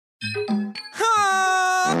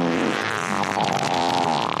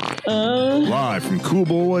Live from Cool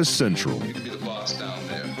Boys Central. You can be the boss down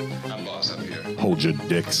there. I'm boss up here. Hold your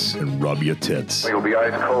dicks and rub your tits. You'll be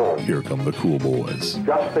ice cold. Here come the Cool Boys.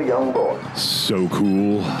 Just a young boy. So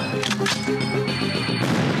cool.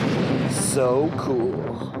 So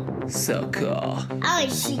cool. So cool. I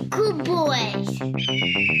see cool boys.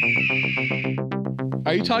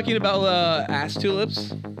 Are you talking about ass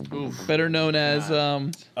tulips? Oof. Better known as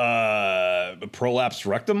Prolapsed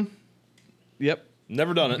rectum? Yep.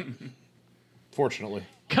 Never done it. Fortunately.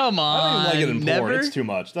 Come on. I don't even like it in never? porn. It's too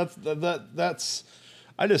much. That's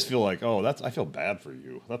I just feel like, I feel bad for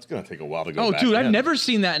you. That's gonna take a while to go Oh, back dude, I've in. never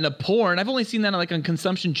seen that in a porn. I've only seen that on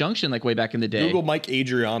Consumption Junction, way back in the day. Google Mike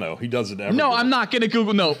Adriano. He does it every No, day. I'm not gonna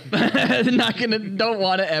Google. No, don't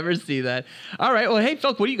want to ever see that. All right. Well, hey,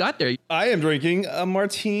 Felk, what do you got there? I am drinking a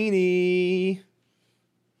martini.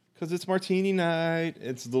 Because it's martini night.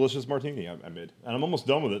 It's a delicious martini I made. And I'm almost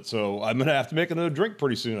done with it, so I'm going to have to make another drink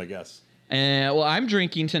pretty soon, I guess. And what I'm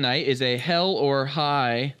drinking tonight is a Hell or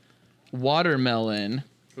High watermelon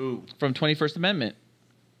from 21st Amendment.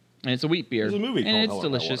 And it's a wheat beer. There's a movie and called it's Hell or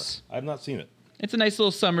High delicious. Water. I've not seen it. It's a nice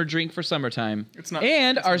little summer drink for summertime. It's not.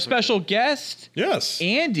 And our special guest, Yes.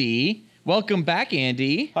 Andy. Welcome back,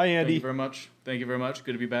 Andy. Hi, Thank Andy. you very much. Thank you very much.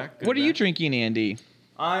 Good to be back. Good What to are be you back. drinking, Andy?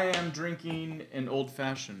 I am drinking an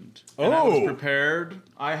old-fashioned. And I was prepared.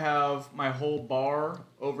 I have my whole bar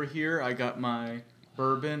over here. I got my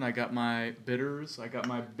bourbon. I got my bitters. I got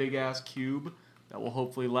my big-ass cube that will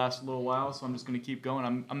hopefully last a little while, so I'm just going to keep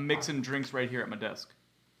going. I'm mixing drinks right here at my desk.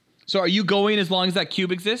 So are you going as long as that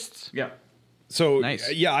cube exists? Yeah. So,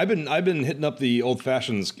 Nice. yeah, I've been hitting up the old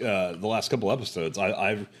fashions the last couple episodes.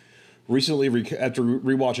 I've recently, after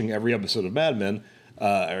rewatching every episode of Mad Men,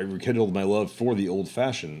 I rekindled my love for the old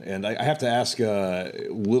fashioned. And I have to ask a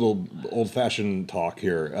little old fashioned talk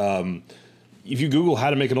here. If you Google how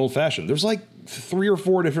to make an old fashioned, there's like 3 or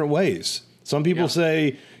 4 different ways. Some people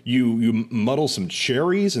say you muddle some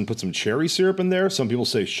cherries and put some cherry syrup in there. Some people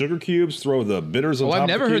say sugar cubes, throw the bitters on top I've of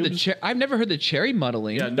never the heard cubes. I've never heard the cherry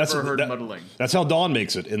muddling. Yeah, never heard muddling. That's how Don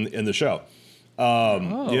makes it in the show.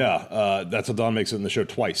 That's how Don makes it in the show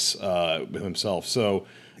twice himself.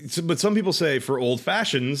 But some people say for old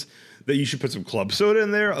fashions that you should put some club soda in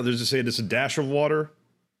there. Others just say just a dash of water.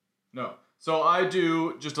 No. So I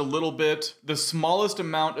do just a little bit, the smallest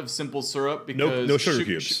amount of simple syrup because No sugar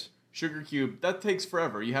cubes. Sugar cube, that takes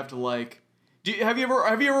forever. You have to have you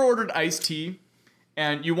ever ordered iced tea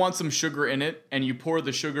and you want some sugar in it and you pour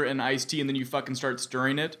the sugar in iced tea and then you fucking start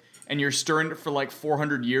stirring it and you're stirring it for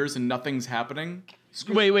 400 years and nothing's happening?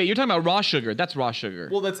 Wait, you're talking about raw sugar. That's raw sugar.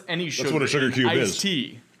 Well, that's any sugar. That's what a sugar in cube iced is.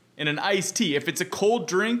 Tea. In an iced tea, if it's a cold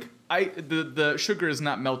drink, the sugar is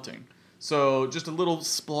not melting. So just a little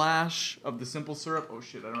splash of the simple syrup. Oh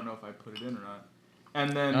shit, I don't know if I put it in or not.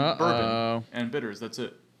 And then bourbon and bitters. That's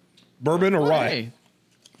it. Bourbon or rye? Hey,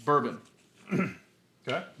 Bourbon.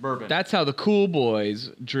 Okay. Bourbon. that's how the cool boys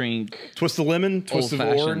drink. Twist of lemon, twist of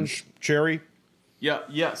Old-fashioned. orange, cherry. Yeah.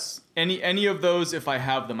 Yes. Any of those if I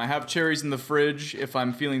have them. I have cherries in the fridge. If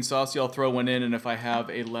I'm feeling saucy, I'll throw one in, and if I have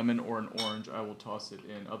a lemon or an orange, I will toss it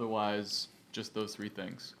in. Otherwise, just those 3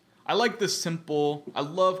 things. I like the simple. I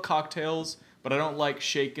love cocktails, but I don't like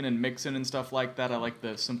shaking and mixing and stuff like that. I like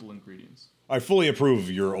the simple ingredients. I fully approve of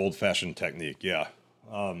your old fashioned technique. Yeah.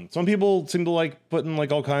 Some people seem to like putting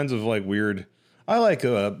all kinds of weird. I like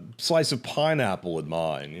a slice of pineapple in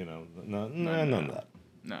mine. None of that.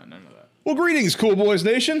 No, none of that. Well, greetings, Cool Boys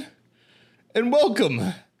Nation, and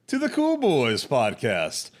welcome to the Cool Boys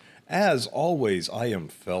podcast. As always, I am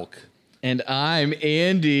Felk. And I'm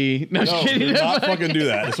Andy. No, just No, kidding. do not fucking do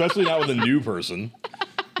that, especially not with a new person.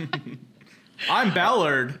 I'm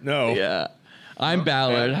Ballard. No, Yeah. I'm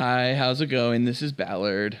Ballard. Hi, how's it going? This is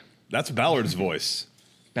Ballard. that's Ballard's voice.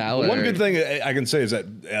 Ballard. One good thing I can say is that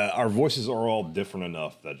our voices are all different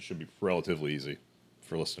enough that it should be relatively easy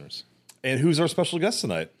for listeners. And who's our special guest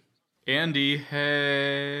tonight? Andy,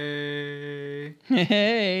 hey.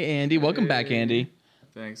 Hey, Andy. Welcome back, Andy.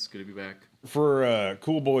 Thanks, good to be back. For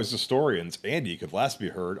Cool Boys historians, Andy could last be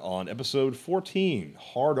heard on episode 14,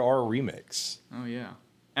 Hard R Remakes. Oh yeah,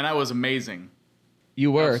 and I was amazing.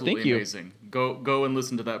 You were. Absolutely Thank you. amazing. Go and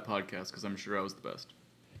listen to that podcast because I'm sure I was the best.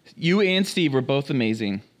 You and Steve were both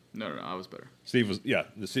amazing. No, I was better. Steve was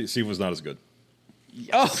not as good.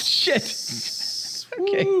 Oh, shit.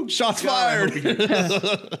 Okay. Shots fired.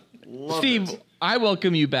 Steve, I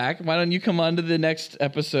welcome you back. Why don't you come on to the next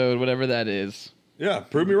episode, whatever that is? Yeah,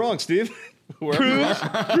 prove me wrong, Steve. Wherever you are.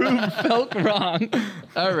 Prove Felk wrong.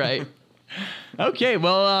 All right. Okay,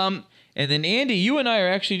 well, And then Andy, you and I are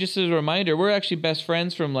actually, just as a reminder, we're actually best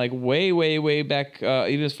friends from like way, way, way back,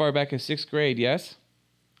 even as far back as 6th grade. Yes.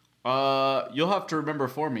 You'll have to remember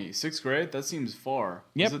for me. 6th grade? That seems far.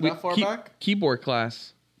 Yep. Was it that far back? Keyboard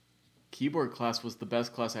class. Keyboard class was the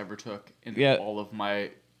best class I ever took in all of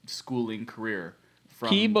my schooling career. From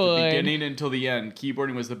Keyboard. The beginning until the end,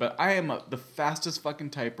 keyboarding was the best. I am the fastest fucking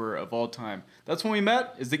typer of all time. That's when we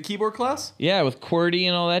met? Is the keyboard class? Yeah, with QWERTY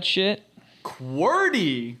and all that shit.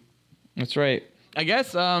 QWERTY? That's right. I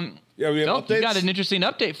guess, we have Philip, you updates? got an interesting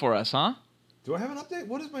update for us, huh? Do I have an update?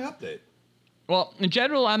 What is my update? Well, in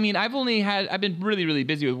general, I mean, I've been really, really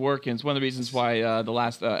busy with work, and it's one of the reasons why the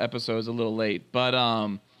last episode is a little late. But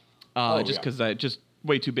just because I just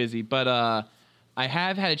way too busy. But I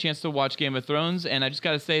have had a chance to watch Game of Thrones, and I just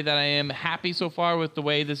got to say that I am happy so far with the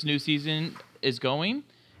way this new season is going.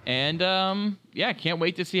 And can't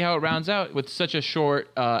wait to see how it rounds out with such a short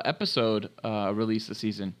episode release this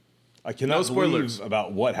season. I cannot believe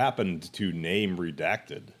about what happened to Name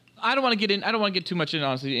Redacted. I don't want to get too much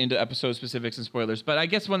into episode specifics and spoilers, but I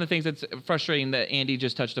guess one of the things that's frustrating that Andy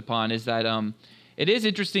just touched upon is that it is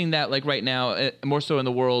interesting that like right now, more so in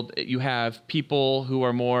the world, you have people who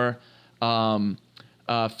are more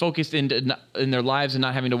focused in their lives and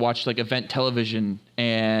not having to watch like event television.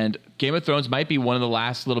 And Game of Thrones might be one of the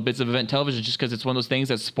last little bits of event television, just because it's one of those things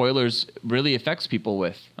that spoilers really affects people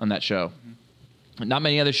with on that show. Mm-hmm. Not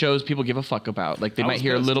many other shows people give a fuck about. Like they might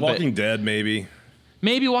hear a little bit. Walking Dead, maybe.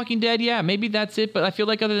 Maybe Walking Dead, yeah, maybe that's it. But I feel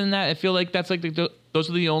like other than that, I feel like that's like those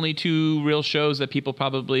are the only two real shows that people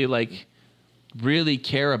probably like really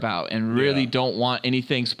care about and really don't want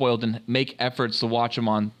anything spoiled and make efforts to watch them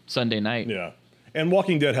on Sunday night. Yeah, and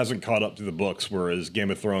Walking Dead hasn't caught up to the books, whereas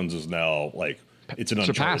Game of Thrones is now like it's an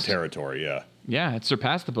uncharted territory. Yeah, yeah, it's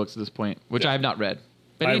surpassed the books at this point, which I have not read.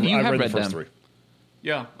 But I've you have read the read first them. 3.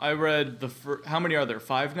 Yeah, I read the first. How many are there?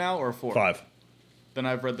 5 now or 4? 5. Then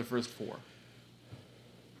I've read the first 4.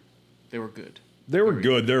 They were good. They were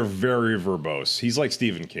good. They're very verbose. He's like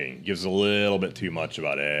Stephen King. Gives a little bit too much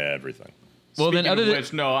about everything. Well, Speaking then other of than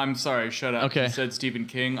which, no, I'm sorry. Shut up. Okay. You said Stephen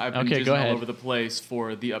King. I've been Okay, go jizzing ahead. all over the place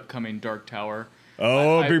for the upcoming Dark Tower.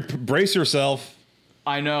 Brace yourself.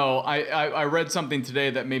 I know. I read something today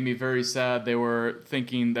that made me very sad. They were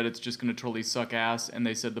thinking that it's just going to totally suck ass, and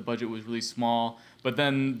they said the budget was really small. But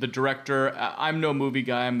then the director, I'm no movie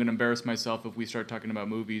guy. I'm going to embarrass myself if we start talking about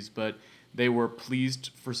movies, but they were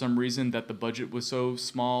pleased for some reason that the budget was so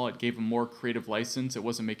small. It gave them more creative license. It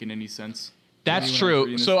wasn't making any sense. That's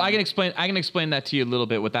true. So I can explain that to you a little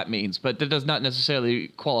bit what that means, but that does not necessarily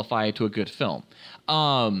qualify to a good film.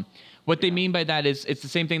 What they mean by that is it's the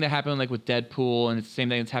same thing that happened like with Deadpool, and it's the same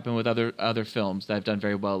thing that's happened with other films that have done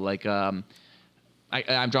very well. Like I'm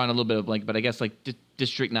drawing a little bit of blank, but I guess like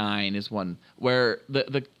District 9 is one where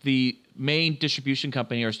the main distribution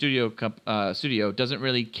company or studio doesn't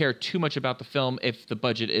really care too much about the film if the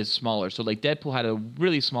budget is smaller. So like Deadpool had a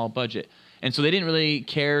really small budget, and so they didn't really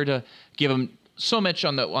care to give them so much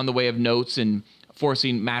on the way of notes and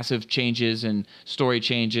forcing massive changes and story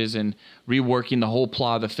changes and reworking the whole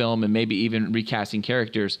plot of the film and maybe even recasting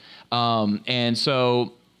characters. And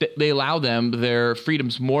so they allow them their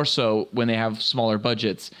freedoms more so when they have smaller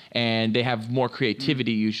budgets, and they have more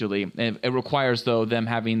creativity usually. And it requires, though, them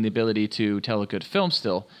having the ability to tell a good film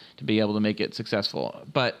still to be able to make it successful.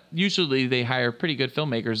 But usually they hire pretty good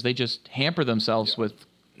filmmakers. They just hamper themselves with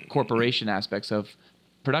corporation aspects of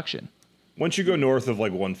production. Once you go north of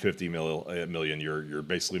like 150 million, you're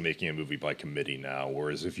basically making a movie by committee now.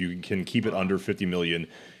 Whereas if you can keep it under 50 million,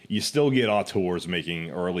 you still get auteurs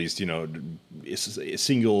making, or at least a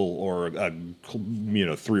single or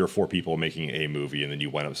 3 or 4 people making a movie, and then you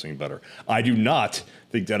wind up seeing better. I do not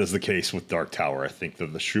think that is the case with Dark Tower. I think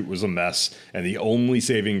that the shoot was a mess, and the only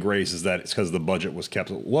saving grace is that it's because the budget was kept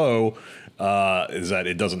low. Is that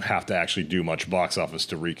it doesn't have to actually do much box office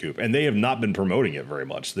to recoup, and they have not been promoting it very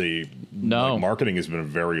much. Marketing has been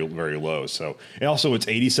very, very low. So, and also it's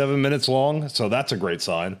 87 minutes long, so that's a great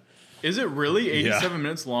sign. Is it really 87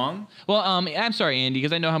 minutes long? Well, I'm sorry, Andy,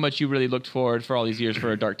 because I know how much you really looked forward for all these years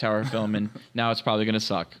for a Dark Tower film, and now it's probably going to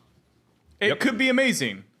suck. It could be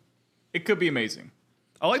amazing. It could be amazing.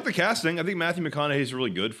 I like the casting. I think Matthew McConaughey is really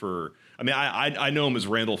good for. I mean, I know him as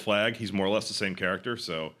Randall Flagg. He's more or less the same character.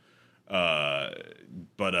 So, I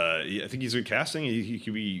think he's good casting. He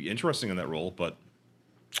could be interesting in that role, but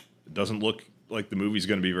it doesn't look like the movie's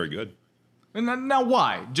going to be very good. And now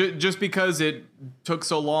why? Just because it took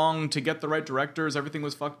so long to get the right directors, everything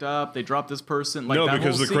was fucked up. They dropped this person. Like no, that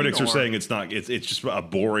because whole the critics scene, are saying it's not. It's just a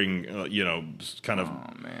boring, kind of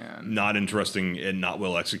not interesting and not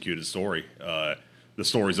well executed story. The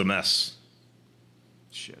story's a mess.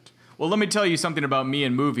 Shit. Well, let me tell you something about me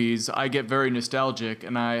and movies. I get very nostalgic,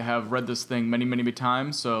 and I have read this thing many, many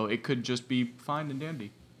times, so it could just be fine and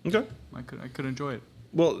dandy. Okay. I could enjoy it.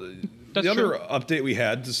 Well, That's the true. other update we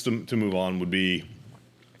had, just to move on, would be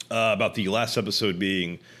about the last episode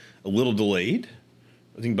being a little delayed.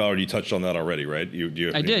 I think Ballard, you touched on that already, right?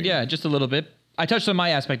 I did, yeah, just a little bit. I touched on my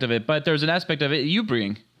aspect of it, but there's an aspect of it you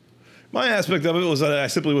bring. My aspect of it was that I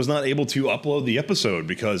simply was not able to upload the episode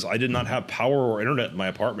because I did not have power or internet in my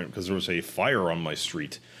apartment because there was a fire on my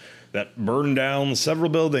street that burned down several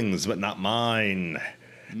buildings, but not mine.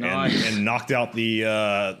 Nice. And knocked out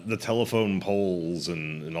the telephone poles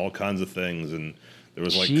and all kinds of things. And there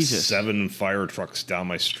was like Jesus. 7 fire trucks down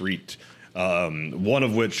my street, one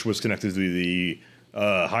of which was connected to the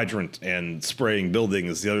hydrant and spraying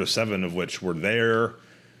buildings, the other 7 of which were there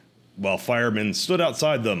while firemen stood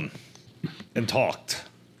outside them and talked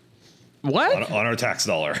What? on our tax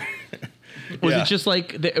dollar. Was Yeah. it just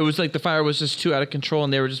like it was like the fire was just too out of control,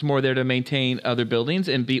 and they were just more there to maintain other buildings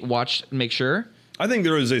and watch, make sure? I think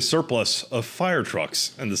there is a surplus of fire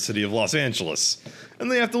trucks in the city of Los Angeles,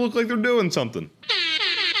 and they have to look like they're doing something.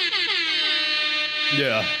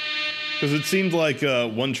 Yeah, because it seemed like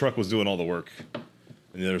one truck was doing all the work,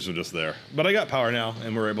 and the others were just there. But I got power now,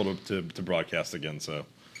 and we're able to broadcast again. So,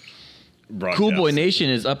 Cool Boy broadcast. Nation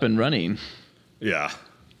is up and running. Yeah,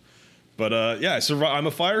 but yeah, I'm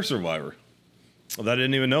a fire survivor that I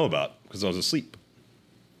didn't even know about because I was asleep.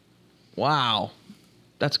 Wow,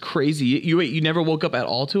 that's crazy. You never woke up at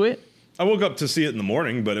all to it? I woke up to see it in the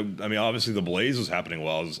morning, but obviously the blaze was happening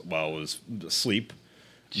while I was asleep,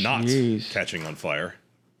 not Jeez. catching on fire.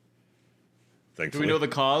 Do Thankfully, we know the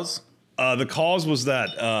cause? the cause was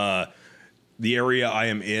that the area I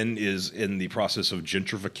am in is in the process of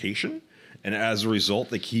gentrification, and as a result,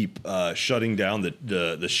 they keep shutting down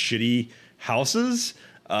the shitty houses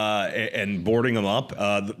and boarding them up.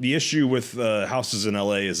 The issue with houses in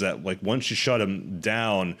LA is that like once you shut them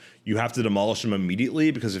down, you have to demolish them immediately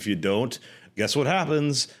because if you don't, guess what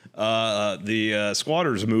happens? The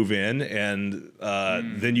squatters move in, and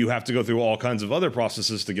then you have to go through all kinds of other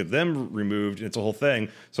processes to get them removed. It's a whole thing.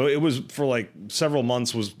 So it was for like several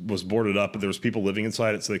months was boarded up, but there was people living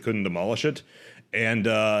inside it, so they couldn't demolish it. And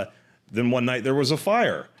then one night there was a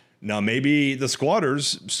fire. Now maybe the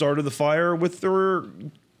squatters started the fire with their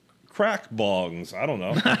crack bongs. I don't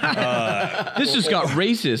know. This just got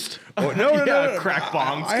racist. No. Crack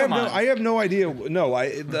bongs. I have no idea. No,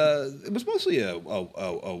 it was mostly a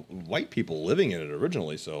white people living in it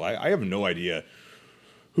originally, so I have no idea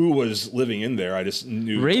who was living in there. I just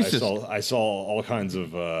knew Racist. I saw all kinds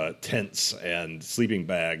of tents and sleeping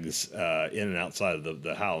bags in and outside of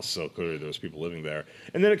the house, so clearly there was people living there.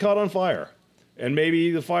 And then it caught on fire, and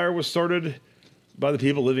maybe the fire was started by the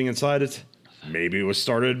people living inside it. Maybe it was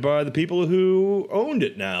started by the people who owned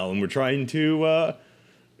it now and were trying to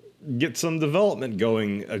get some development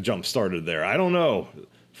going, jump started there. I don't know.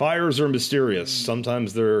 Fires are mysterious.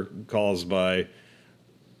 Sometimes they're caused by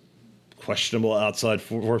questionable outside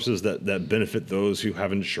forces that benefit those who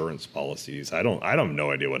have insurance policies. I have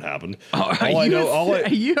no idea what happened. What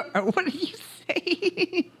are you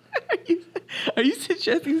saying? Are you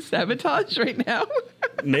suggesting sabotage right now?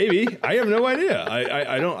 Maybe. I have no idea.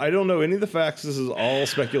 I don't know any of the facts. This is all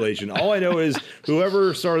speculation. All I know is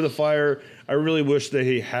whoever started the fire, I really wish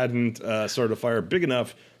they hadn't started a fire big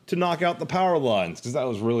enough to knock out the power lines, because that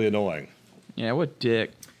was really annoying. Yeah, what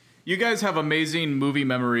dick. You guys have amazing movie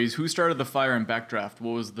memories. Who started the fire in Backdraft?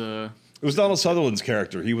 What was the... It was Donald Sutherland's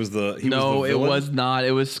character. He was the No, it villain. was not.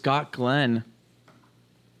 It was Scott Glenn.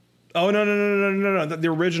 Oh no! The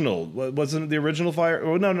original wasn't it the original fire.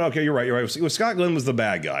 Oh no! Okay, you're right. It was Scott Glenn was the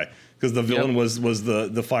bad guy because the villain was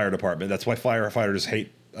the fire department. That's why firefighters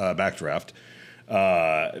hate Backdraft.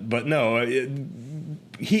 But no,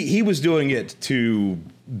 he was doing it to.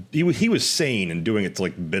 He was sane and doing it to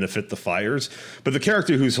like benefit the fires. But the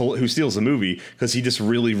character who steals the movie because he just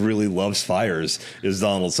really loves fires is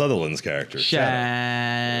Donald Sutherland's character.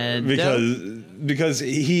 Shadow. Because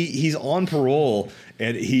he's on parole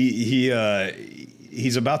and he's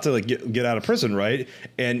about to like get out of prison, right?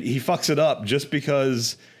 And he fucks it up just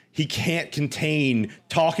because he can't contain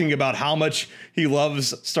talking about how much he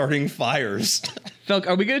loves starting fires. Felk,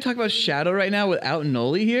 are we going to talk about Shadow right now without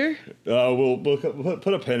Noli here? We'll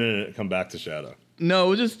put a pin in it and come back to Shadow.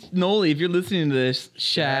 No, just Noli. If you're listening to this,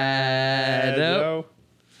 Shadow.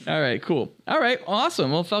 All right, cool. All right,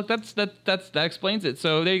 awesome. Well, Felk, that explains it.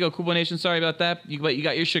 So there you go, Cool Boy Nation. Sorry about that. You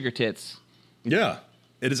got your sugar tits. Yeah,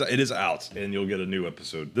 it is out, and you'll get a new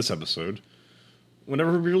episode. This episode,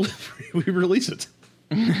 whenever we release it.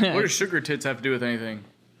 What does sugar tits have to do with anything?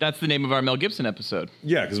 That's the name of our Mel Gibson episode.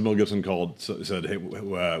 Yeah, because Mel Gibson said, "Hey,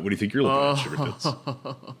 what do you think you're looking at, sugar tits?"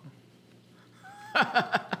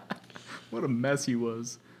 What a mess he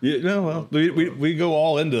was. Yeah, no, well, we go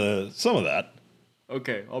all into some of that.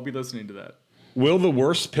 Okay, I'll be listening to that. Will the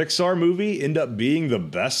worst Pixar movie end up being the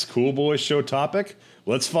best Cool Boys show topic?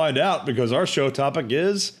 Let's find out, because our show topic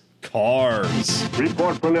is Cars.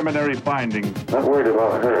 Report preliminary findings. Not worried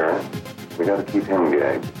about her. We gotta keep him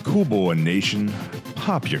gagged. Cool Boy Nation,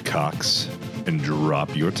 pop your cocks and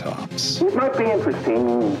drop your tops. It might be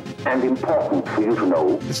interesting and important for you to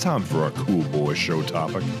know. It's time for our Cool Boy show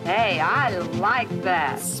topic. Hey, I like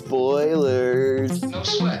that. Spoilers. No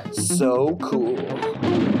sweat. So cool.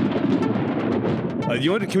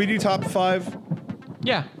 Can we do top 5?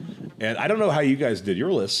 Yeah. And I don't know how you guys did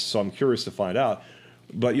your list, so I'm curious to find out.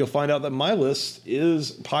 But you'll find out that my list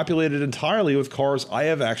is populated entirely with cars I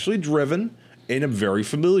have actually driven and am very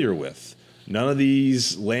familiar with. None of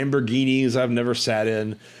these Lamborghinis I've never sat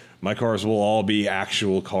in. My cars will all be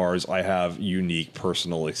actual cars I have unique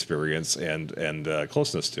personal experience and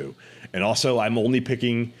closeness to. And also, I'm only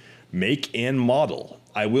picking make and model.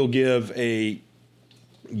 I will give a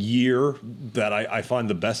year that I find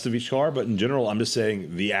the best of each car, but in general, I'm just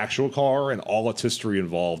saying the actual car and all its history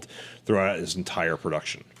involved throughout its entire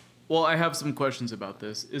production. Well, I have some questions about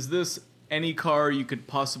this. Is this any car you could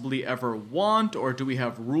possibly ever want, or do we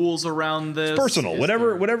have rules around this? It's personal.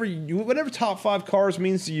 Whatever top 5 cars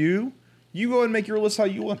means to you, you go and make your list how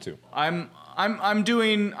you want to. I'm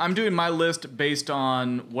doing my list based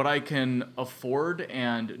on what I can afford,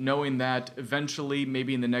 and knowing that eventually,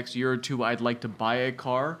 maybe in the next year or two, I'd like to buy a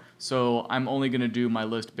car. So I'm only going to do my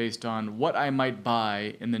list based on what I might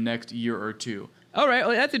buy in the next year or two. All right,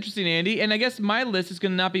 well, that's interesting, Andy. And I guess my list is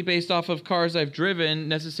going to not be based off of cars I've driven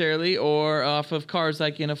necessarily, or off of cars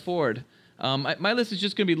I can afford. My list is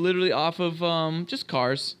just going to be literally off of just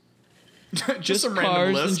cars. just some cars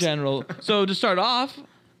random list in general. So to start off,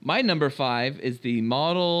 my number 5 is the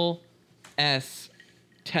Model S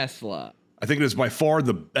Tesla. I think it is by far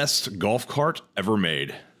the best golf cart ever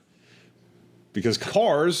made. Because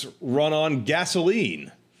cars run on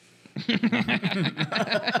gasoline.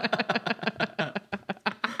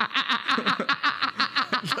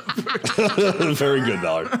 Very good,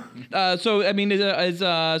 Dollar. So I mean,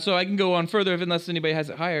 so I can go on further unless anybody has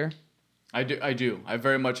it higher. I do. I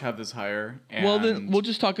very much have this higher. And Well, then we'll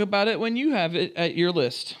just talk about it when you have it at your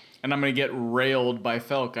list. And I'm going to get railed by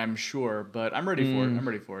Felk, I'm sure, but I'm ready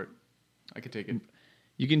for it. I could take it.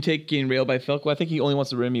 You can take getting railed by Felk. Well, I think he only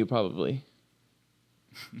wants to rim you, probably.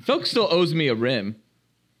 Felk still owes me a rim.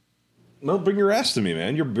 No, bring your ass to me,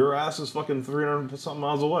 man. Your ass is fucking 300-something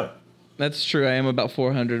miles away. That's true. I am about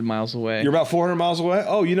 400 miles away. You're about 400 miles away?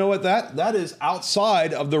 Oh, you know what? That is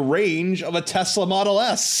outside of the range of a Tesla Model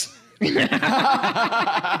S. So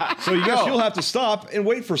you'll have to stop and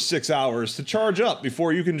wait for 6 hours to charge up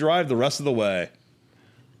before you can drive the rest of the way.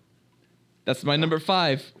 That's my number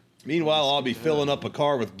 5. Meanwhile, I'll be filling up a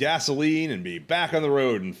car with gasoline and be back on the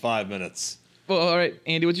road in 5 minutes. Well, all right,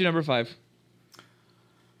 Andy, what's your number 5?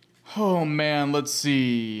 Oh man, let's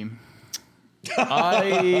see.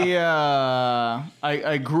 I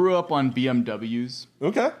grew up on BMWs.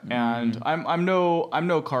 Okay. And I'm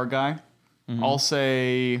no car guy. Mm-hmm. I'll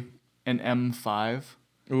say an M5.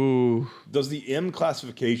 Ooh. Does the M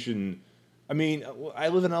classification? I mean, I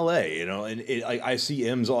live in LA, and I see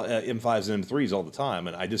M5s and M3s all the time,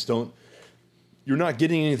 and I just don't. You're not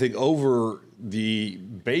getting anything over the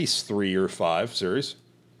base 3 or 5 series,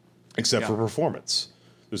 except for performance.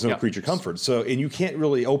 There's no creature comfort. So, and you can't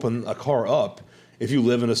really open a car up if you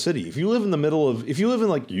live in a city. If you live in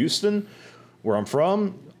like Houston, where I'm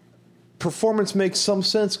from, performance makes some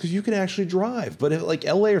sense because you can actually drive. But if, like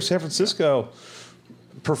LA or San Francisco,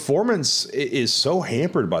 performance is so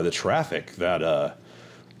hampered by the traffic that,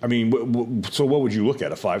 so what would you look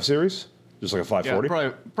at? A 5 Series? Just like a 540?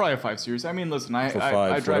 Yeah, probably a 5 Series. I mean, listen,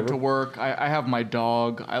 I drive to work. I have my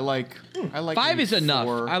dog. I like 5 is enough.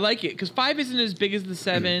 I like it because 5 isn't as big as the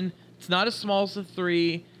 7. It's not as small as the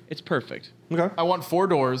 3. It's perfect. Okay. I want 4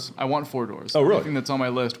 doors. Oh, really? Everything that's on my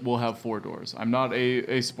list will have 4 doors. I'm not a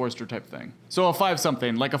Sportster type thing. So a 5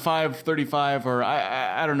 something, like a 535 or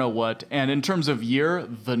I don't know what. And in terms of year,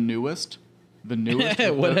 the newest.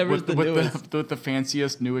 Whatever's the newest. With the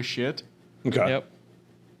fanciest, newest shit. Okay. Yep.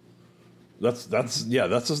 That's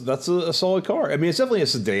a solid car. I mean, it's definitely a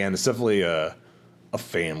sedan. It's definitely a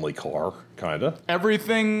family car, kind of.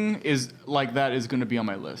 Everything is like that is going to be on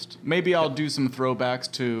my list. Maybe I'll do some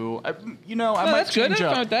throwbacks to, I might change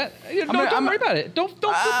up. Don't worry about it. Don't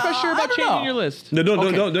feel pressure about changing your list. No,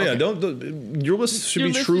 don't. Your list should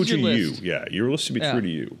be true to you. List. Yeah, your list should be true to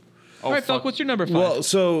you. All right, Felk, what's your number 5? Well,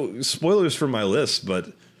 so spoilers for my list,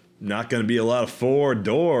 but not going to be a lot of 4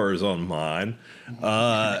 doors on mine.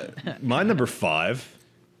 My number 5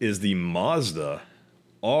 is the Mazda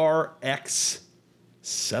RX-7.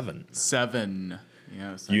 7.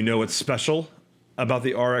 Yeah. You know what's special about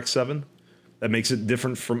the RX-7 that makes it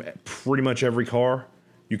different from pretty much every car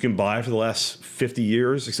you can buy for the last 50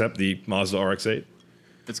 years, except the Mazda RX-8?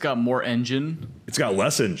 It's got more engine. It's got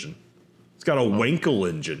less engine. It's got a Wankel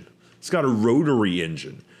engine. It's got a rotary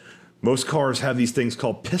engine. Most cars have these things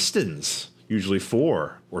called pistons, usually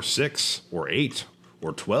 4 or 6 or 8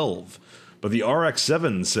 or 12. But the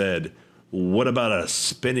RX-7 said, what about a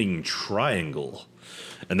spinning triangle?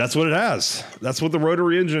 And that's what it has. That's what the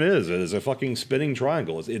rotary engine is. It is a fucking spinning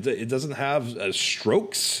triangle. It doesn't have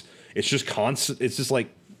strokes. It's just constant. It's just like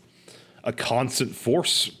a constant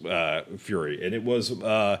force fury. And it was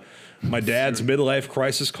my dad's midlife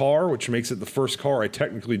crisis car, which makes it the first car I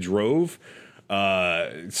technically drove.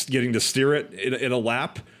 Getting to steer it in a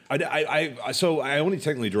lap. So I only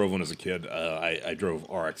technically drove one as a kid. I drove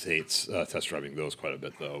RX-8s, test driving those quite a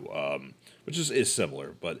bit though, which is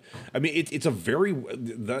similar. But I mean, it's a very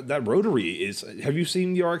that rotary is. Have you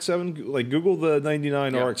seen the RX-7? Like Google the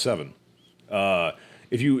 '99 RX-7.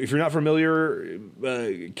 If you're not familiar,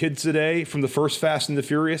 kids today, from the first Fast and the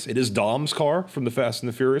Furious, it is Dom's car from the Fast and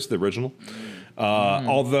the Furious, the original.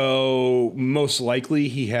 Although most likely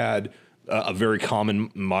he had a very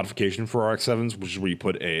common modification for RX-7s, which is where you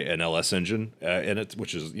put an LS engine in it,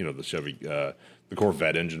 which is, the Chevy, the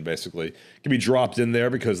Corvette engine, basically. It can be dropped in there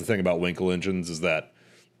because the thing about Wankel engines is that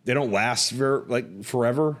they don't last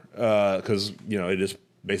forever because, it is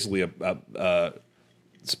basically a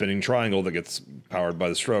spinning triangle that gets powered by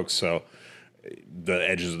the strokes. So the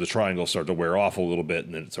edges of the triangle start to wear off a little bit,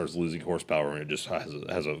 and then it starts losing horsepower, and it just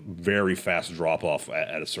has a very fast drop off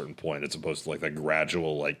at a certain point, as opposed to like that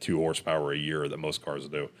gradual 2 horsepower a year that most cars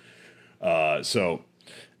do. So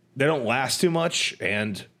they don't last too much,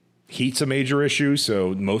 and heat's a major issue.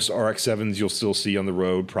 So most RX-7s you'll still see on the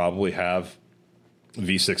road probably have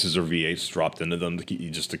V6s or V8s dropped into them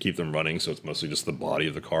just to keep them running. So it's mostly just the body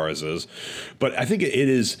of the car as is. But I think it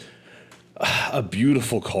is a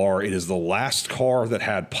beautiful car. It is the last car that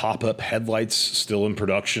had pop-up headlights still in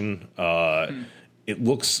production. It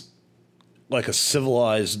looks like a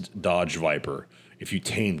civilized Dodge Viper if you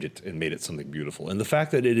tamed it and made it something beautiful. And the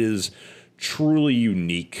fact that it is truly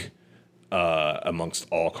unique amongst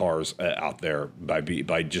all cars out there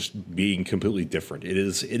by just being completely different. It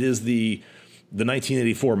is the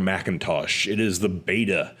 1984 Macintosh. It is the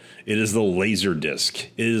Beta. It is the Laserdisc.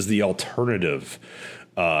 It is the alternative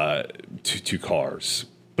to cars,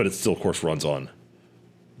 but it still, of course, runs on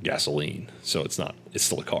gasoline, so it's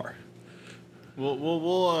still a car.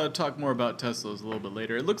 We'll talk more about Teslas a little bit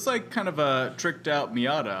later. It looks like kind of a tricked out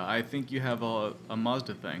Miata. I think you have a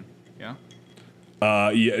Mazda thing, yeah?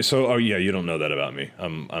 Yeah. So, you don't know that about me.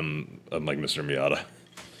 I'm like Mr. Miata.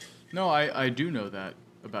 No, I do know that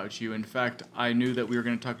about you. In fact, I knew that we were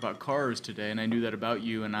going to talk about cars today, and I knew that about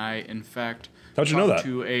you, and I, in fact, how'd you know that?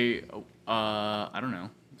 To I don't know,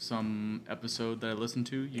 some episode that I listened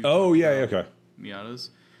to. Okay. Miatas.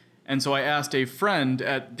 And so I asked a friend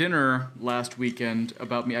at dinner last weekend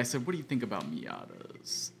about me. I said, what do you think about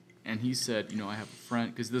Miatas? And he said, I have a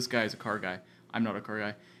friend, because this guy is a car guy. I'm not a car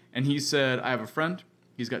guy. And he said, I have a friend.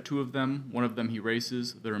 He's got 2 of them. One of them he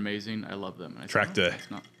races. They're amazing. I love them. And I Track said, day.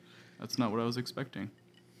 That's not what I was expecting.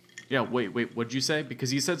 Yeah, wait, what'd you say?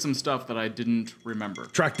 Because he said some stuff that I didn't remember.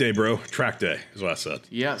 Track day, bro. Track day is what I said.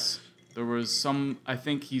 Yes. There was I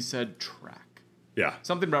think he said track. Yeah.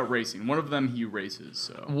 Something about racing. One of them he races,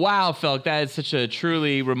 so. Wow, Felk, that is such a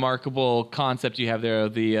truly remarkable concept you have there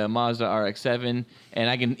of the Mazda RX-7, and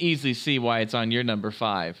I can easily see why it's on your number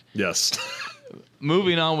 5. Yes.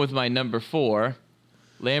 Moving on with my number 4,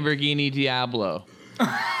 Lamborghini Diablo.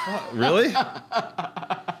 Really?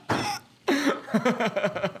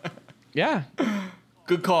 Yeah.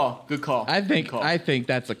 Good call. I think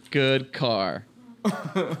that's a good car.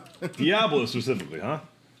 Diablo specifically, huh?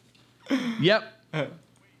 Yep.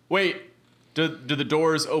 Wait, do the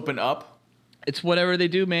doors open up? It's whatever they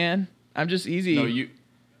do, man. I'm just easy. No,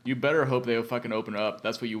 you better hope they fucking open up.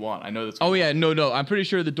 That's what you want. I know that's. Oh yeah, no. I'm pretty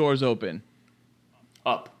sure the doors open.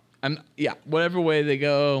 Up. Whatever way they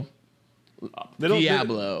go. Up.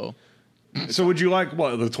 Diablo. So would you like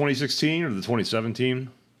the 2016 or the 2017?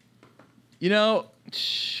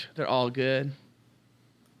 They're all good.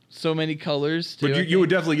 So many colors, too. But you would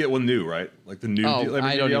definitely get one new, right? Like the new.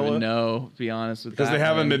 I don't even know, to be honest with you. Because they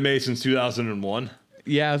haven't been made since 2001.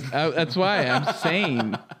 Yeah, that's why I'm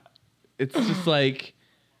saying. It's just like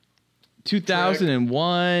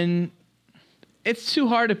 2001. It's too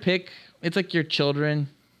hard to pick. It's like your children.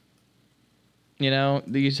 You know,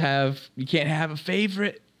 you can't have a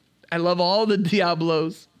favorite. I love all the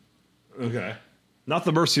Diablos. Okay. Not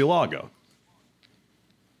the Murcielago.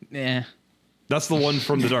 Yeah. That's the one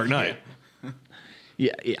from The Dark Knight.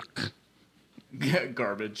 Yeah.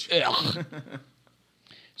 Garbage.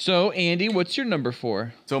 So, Andy, what's your number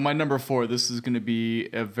 4? So my number 4, this is going to be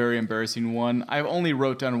a very embarrassing one. I only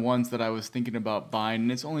wrote down ones that I was thinking about buying,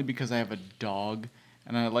 and it's only because I have a dog,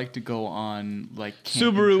 and I like to go on like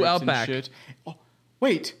camping Subaru trips Outback. And shit. Oh,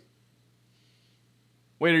 wait,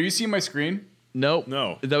 are you seeing my screen? Nope.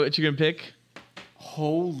 No. Is that what you're gonna pick?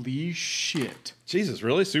 Holy shit! Jesus,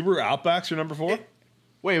 really? Subaru Outback's your number 4?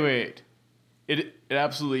 Wait. It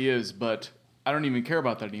absolutely is, but I don't even care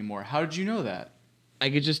about that anymore. How did you know that? I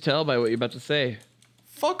could just tell by what you're about to say.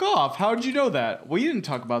 Fuck off! How did you know that? We didn't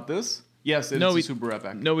talk about this. Yes, it's a Subaru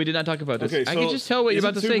Outback. No, we did not talk about this. Okay, I so can just tell what you're is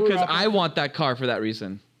about to it say Subaru because Outback? I want that car for that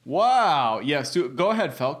reason. Wow. Yes. Go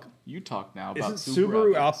ahead, Felk. You talk now about Isn't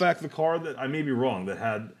Subaru Outbacks. Outback the car that I may be wrong that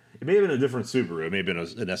had? It may have been a different Subaru. It may have been an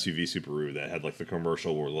SUV Subaru that had like the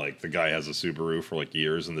commercial where like the guy has a Subaru for like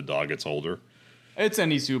years and the dog gets older. It's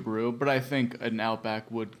any Subaru, but I think an Outback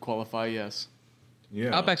would qualify. Yes.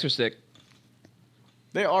 Yeah. Outbacks are sick.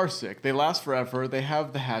 They are sick. They last forever. They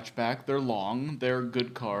have the hatchback. They're long. They're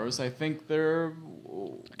good cars. I think they're.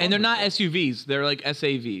 And they're not SUVs. They're like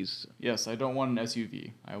SAVs. Yes, I don't want an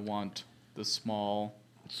SUV. I want the small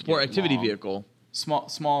Sport activity long. vehicle. Small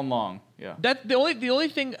and long. Yeah. That the only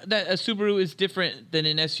thing that a Subaru is different than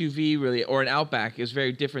an SUV really, or an Outback is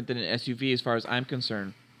very different than an SUV as far as I'm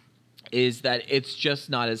concerned, is that it's just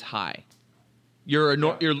not as high. You're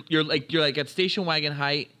like at station wagon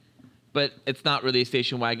height, but it's not really a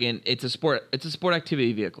station wagon. It's a sport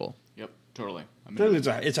activity vehicle. Yep. Totally.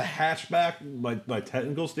 It's a hatchback by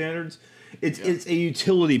technical standards. It's a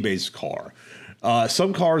utility based car.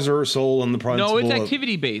 Some cars are sold on the principle. No, it's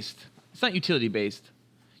activity based. It's not utility based.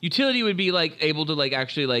 Utility would be like able to like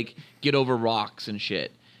actually like get over rocks and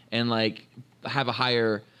shit, and like have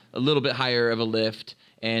a little bit higher of a lift,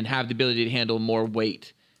 and have the ability to handle more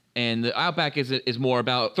weight. And the Outback is more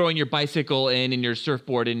about throwing your bicycle in and your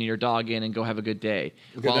surfboard in and your dog in and go have a good day.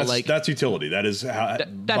 Okay, that's utility. That is how,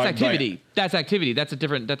 that's activity. That's activity. That's a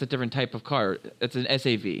different type of car. That's an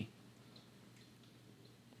SAV,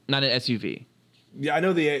 not an SUV. Yeah, I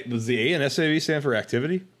know does the A in SAV stand for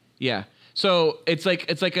activity? Yeah. So it's like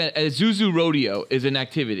a Zuzu Rodeo is an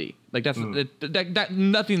activity. Like that's that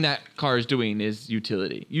nothing that car is doing is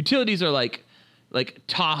utility. Utilities are like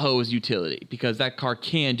Tahoe's utility because that car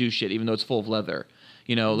can do shit even though it's full of leather.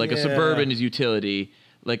 You know, like a Suburban is utility.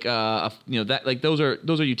 Like those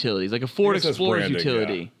are utilities. Like a Ford Explorer is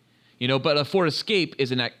utility. Yeah. You know, but a Ford Escape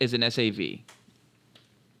is an SAV.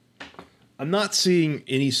 I'm not seeing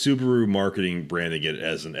any Subaru marketing branding it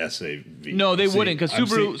as an SAV. No, they wouldn't because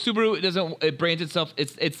Subaru doesn't brand itself.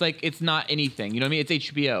 It's like it's not anything. You know what I mean? It's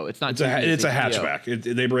HBO. It's not. It's a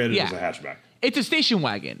hatchback. They brand it as a hatchback. It's a station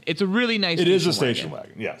wagon. It's a really nice. It is a station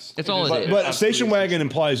wagon. Yes, it's all it is. But a station wagon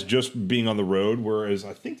implies just being on the road, whereas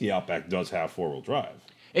I think the Outback does have 4-wheel drive.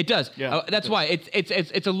 It does. Yeah, that's why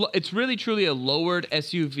it's really truly a lowered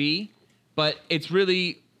SUV, but it's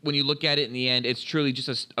really. When you look at it in the end, it's truly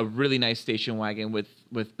just a really nice station wagon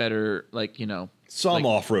with better, like, you know. Some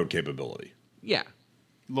off-road capability. Yeah.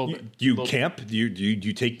 You camp? Do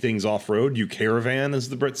you take things off-road? You caravan, as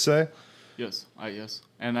the Brits say? Yes. Yes.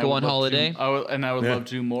 And Go on holiday? I would love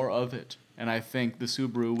to do more of it. And I think the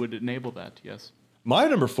Subaru would enable that, yes. My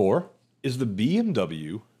number 4 is the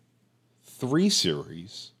BMW 3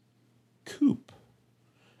 Series Coupe.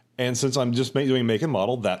 And since I'm just doing make and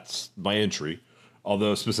model, that's my entry.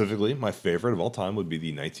 Although, specifically, my favorite of all time would be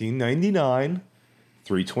the 1999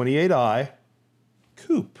 328i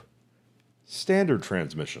Coupe. Standard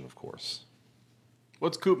transmission, of course.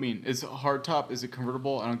 What's coupe mean? Is it hardtop? Is it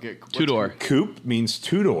convertible? I don't get... Two-door. Coupe means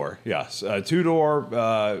two-door, yes. Two-door,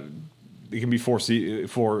 it can be four.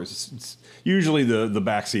 Usually the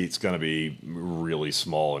back seat's going to be really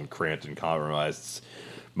small and cramped and compromised.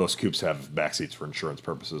 Most coupes have back seats for insurance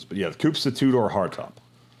purposes. But yeah, the coupe's a two-door hardtop.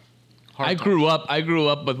 I grew up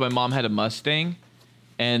with my mom had a Mustang,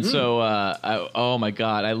 and so oh my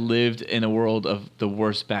god, I lived in a world of the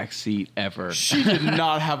worst back seat ever. She did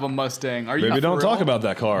not have a Mustang. Are you? Maybe don't talk about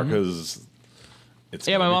that car because it's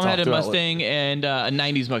my mom had a Mustang and a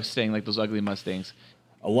 '90s Mustang, like those ugly Mustangs.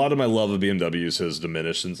 A lot of my love of BMWs has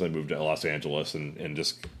diminished since I moved to Los Angeles and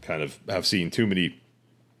just kind of have seen too many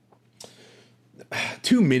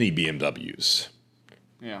BMWs.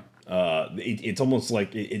 Yeah. It's almost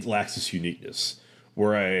like it lacks this uniqueness.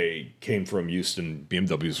 Where I came from, Houston,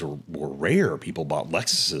 BMWs were rare. People bought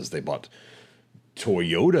Lexuses. They bought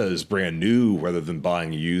Toyota is brand new rather than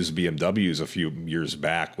buying used BMWs a few years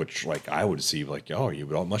back, which like I would see like, oh, you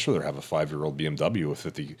would much rather have a 5-year-old BMW with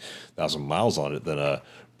 50,000 miles on it than a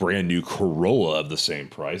brand new Corolla of the same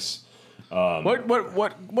price.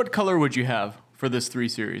 What color would you have for this 3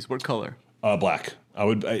 Series? What color? Black.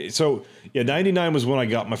 99 was when I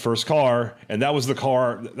got my first car, and that was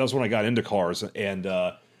when I got into cars. And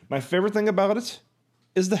my favorite thing about it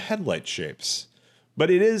is the headlight shapes. But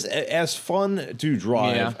it is as fun to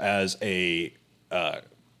drive as a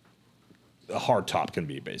hard top can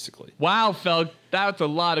be, basically. Wow, Felk, that's a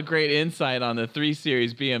lot of great insight on the 3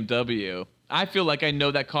 Series BMW. I feel like I know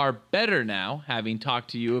that car better now, having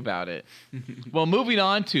talked to you about it. Well, moving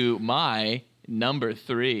on to my number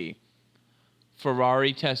 3,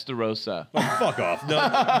 Ferrari Testarossa. Oh, fuck off.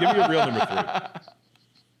 No, give me your real number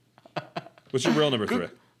 3. What's your real number 3?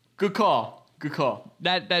 Good call. Good call.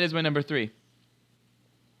 That is my number 3.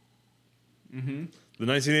 Mm-hmm. The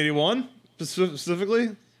 1981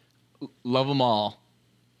 specifically? Love them all.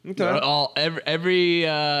 Okay. Every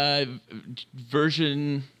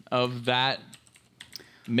version of that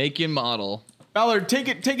make and model. Ballard, take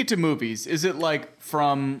it to movies. Is it like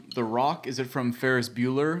from The Rock? Is it from Ferris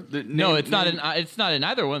Bueller? No, it's not in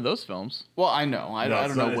either one of those films. Well, I know. I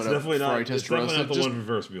don't know what a Ferrari Testarossa. It's definitely not the one from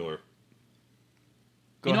Ferris Bueller.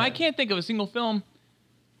 I can't think of a single film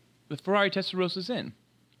with Ferrari Testarossas in.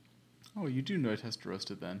 Oh, you do know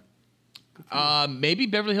Testarossa then. Maybe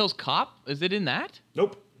Beverly Hills Cop. Is it in that?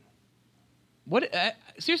 Nope. What?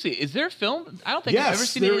 Seriously, is there a film? I don't think I've ever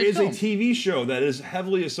seen there any is film. a TV show that is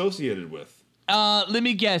heavily associated with. Let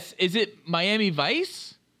me guess. Is it Miami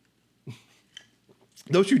Vice?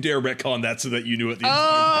 Don't you dare retcon that so that you knew it.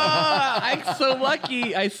 I'm so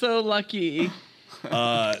lucky.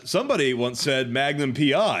 Somebody once said Magnum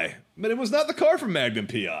PI, but it was not the car from Magnum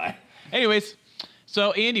PI. Anyways,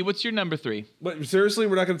 so Andy, what's your number 3? But seriously,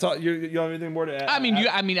 we're not going to talk. You don't have anything more to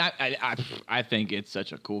add? I think it's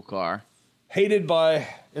such a cool car. Hated by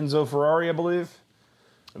Enzo Ferrari, I believe.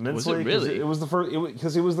 Immensely. Was it really? It was the first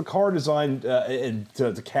because it was the car designed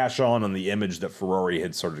to cash on the image that Ferrari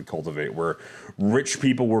had started to cultivate, where rich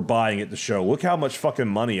people were buying it to show, look how much fucking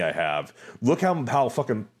money I have, look how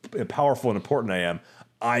fucking powerful and important I am.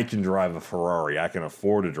 I can drive a Ferrari. I can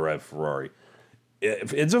afford to drive a Ferrari.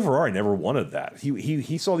 Enzo Ferrari never wanted that.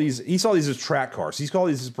 He saw these as track cars. He saw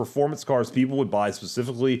these as performance cars people would buy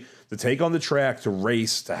specifically to take on the track, to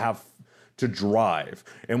race, to drive.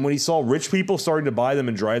 And when he saw rich people starting to buy them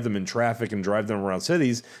and drive them in traffic and drive them around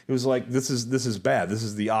cities, it was like, this is bad. This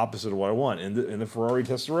is the opposite of what I want. And the Ferrari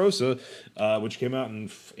Testarossa, which came out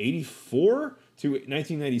in 84 to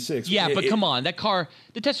 1996. Yeah, but come on, that car,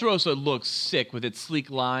 the Testarossa looks sick with its sleek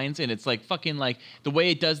lines, and it's like fucking like the way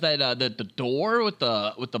it does that the door with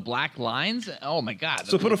the black lines. Oh my god!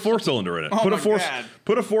 So put a 4-cylinder in it. Put a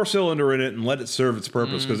 4-cylinder in it and let it serve its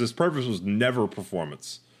purpose, because its purpose was never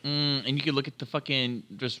performance. And you can look at the fucking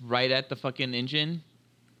just right at the fucking engine.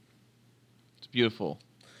 It's beautiful.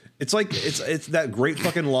 It's like it's that great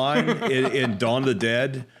fucking line in Dawn of the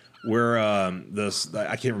Dead where I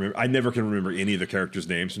can't remember. I never can remember any of the characters'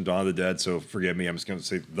 names from Dawn of the Dead, so forgive me. I'm just going to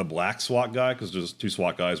say the black SWAT guy, because there's 2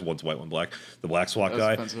 SWAT guys, one's white, one black. The black SWAT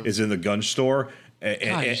guy is in the gun store.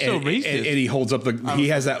 And he holds up he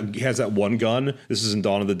has that one gun. This is in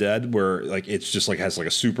Dawn of the Dead, where like it's just like has like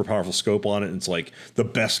a super powerful scope on it, and it's like the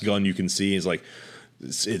best gun you can see. It's like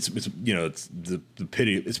it's the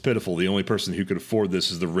pity. It's pitiful. The only person who could afford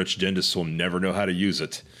this is the rich dentist, who will never know how to use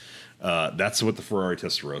it. That's what the Ferrari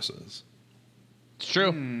Testarossa is. It's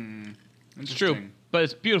true. It's true, but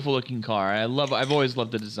it's a beautiful looking car. I've always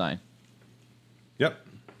loved the design. Yep,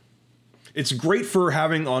 it's great for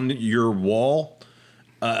having on your wall.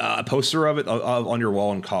 A poster of it on your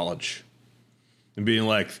wall in college, and being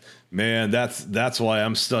like, "Man, that's why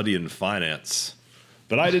I'm studying finance."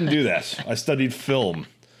 But I didn't do that. I studied film.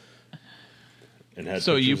 And had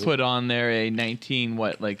so you put on there a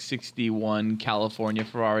 61 California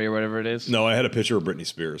Ferrari or whatever it is? No, I had a picture of Britney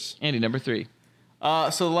Spears. Andy, number 3.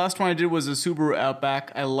 So the last one I did was a Subaru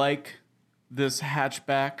Outback. I like this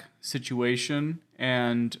hatchback situation,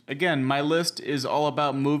 and again, my list is all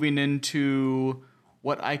about moving into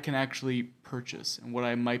what I can actually purchase and what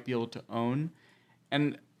I might be able to own.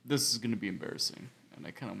 And this is going to be embarrassing, and I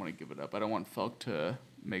kind of want to give it up. I don't want Felk to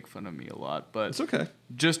make fun of me a lot, but it's okay.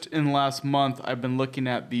 Just in the last month, I've been looking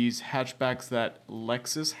at these hatchbacks that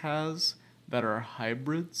Lexus has that are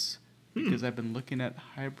hybrids, because I've been looking at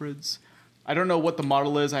hybrids. I don't know what the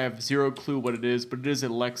model is. I have zero clue what it is, but it is a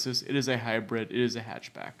Lexus. It is a hybrid. It is a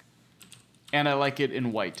hatchback. And I like it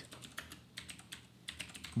in white.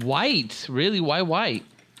 White? Really? Why white?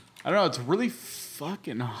 I don't know. It's really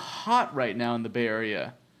fucking hot right now in the Bay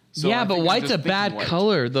Area. So yeah, I but think I'm white's just a bad thinking white.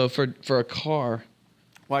 color though for a car.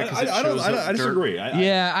 Why? 'Cause it I shows up dirt. disagree.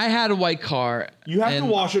 Yeah, I had a white car. You have to and-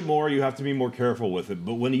 wash it more. You have to be more careful with it.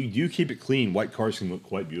 But when you do keep it clean, white cars can look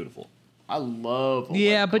quite beautiful. I love. A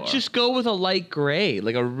Yeah, white but car. just go with a light gray,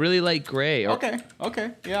 like a really light gray. Okay.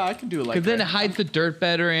 Yeah, I can do a light. Because then gray. it hides the dirt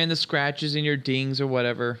better and the scratches in your dings or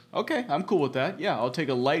whatever. Okay, I'm cool with that. Yeah, I'll take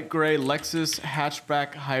a light gray Lexus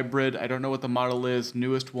hatchback hybrid. I don't know what the model is.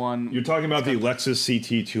 Newest one. You're talking about the Lexus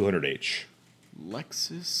CT 200H.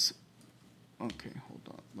 Lexus. Okay, hold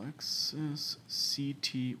on. Lexus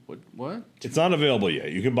CT. What? It's not available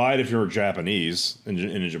yet. You can buy it if you're Japanese in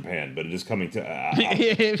Japan, but it is coming to.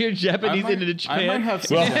 If you're Japanese into Japan. I might have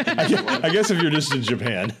some. Well, Japanese blood. I guess if you're just in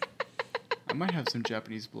Japan. I might have some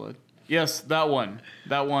Japanese blood. Yes, that one.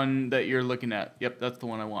 That one that you're looking at. Yep, that's the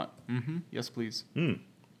one I want. Mm-hmm. Yes, please.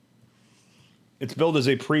 It's billed as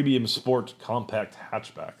a premium sport compact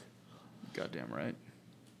hatchback. Goddamn right.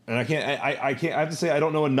 And I have to say I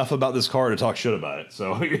don't know enough about this car to talk shit about it.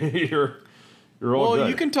 So you're all Well, good.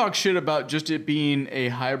 you can talk shit about just it being a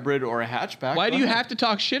hybrid or a hatchback. Why do Go you ahead. have to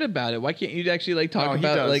talk shit about it? Why can't you actually like talk No, he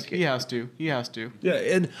about does. like He has to. He has to. Yeah,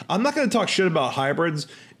 and I'm not going to talk shit about hybrids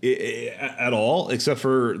at all, except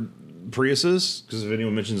for Priuses. Because if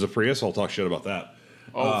anyone mentions a Prius, I'll talk shit about that.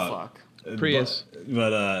 Oh fuck. Prius?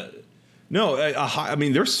 But no, I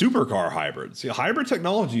mean they're supercar hybrids. See, hybrid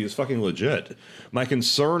technology is fucking legit. My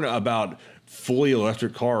concern about fully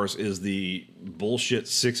electric cars is the bullshit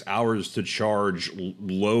 6 hours to charge,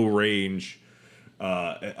 low range,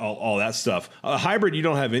 all that stuff. A hybrid, you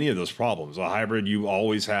don't have any of those problems. A hybrid, you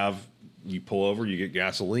always have. You pull over, you get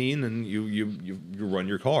gasoline, and you run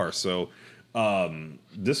your car. So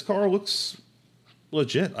this car looks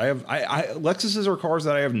legit. Lexuses are cars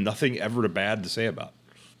that I have nothing ever bad to say about.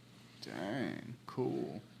 Dang.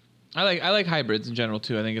 Cool. I like hybrids in general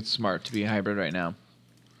too. I think it's smart to be a hybrid right now.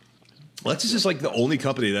 Lexus is like the only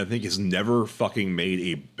company that I think has never fucking made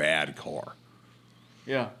a bad car.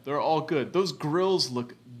 Yeah, they're all good. Those grills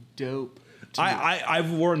look dope.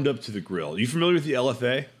 I've warmed up to the grill. You familiar with the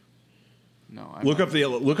LFA? No. Look up the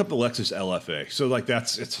Lexus LFA. So like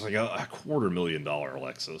it's like a $250,000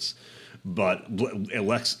 Lexus, but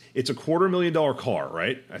it's a $250,000 car,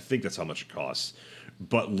 right? I think that's how much it costs.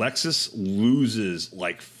 But Lexus loses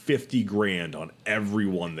like 50 grand on every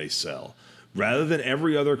one they sell. Rather than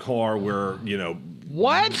every other car where,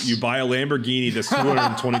 What? You buy a Lamborghini that's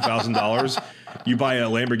 $220,000, you buy a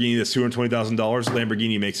Lamborghini that's $220,000,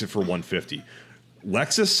 Lamborghini makes it for $150,000.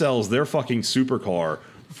 Lexus sells their fucking supercar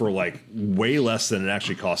for like way less than it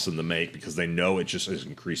actually costs them to make because they know it just is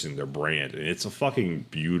increasing their brand. And it's a fucking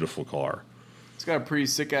beautiful car. It's got a pretty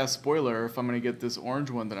sick ass spoiler if I'm gonna get this orange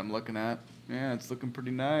one that I'm looking at. Yeah, it's looking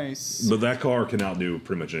pretty nice. But that car can outdo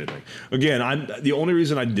pretty much anything. Again, the only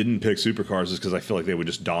reason I didn't pick supercars is because I feel like they would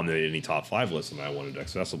just dominate any top 5 list, and I wanted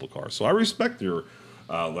accessible cars. So I respect your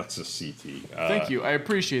Lexus CT. Thank you. I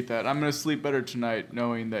appreciate that. I'm gonna sleep better tonight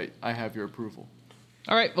knowing that I have your approval.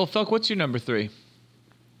 All right, well, Felk, what's your number 3?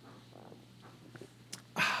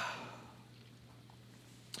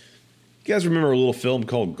 You guys remember a little film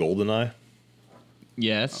called GoldenEye?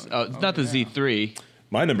 Yes. It's not the Z3.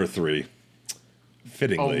 My number 3,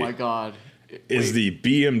 fittingly, Oh my god. is the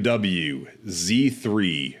BMW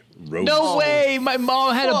Z3 Roadster. No way! My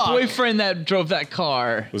mom had fuck. a boyfriend that drove that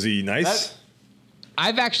car. Was he nice?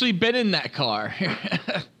 I've actually been in that car.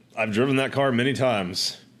 I've driven that car many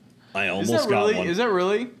times. I Is almost that got really? one. Is that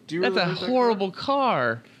really? Do you That's really a like that horrible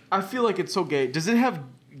car. car? I feel like it's so gay. Does it have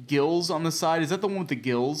gills on the side? Is that the one with the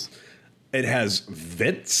gills? It has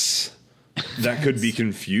vents that could be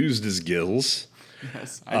confused as gills.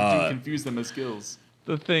 Yes, I do confuse them as gills.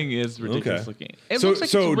 The thing is ridiculous looking. It so, looks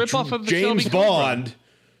like it's a ripoff of the James Shelby Cobra. Bond.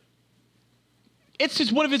 It's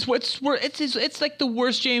just one of his. It's like the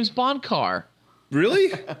worst James Bond car. Really?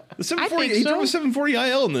 The 740. think He so. drove a 740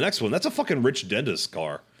 IL in the next one. That's a fucking rich dentist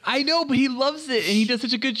car. I know, but he loves it, and he does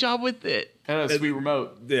such a good job with it. It had a sweet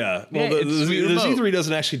remote. Yeah. Well, Yeah, the it's sweet the remote. Z3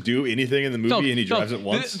 doesn't actually do anything in the movie, and he drives it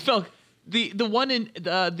once. Felk, the one in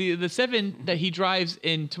the 7 that he drives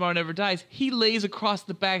in Tomorrow Never Dies, he lays across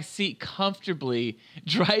the back seat comfortably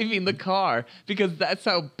driving the car because that's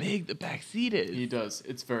how big the back seat is. He does.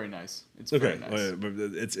 It's very nice. It's Okay, very nice. but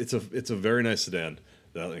it's a very nice sedan.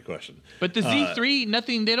 Without any question. But the Z3,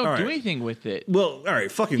 nothing. They don't all do right. anything with it. Well, all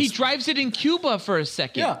right, fucking. He drives it in Cuba for a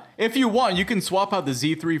second. Yeah, if you want, you can swap out the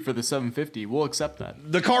Z3 for the 750. We'll accept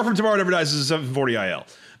that. The car from Tomorrow Never Dies is a 740 IL.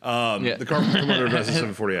 The car from Commodore Versa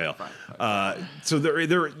 740IL. So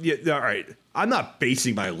all right. I'm not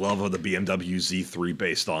basing my love of the BMW Z3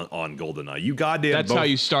 based on GoldenEye. You goddamn. That's how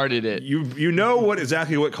you started it. You know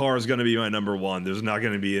exactly what car is going to be my number one. There's not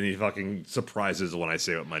going to be any fucking surprise when I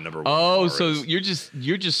say what my number one. Oh, car so is.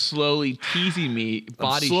 you're just slowly teasing me.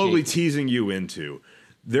 I'm slowly teasing you into.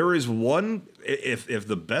 There is one. If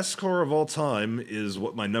the best car of all time is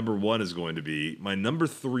what my number one is going to be, my number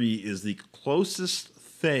three is the closest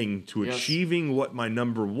thing to achieving what my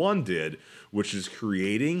number one did, which is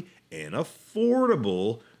creating an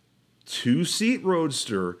affordable 2-seat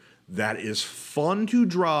roadster that is fun to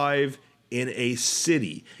drive in a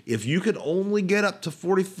city. If you could only get up to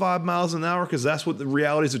 45 miles an hour, because that's what the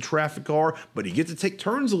realities of traffic are, but you get to take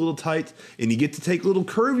turns a little tight, and you get to take little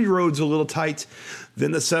curvy roads a little tight,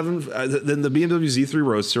 then the BMW Z3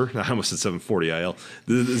 Roadster, I almost said 740IL,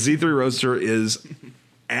 the Z3 Roadster is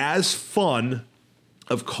as fun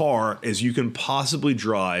of car as you can possibly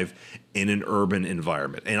drive in an urban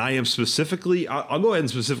environment. And I am specifically, I'll go ahead and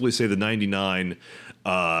specifically say the 99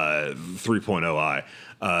 3.0i.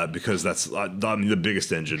 Because that's the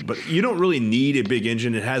biggest engine. But you don't really need a big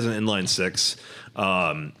engine. It has an inline six.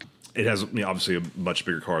 It has obviously a much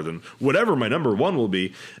bigger car than whatever my number one will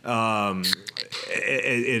be.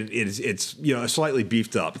 It's a slightly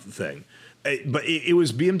beefed up thing. But it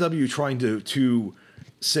was BMW trying to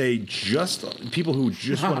say just people who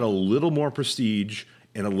just want a little more prestige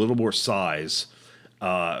and a little more size.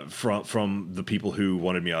 From the people who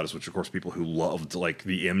wanted Miatas, which of course people who loved like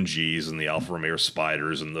the MGs and the Alfa Romeo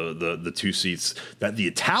Spiders and the 2 seats that the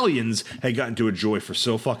Italians had gotten to enjoy for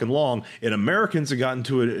so fucking long, and Americans had gotten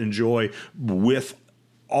to enjoy with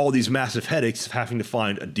all these massive headaches of having to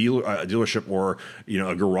find a dealership or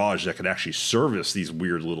a garage that could actually service these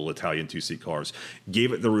weird little Italian 2-seat cars.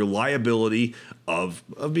 Gave it the reliability of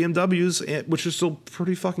BMWs, which is still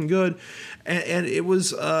pretty fucking good. And it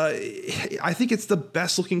was, I think it's the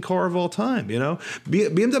best looking car of all time.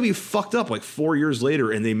 BMW fucked up like 4 years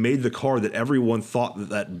later, and they made the car that everyone thought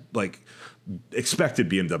that expected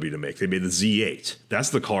BMW to make. They made the Z8. That's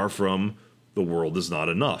the car from The World Is Not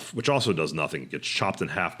Enough, which also does nothing. It gets chopped in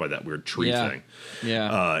half by that weird tree thing.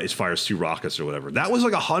 Yeah. It fires 2 rockets or whatever. That was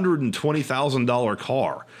like $120,000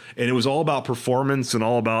 car. And it was all about performance and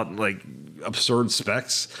all about like absurd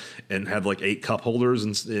specs, and had like 8 cup holders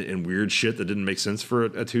and weird shit that didn't make sense for a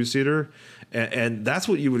 2-seater. And that's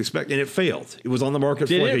what you would expect. And it failed. It was on the market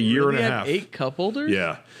for like a year and a half. 8 cup holders?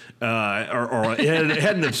 Yeah. Or it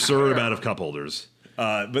had an absurd amount of cup holders.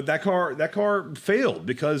 But that car failed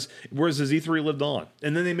because whereas the Z3 lived on,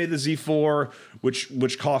 and then they made the Z4,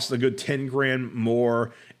 which cost a good $10,000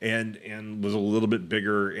 more and was a little bit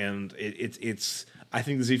bigger. And it's I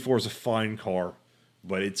think the Z4 is a fine car,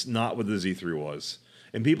 but it's not what the Z3 was.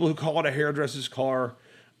 And people who call it a hairdresser's car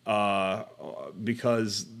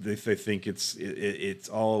because they think it's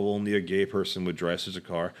only a gay person would dress as a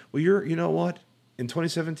car. Well, you know what? In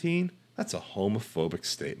 2017, that's a homophobic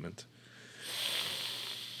statement.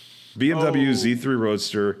 BMW Z3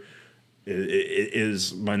 Roadster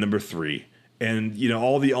is my number 3. And,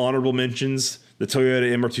 all the honorable mentions, the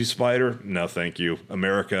Toyota MR2 Spider, no thank you.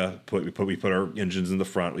 America, we put our engines in the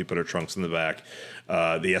front, we put our trunks in the back.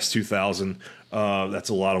 The S2000, that's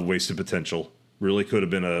a lot of wasted potential. Really could have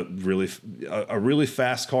been a really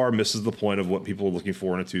fast car. Misses the point of what people are looking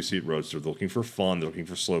for in a 2-seat roadster. They're looking for fun. They're looking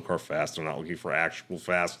for slow car fast. They're not looking for actual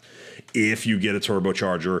fast. If you get a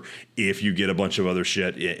turbocharger, if you get a bunch of other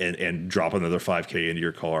shit and drop another 5K into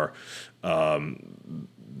your car,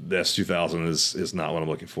 the S2000 is not what I'm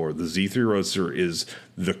looking for. The Z3 Roadster is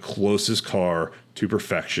the closest car to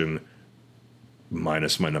perfection,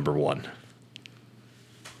 minus my number 1.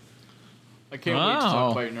 I can't wait to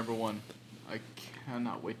talk about your number 1. I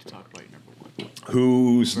cannot wait to talk about your number 1.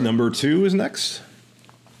 Whose number 2 is next?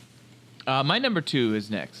 My number 2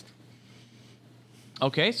 is next.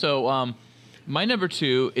 Okay, so my number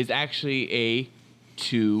 2 is actually a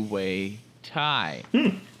 2-way tie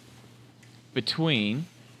between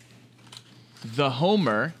the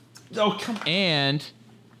Homer and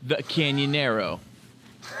the Canyonero.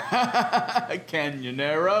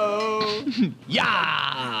 Canyonero.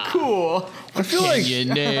 Yeah. Cool. I feel like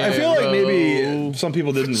maybe some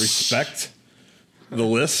people didn't respect the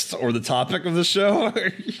list or the topic of the show.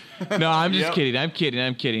 No, I'm just kidding. I'm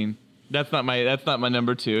kidding. That's not my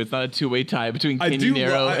number 2. It's not a 2-way tie between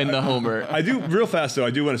Canyonero and the Homer. I do real fast though.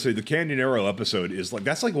 I do want to say the Canyonero episode is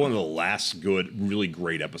that's like one of the last good, really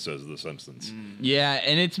great episodes of The Simpsons. Yeah,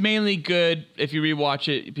 and it's mainly good if you rewatch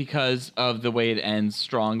it because of the way it ends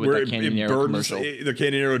strong with that Canyonero commercial. The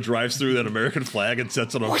Canyonero drives through that American flag and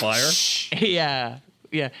sets it on fire. Yeah.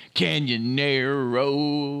 Yeah.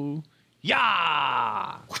 Canyonero.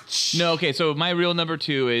 Yeah. No, okay, so my real number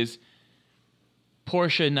 2 is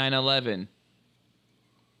Porsche 911.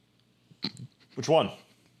 Which one?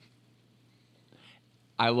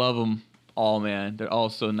 I love them all, man. They're all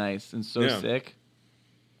so nice and so sick.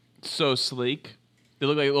 So sleek. They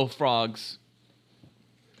look like little frogs.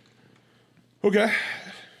 Okay.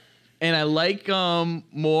 And I like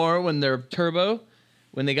more when they're turbo.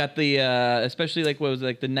 When they got the, especially like, what was it,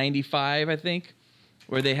 like the 95, I think?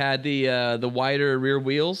 Where they had the wider rear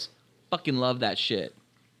wheels. Fucking love that shit.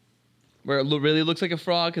 Where it really looks like a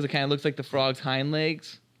frog because it kind of looks like the frog's hind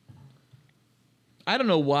legs. I don't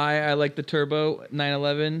know why I like the turbo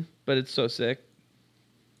 911, but it's so sick.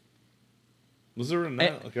 Was there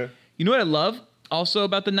a okay? You know what I love also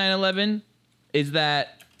about the 911 is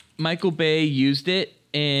that Michael Bay used it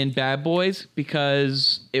in Bad Boys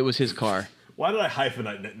because it was his car. Why did I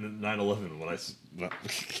hyphenate 911 when I?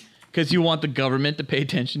 Because you want the government to pay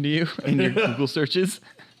attention to you in your Google searches.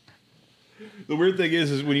 The weird thing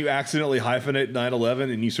is when you accidentally hyphenate 911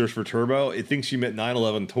 and you search for turbo, it thinks you meant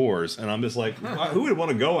 911 tours, and I'm just like, who would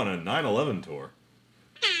want to go on a 911 tour?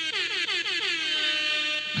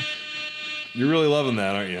 You're really loving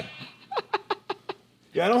that, aren't you?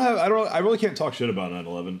 Yeah, I really can't talk shit about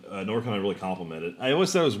 911, nor can I really compliment it. I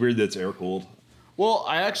always thought it was weird that it's air cooled. Well,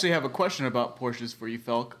 I actually have a question about Porsches for you,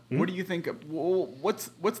 Felk. What do you think? What's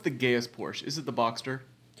the gayest Porsche? Is it the Boxster?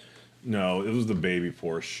 No, it was the baby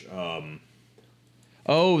Porsche.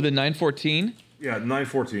 Oh, the 914? Yeah,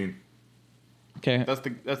 914. Okay. That's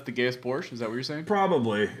the gayest Porsche? Is that what you're saying?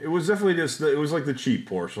 Probably. It was definitely just it was like the cheap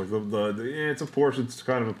Porsche, like it's a Porsche. It's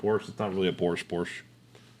kind of a Porsche. It's not really a Porsche.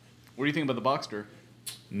 What do you think about the Boxster?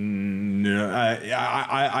 No,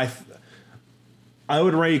 I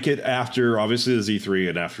would rank it after obviously the Z3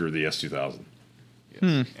 and after the S2000. Yes.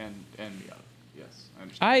 And yeah, yes, I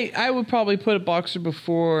understand. I would probably put a Boxster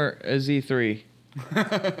before a Z3.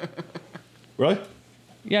 Really?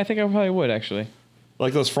 Yeah, I think I probably would actually.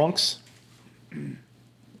 Like those Frunks?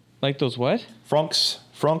 Like those what? Frunks.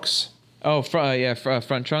 Oh,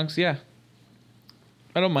 front trunks. Yeah,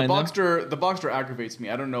 I don't mind them. The Boxster aggravates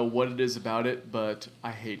me. I don't know what it is about it, but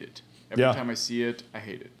I hate it. Every time I see it, I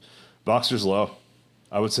hate it. Boxster's low.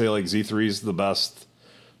 I would say like Z3 is the best,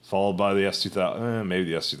 followed by the S2000.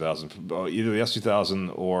 Maybe the S2000. Either the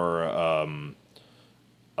S2000 or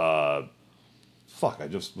fuck. I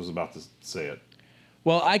just was about to say it.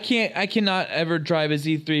 Well, I cannot ever drive a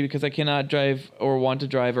Z3 because I cannot drive or want to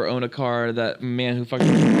drive or own a car that man who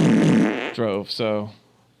fucking drove. So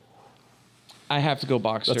I have to go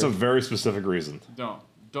Boxster. That's a very specific reason. Don't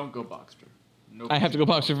go Boxster. Nope. I have to go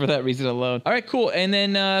Boxster for that reason alone. All right, cool. And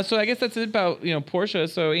then so I guess that's it about Porsche.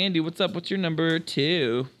 So Andy, what's up? What's your number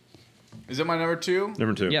 2? Is it my number 2?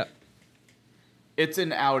 Number 2. Yeah. It's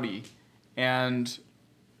an Audi, and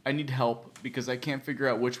I need help because I can't figure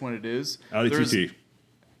out which one it is. Audi TT.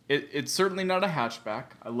 It's certainly not a hatchback.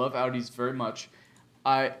 I love Audis very much.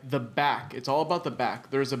 The back. It's all about the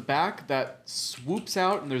back. There's a back that swoops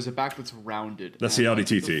out, and there's a back that's rounded. That's the Audi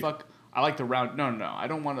TT. I like the round. No. I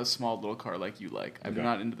don't want a small little car like you like. I'm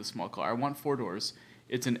not into the small car. I want 4 doors.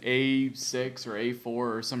 It's an A6 or A4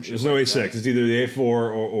 or some shit. There's no A6. That. It's either the A4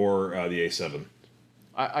 or the A7.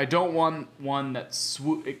 I don't want one that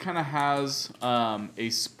swoop. It kind of has a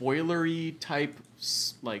spoilery type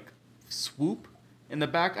like swoop in the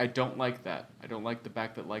back. I don't like that. I don't like the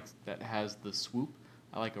back that has the swoop.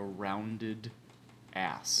 I like a rounded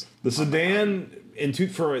ass. The sedan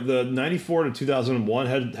for the 94 to 2001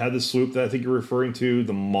 had the swoop that I think you're referring to.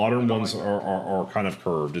 The modern ones are kind of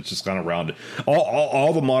curved. It's just kind of rounded.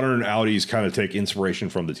 All the modern Audis kind of take inspiration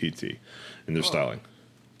from the TT in their styling.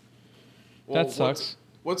 Well, that sucks.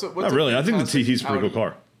 What's not really. I think the TT's a pretty cool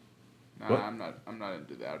car. Nah, I'm not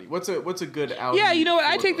into the Audi. What's a good Audi? Yeah, you know what?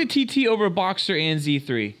 I take the TT over a Boxster and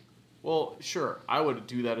Z3. Well, sure, I would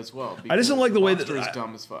do that as well. I just don't like the way that is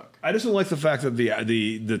dumb as fuck. I just don't like the fact that the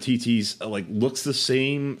TTs like looks the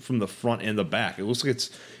same from the front and the back. It looks like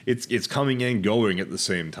it's coming and going at the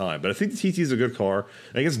same time. But I think the TT is a good car.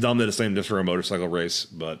 I think it's dumb that it's named just for a motorcycle race,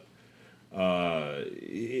 but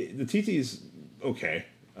the TT is okay.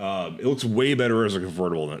 It looks way better as a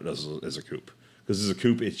convertible than it does as a coupe. Because as a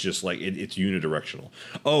coupe, it's just like it's unidirectional.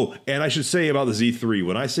 Oh, and I should say about the Z3.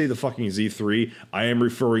 When I say the fucking Z3, I am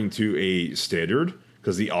referring to a standard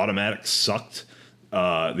because the automatic sucked.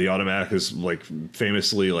 The automatic is like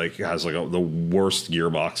famously like has like the worst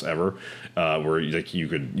gearbox ever. Where like you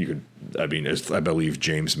could. I mean, as I believe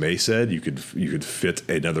James May said, you could fit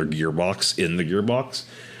another gearbox in the gearbox,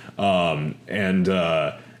 and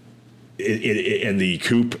the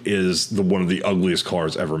coupe is one of the ugliest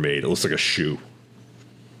cars ever made. It looks like a shoe.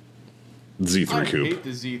 Z3 I Coupe. hate the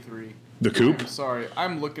Z3. The Coupe? I'm sorry.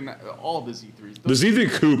 I'm looking at all the Z3s. The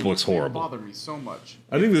Z3 Coupe looks They horrible. bother me so much.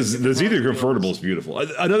 I think the Z3 convertible is beautiful.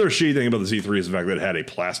 Another shitty thing about the Z3 is the fact that it had a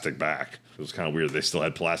plastic back. It was kind of weird. They still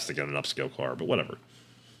had plastic in an upscale car, but whatever.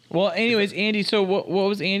 Well, anyways, Andy. So what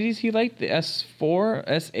was Andy's? He liked the S4,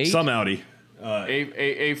 S8. Some Audi.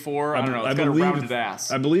 A4. I don't know. It's got a rounded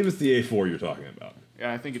ass. I believe it's the A4 you're talking about.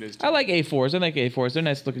 Yeah, I think it is. Too. I like A4s. I like A4s. They're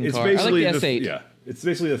nice looking It's cars. I like basically the S8. yeah, it's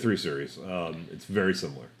basically the 3 Series. It's very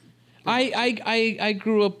similar. I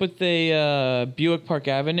grew up with a Buick Park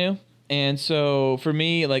Avenue, and so for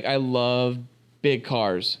me, like, I love big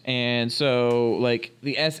cars, and so like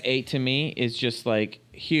the S8 to me is just like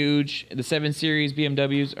huge. The 7 Series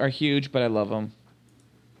BMWs are huge, but I love them.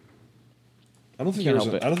 I don't think Can't there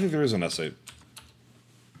is. help I don't think there is an S8.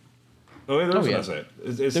 Oh, yeah, there's an S8.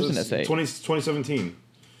 There's an S8. 2017.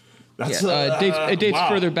 That's it dates wow.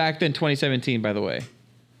 further back than 2017, by the way.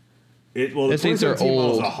 The S8s are 2017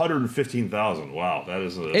 model is old. 115,000. Wow, that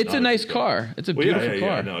is It's a nice car. It's a beautiful car.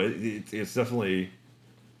 Yeah, no, it's definitely.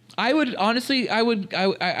 I would honestly, I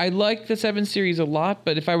like the 7 Series a lot,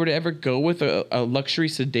 but if I were to ever go with a luxury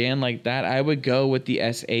sedan like that, I would go with the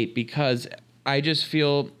S8 because I just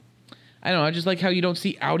feel, I don't know, I just like how you don't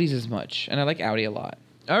see Audis as much, and I like Audi a lot.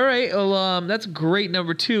 All right, well, that's great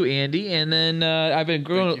number 2, Andy, and then I've been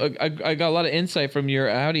growing. I got a lot of insight from your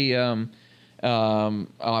Audi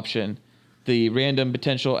option, the random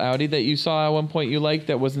potential Audi that you saw at one point you liked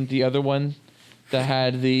that wasn't the other one that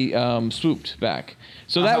had the swooped back.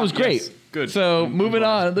 So that was great. Yes. Good. So moving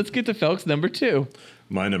on, let's get to Felk's number 2.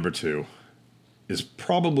 My number 2 is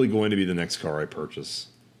probably going to be the next car I purchase.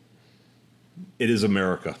 It is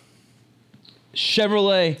America.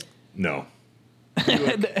 Chevrolet. No.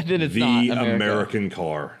 Then it's The not America. American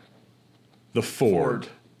car. The Ford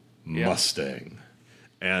Mustang.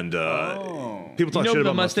 And people talk You know shit the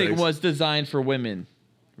about Mustang Mustangs. was designed for women.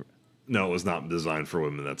 No, it was not designed for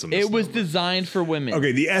women. That's a misnomer. It was designed for women.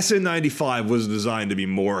 Okay, the SN95 was designed to be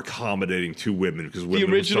more accommodating to women because women The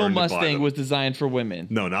were original starting to buy Mustang them. was designed for women.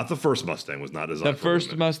 No, not the first Mustang was not designed The for first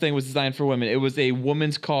women. Mustang was designed for women. It was a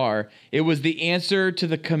woman's car. It was the answer to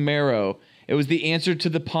the Camaro. It was the answer to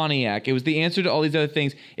the Pontiac. It was the answer to all these other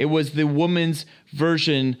things. It was the woman's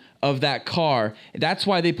version of that car. That's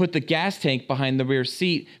why they put the gas tank behind the rear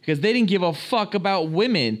seat, because they didn't give a fuck about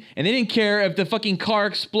women, and they didn't care if the fucking car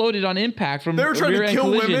exploded on impact from They were trying to rear-end kill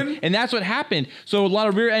collision. women? And that's what happened. So a lot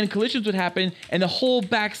of rear-end collisions would happen, and the whole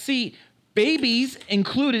back seat, babies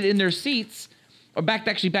included in their seats. Or back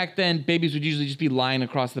then, babies would usually just be lying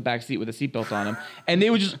across the back seat with a seatbelt on them, and they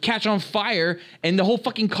would just catch on fire, and the whole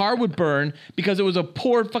fucking car would burn because it was a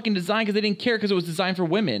poor fucking design because they didn't care because it was designed for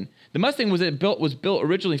women. The Mustang was built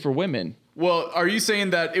originally for women. Well, are you saying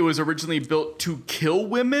that it was originally built to kill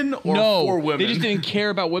women or No, for women? they just didn't care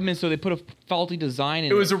about women, so they put a faulty design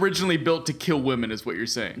in it. It was originally built to kill women, is what you're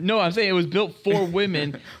saying. No, I'm saying it was built for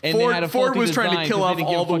women, and Ford, they had a Ford faulty was trying to design kill 'cause off they didn't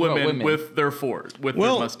give all a the fuck about women with their Ford, with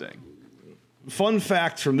their Mustang. Fun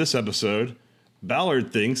fact from this episode,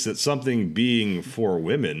 Ballard thinks that something being for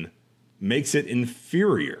women makes it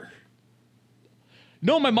inferior.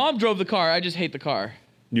 No, my mom drove the car. I just hate the car.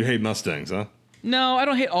 You hate Mustangs, huh? No, I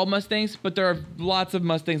don't hate all Mustangs, but there are lots of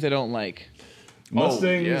Mustangs I don't like.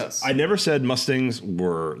 Mustangs, yes. I never said Mustangs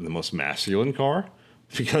were the most masculine car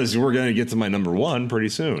because we're going to get to my number 1 pretty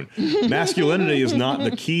soon. Masculinity is not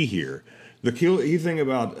the key here. The key thing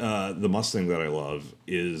about the Mustang that I love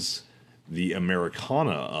is the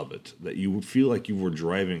Americana of it, that you would feel like you were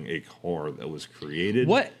driving a car that was created.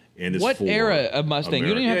 What is what for era of Mustang?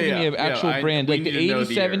 You don't even have to give me an actual brand. Like the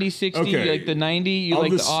 80, 70, 60, Okay. like the 90, you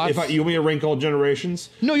like the aughts? You want me to rank all generations?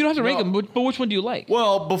 No, you don't have to rank them, but which one do you like?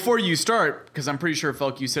 Well, before you start, because I'm pretty sure,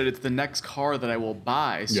 Felk, you said it's the next car that I will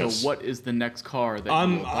buy. So Yes. what is the next car that you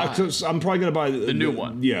will buy? I'm probably going to buy the new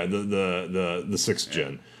one. Yeah, the 6th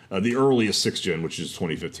gen. The earliest 6th gen, which is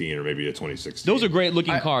 2015 or maybe a 2016. Those are great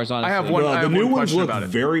looking cars, honestly. I have one. I The have new one ones question look about it.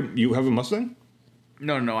 very. You have a Mustang?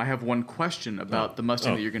 No. I have one question about the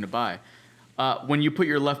Mustang Oh. that you're going to buy. When you put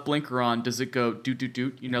your left blinker on, does it go doot doot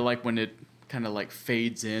doot? You know, like when it kind of like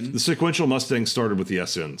fades in. The sequential Mustang started with the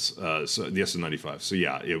SNs, so the SN95. So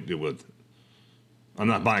yeah, it would. I'm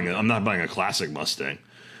not buying a classic Mustang.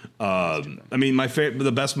 I mean,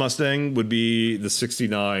 the best Mustang would be the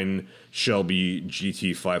 '69 Shelby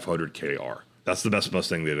GT 500 KR. That's the best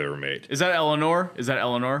Mustang they've ever made. Is that Eleanor? Is that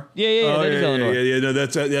Eleanor? Yeah, that is Eleanor. Yeah, no,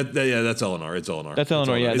 that's Eleanor. It's Eleanor. That's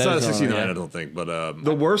Eleanor, yeah, It's that not a is 69, Eleanor, yeah. I don't think. But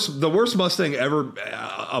the worst Mustang ever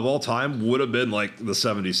of all time would have been like the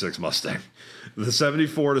 '76 Mustang. The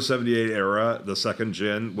 '74 to '78 era, the second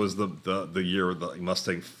gen was the year the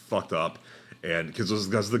Mustang fucked up, And because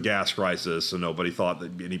of the gas crisis, so nobody thought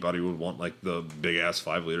that anybody would want like the big ass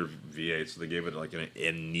 5-liter V8, so they gave it like an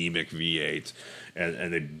anemic V8,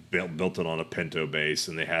 and they built it on a Pinto base,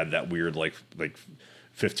 and they had that weird like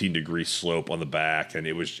 15-degree slope on the back, and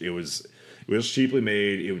it was cheaply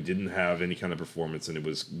made. It didn't have any kind of performance, and it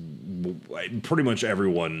was pretty much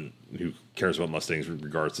everyone who cares about Mustangs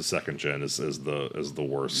regards the second gen as the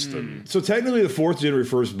worst. And so technically, the fourth gen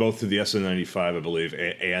refers both to the SN95, I believe,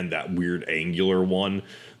 and that weird angular one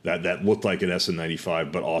that looked like an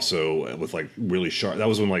SN95, but also with like really sharp. That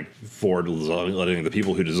was when like Ford was letting the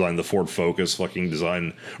people who designed the Ford Focus fucking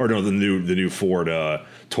design, or no, the new Ford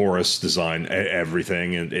Taurus design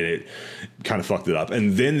everything, and it kind of fucked it up.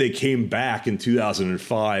 And then they came back in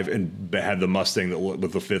 2005 and had the Mustang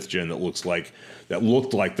with the fifth gen that looked like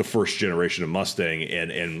the first generation of Mustang,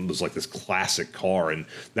 and was like this classic car, and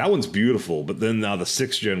that one's beautiful. But then now the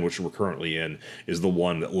sixth gen, which we're currently in, is the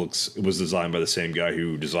one that was designed by the same guy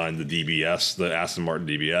who designed the DBS, the Aston Martin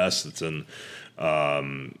DBS that's in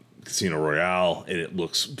Casino Royale, and it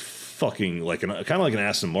looks fucking like kind of like an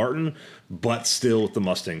Aston Martin, but still with the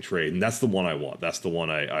Mustang trade, and that's the one I want. That's the one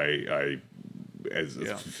I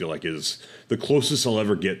feel like is the closest I'll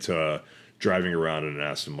ever get to driving around in an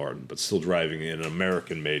Aston Martin, but still driving in an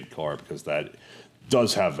American-made car, because that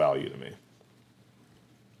does have value to me.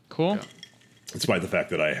 Cool. Yeah. Despite the fact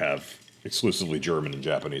that I have exclusively German and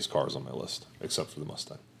Japanese cars on my list, except for the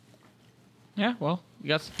Mustang. Yeah, well, you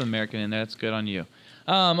got something American in there. That's good on you.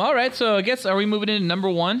 All right, so I guess, are we moving into number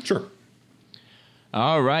one? Sure.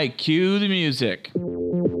 All right, cue the music.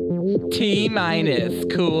 T-minus,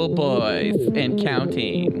 cool boys, and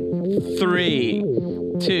counting. 3,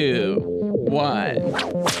 2, 1.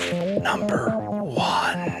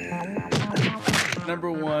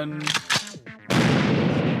 Number one.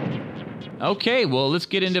 Okay, well, let's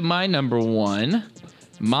get into my number one.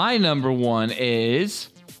 My number one is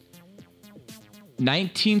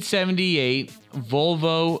 1978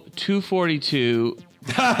 Volvo 242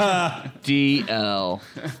 DL.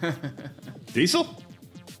 Diesel?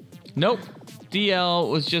 Nope. DL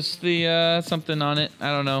was just the something on it. I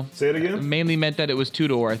don't know. Say it again? It mainly meant that it was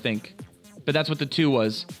two-door, I think. But that's what the 2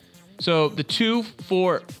 was. So the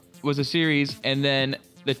 2-4 was a series, and then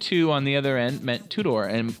the 2 on the other end meant two-door,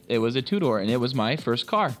 and it was a two-door, and it was my first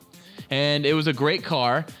car. And it was a great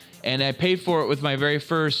car, and I paid for it with my very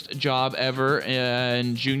first job ever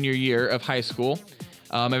in junior year of high school.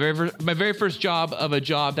 My very first job of a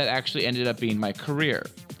job that actually ended up being my career.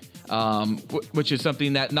 Which is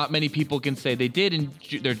something that not many people can say they did in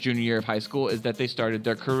their junior year of high school, is that they started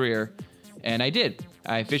their career. And I did.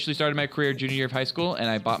 I officially started my career junior year of high school, and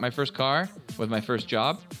I bought my first car with my first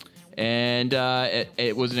job. And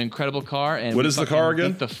it was an incredible car. And what is the car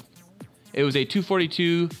again? It was a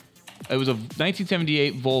 242. It was a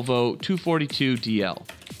 1978 Volvo 242 DL.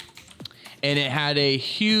 And it had a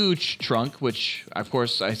huge trunk, which, of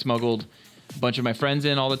course, I smuggled a bunch of my friends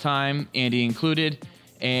in all the time, Andy included.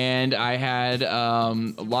 And I had a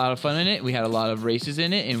lot of fun in it. We had a lot of races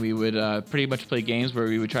in it, and we would pretty much play games where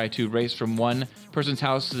we would try to race from one person's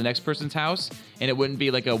house to the next person's house. And it wouldn't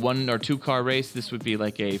be like a 1 or 2 car race. This would be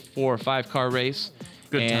like a 4 or 5 car race.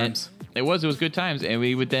 Good times. It was good times. And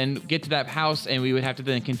we would then get to that house, and we would have to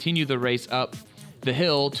then continue the race up the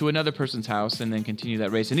hill to another person's house, and then continue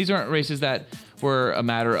that race. And these aren't races that were a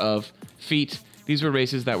matter of feet. These were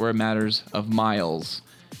races that were matters of miles.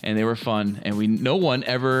 And they were fun, and no one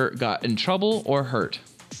ever got in trouble or hurt.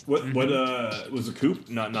 What was a coupe?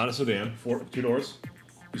 Not a sedan. 2 doors.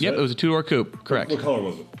 Yep, it was a 2-door coupe. Correct. What color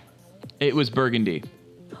was it? It was burgundy.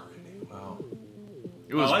 Wow.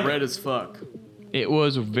 It was red as fuck. It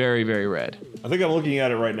was very, very red. I think I'm looking at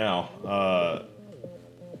it right now.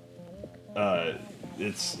 I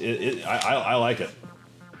like it.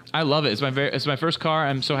 I love it. It's my first car.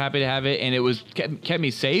 I'm so happy to have it, and it was kept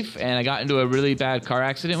me safe. And I got into a really bad car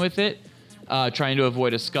accident with it, trying to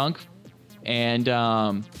avoid a skunk, and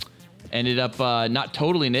ended up not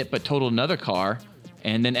totaling it, but totaled another car,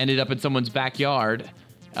 and then ended up in someone's backyard,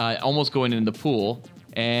 almost going in the pool.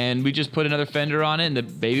 And we just put another fender on it, and the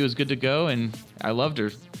baby was good to go. And I loved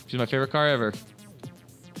her. She's my favorite car ever.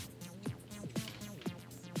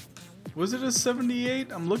 Was it a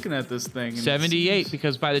 78? I'm looking at this thing. 78,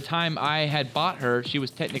 because by the time I had bought her, she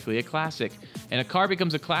was technically a classic. And a car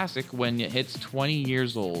becomes a classic when it hits 20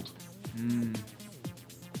 years old.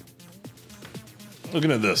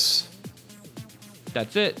 Looking at this.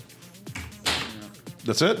 That's it.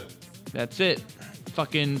 That's it? That's it.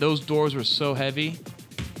 Fucking, those doors were so heavy.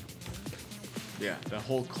 Yeah, the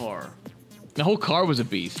whole car. The whole car was a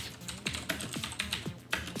beast.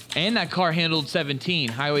 And that car handled 17.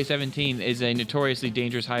 Highway 17 is a notoriously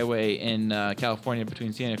dangerous highway in California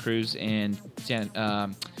between Santa Cruz and San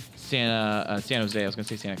Jose. I was going to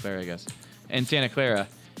say Santa Clara, I guess. And Santa Clara.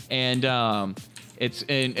 And it's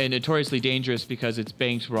notoriously dangerous because it's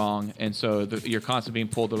banked wrong. And so you're constantly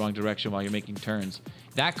being pulled the wrong direction while you're making turns.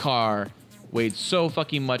 That car weighed so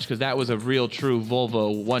fucking much because that was a real true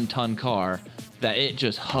Volvo 1-ton car that it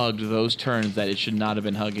just hugged those turns that it should not have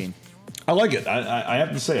been hugging. I like it. I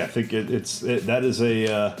have to say, I think that is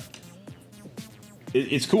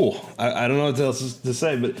it's cool. I don't know what else to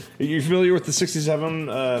say, but are you familiar with the 67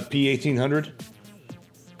 P1800?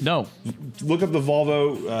 No. Look up the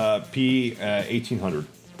Volvo P1800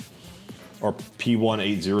 or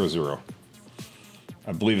P1800.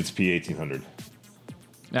 I believe it's P1800.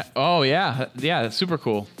 Oh yeah, that's super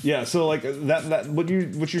cool. Yeah, so like that what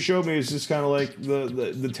you showed me is just kind of like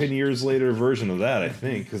the 10 years later version of that, I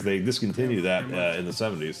think, because they discontinued that in the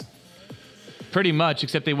 70s. Pretty much,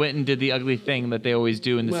 except they went and did the ugly thing that they always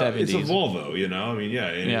do in the 70s. It's a Volvo, you know. I mean,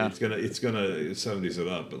 it's gonna 70s it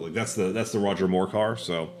up, but like that's the Roger Moore car.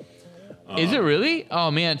 So is it really? Oh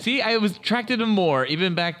man, see, I was attracted to Moore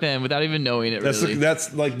even back then without even knowing it.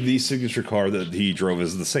 That's like the signature car that he drove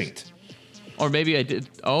as the Saint. Or maybe I did.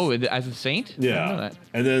 Oh, as a Saint? Yeah.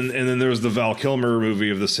 And then there was the Val Kilmer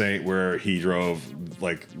movie of the Saint where he drove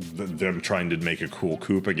like them trying to make a cool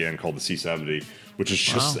coupe again called the C70, which is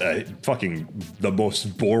just fucking the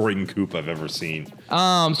most boring coupe I've ever seen.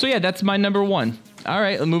 So yeah, that's my number one. All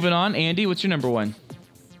right, moving on. Andy, what's your number one?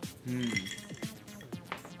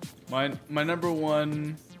 My number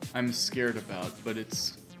one, I'm scared about, but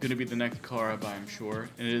it's gonna be the next car I buy, I'm sure,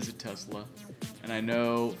 and it is a Tesla. And I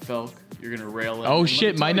know, Felk, you're gonna rail it. Oh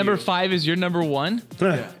shit, my number 5 is your number 1?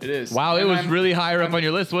 Yeah, it is. Wow, it was really higher up on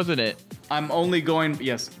your list, wasn't it? I'm only going,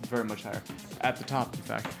 yes, very much higher. At the top, in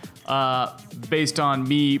fact. Based on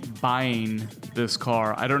me buying this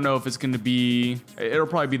car, I don't know if it's gonna be, it'll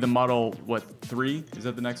probably be the Model, 3? Is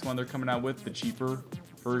that the next one they're coming out with? The cheaper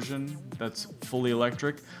version that's fully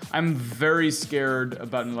electric. I'm very scared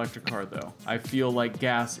about an electric car though. I feel like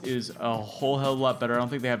gas is a whole hell of a lot better. I don't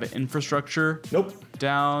think they have the infrastructure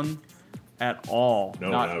down at all.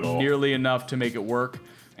 Not at all. Nearly enough to make it work.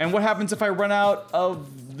 And what happens if I run out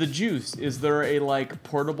of the juice? Is there a like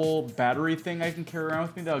portable battery thing I can carry around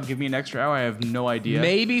with me that'll give me an extra hour? I have no idea.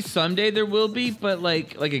 Maybe someday there will be, but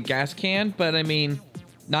like a gas can, but I mean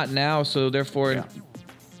not now, so therefore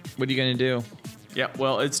what are you gonna do? Yeah,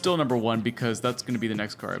 well, it's still number 1 because that's going to be the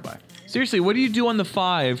next car I buy. Seriously, what do you do on the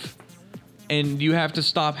 5 and you have to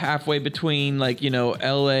stop halfway between, like,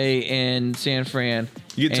 LA and San Fran?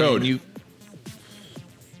 You get towed. You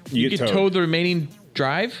get towed the remaining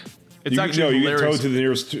drive? It's actually you get towed to the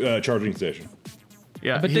nearest charging station.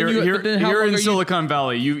 Yeah, but here in you... Silicon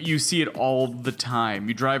Valley, you see it all the time.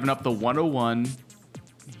 You're driving up the 101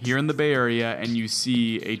 here in the Bay Area, and you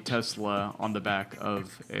see a Tesla on the back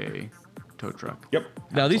of a tow truck. Yep.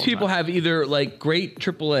 Now these people have either like great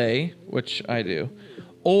AAA, which I do,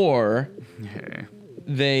 or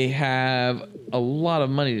they have a lot of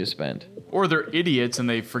money to spend. Or they're idiots and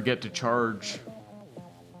they forget to charge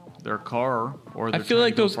their car. Or I feel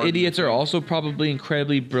like those idiots are also probably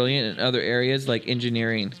incredibly brilliant in other areas like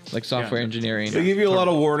engineering, like software engineering. They give you a lot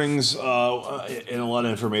of warnings and a lot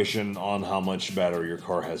of information on how much battery your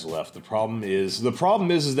car has left. The problem is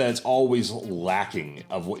that it's always lacking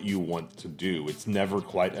of what you want to do. It's never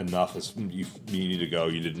quite enough. You need to go.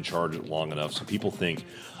 You didn't charge it long enough. So people think,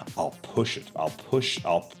 I'll push it.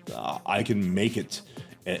 I can make it.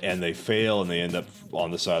 And they fail, and they end up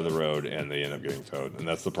on the side of the road, and they end up getting towed. And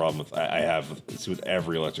that's the problem with with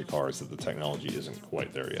every electric car is that the technology isn't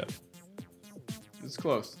quite there yet. It's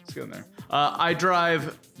close. It's getting there. I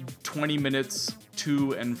drive 20 minutes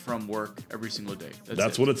to and from work every single day.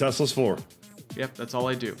 That's what a Tesla's for. Yep, that's all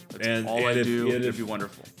I do. That's all I do. It'd be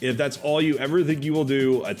wonderful. If that's all you ever think you will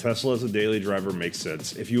do, a Tesla as a daily driver makes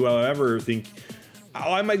sense. If you ever think,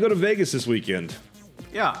 I might go to Vegas this weekend.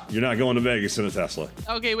 Yeah. You're not going to Vegas in a Tesla.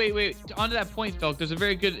 Okay, wait. On to that point, Felk, there's a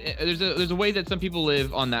very good, there's a way that some people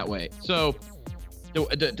live on that way. So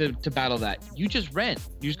to battle that, you just rent.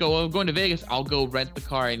 You just go, I'm going to Vegas. I'll go rent the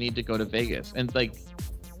car I need to go to Vegas. And like,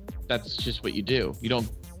 that's just what you do. You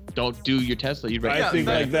don't do your Tesla. You rent. I think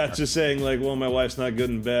like that's just saying like, well, my wife's not good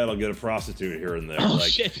in bed. I'll get a prostitute here and there. Oh,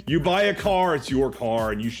 like, shit. You buy a car, it's your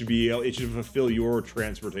car, and it should fulfill your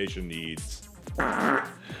transportation needs.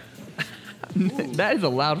 That is a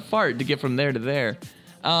loud fart to get from there to there.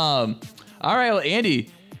 All right, well, Andy,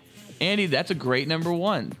 that's a great number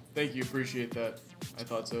 1. Thank you. Appreciate that. I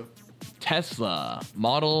thought so. Tesla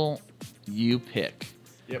model you pick.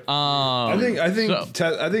 Yep. I think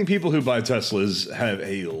so- I think people who buy Teslas have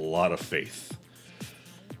a lot of faith.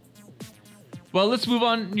 Well, let's move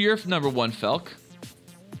on to your number one, Felk.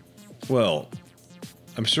 Well,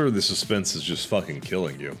 I'm sure the suspense is just fucking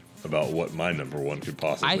killing you about what my number one could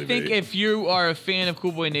possibly be. I think if you are a fan of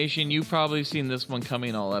Cool Boy Nation, you've probably seen this one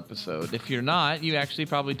coming all episode. If you're not, you actually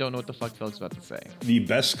probably don't know what the fuck Felk's about to say. The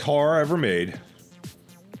best car ever made,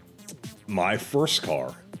 my first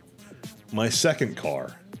car, my second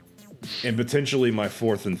car, and potentially my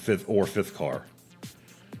fourth and fifth car.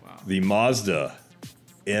 Wow. The Mazda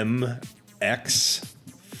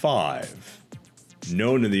MX-5,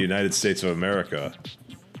 known in the United States of America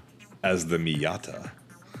as the Miata,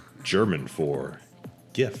 German for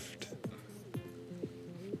gift.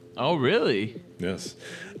 Oh, really? Yes.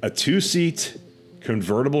 A 2-seat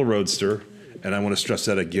convertible roadster, and I want to stress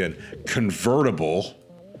that again, convertible,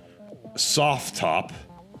 soft top,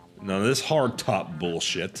 none of this hard top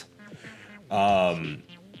bullshit. 2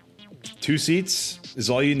 seats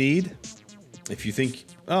is all you need. If you think,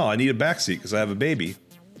 oh, I need a back seat because I have a baby,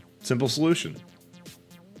 simple solution.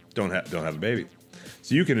 Don't have a baby.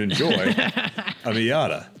 So you can enjoy a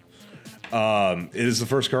Miata. It is the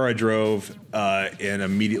first car I drove and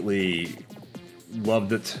immediately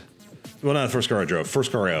loved it. Well, not the first car I drove,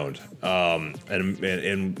 first car I owned. And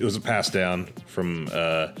it was a pass down from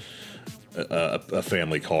a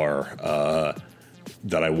family car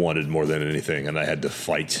that I wanted more than anything, and I had to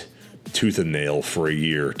fight tooth and nail for a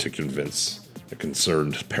year to convince a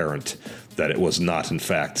concerned parent that it was not, in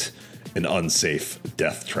fact, an unsafe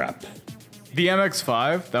death trap. The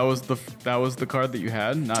MX-5, that was the car that you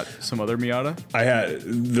had, not some other Miata? I had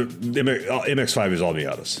the MX-5 is all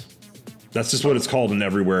Miatas. That's just what it's called in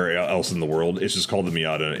everywhere else in the world. It's just called the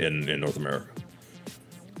Miata in North America.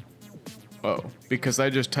 Oh, because I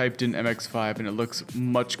just typed in MX-5 and it looks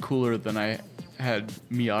much cooler than I had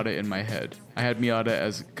Miata in my head. I had Miata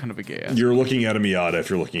as kind of a gay ass. You're looking at a Miata if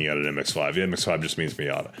you're looking at an MX-5. The MX-5 just means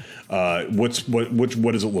Miata.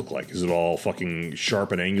 What does it look like? Is it all fucking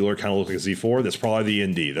sharp and angular, kind of look like a Z4? That's probably the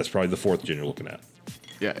ND. That's probably the 4th gen you're looking at.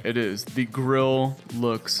 Yeah, it is. The grill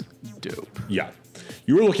looks dope. Yeah.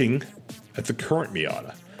 You were looking at the current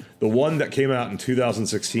Miata. The one that came out in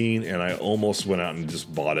 2016, and I almost went out and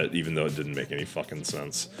just bought it, even though it didn't make any fucking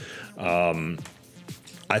sense.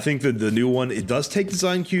 I think that the new one, it does take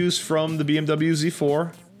design cues from the BMW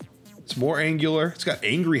Z4. It's more angular. It's got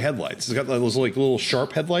angry headlights. It's got those like little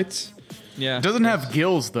sharp headlights. Yeah. It doesn't have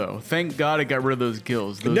gills though. Thank God it got rid of those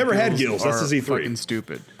gills. Those never had gills. That's the Z3. Fucking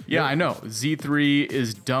stupid. Yeah, I know. Z3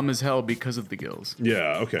 is dumb as hell because of the gills.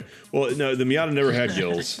 Yeah. Okay. Well, no, the Miata never had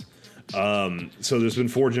gills. So there's been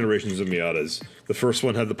 4 generations of Miatas. The first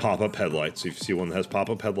one had the pop-up headlights. So if you see one that has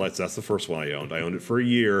pop-up headlights, that's the first one I owned. I owned it for a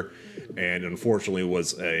year, and unfortunately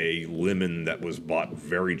was a lemon that was bought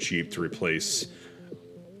very cheap to replace.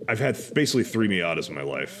 I've had basically 3 Miatas in my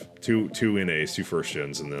life, two NAs, 2 first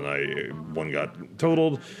gens, and then one got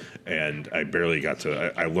totaled, and I barely got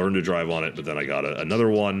to. I learned to drive on it, but then I got another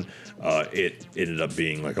one. It ended up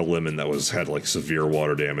being like a lemon that had like severe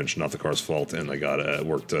water damage, not the car's fault, and I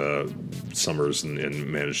worked summers and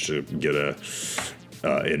managed to get a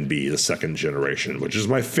NB, the 2nd generation, which is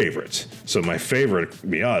my favorite. So my favorite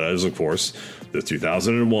Miata is, of course, the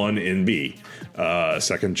 2001 NB,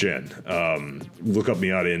 2nd gen. Look up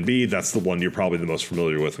Miata NB. That's the one you're probably the most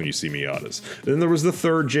familiar with when you see Miatas. Then there was the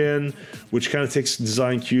 3rd gen, which kind of takes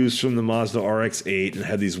design cues from the Mazda RX-8 and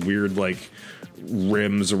had these weird like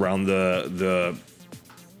rims around the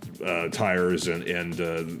tires, and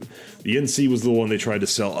the NC was the one they tried to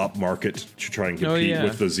sell up market to try and compete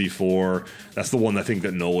with the Z4. That's the one I think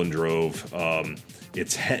that Nolan drove.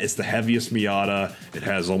 It's the heaviest Miata. It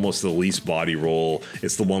has almost the least body roll.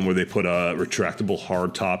 It's the one where they put a retractable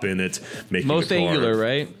hardtop in it, making most angular,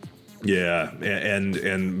 right? Yeah, and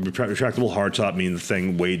retractable hardtop means the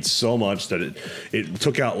thing weighed so much that it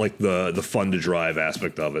took out like the fun to drive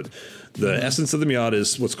aspect of it. The essence of the Miata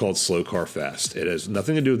is what's called slow car fast. It has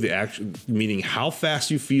nothing to do with the actual, meaning how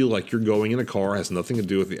fast you feel like you're going in a car has nothing to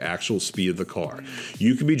do with the actual speed of the car.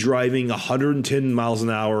 You could be driving 110 miles an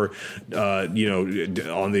hour, on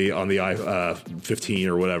the I-15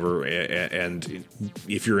 or whatever, and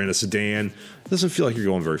if you're in a sedan, it doesn't feel like you're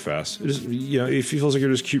going very fast. It feels like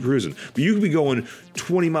you're just cute cruising. But you could be going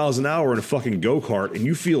 20 miles an hour in a fucking go-kart, and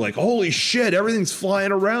you feel like, holy shit, everything's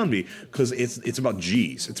flying around me, because it's about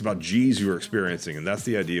G's. It's about G's G's you're experiencing, and that's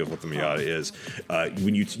the idea of what the Miata is.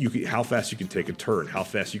 When you how fast you can take a turn, how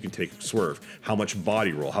fast you can take a swerve, how much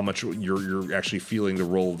body roll, how much you're actually feeling the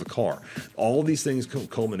roll of the car. All these things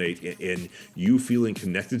culminate in you feeling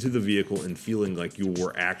connected to the vehicle and feeling like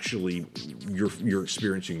you're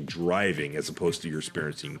experiencing driving as opposed to you're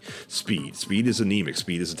experiencing speed. Speed is anemic.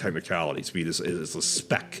 Speed is a technicality. Speed is a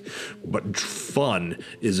spec. But fun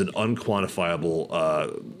is an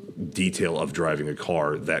unquantifiable detail of driving a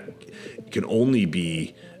car that can only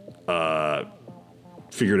be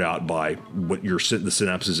figured out by what the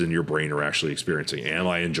synapses in your brain are actually experiencing. Am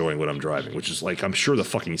I enjoying what I'm driving? Which is like, I'm sure the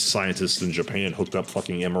fucking scientists in Japan hooked up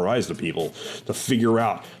fucking MRIs to people to figure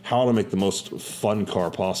out how to make the most fun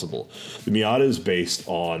car possible. The Miata is based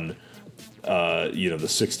on the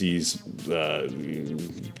 60s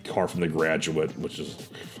car from The Graduate, which is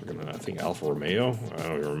fucking, I think, Alfa Romeo. I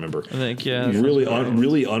don't even remember. I think, yeah.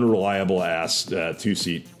 Really unreliable ass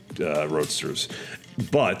two-seat roadsters.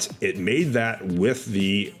 But it made that with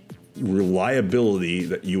the reliability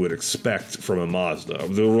that you would expect from a Mazda,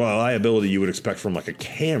 the reliability you would expect from like a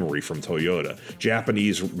Camry from Toyota,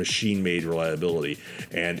 Japanese machine-made reliability.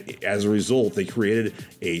 And as a result, they created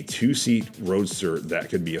a two-seat roadster that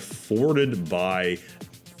could be afforded by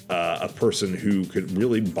a person who could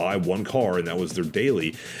really buy one car, and that was their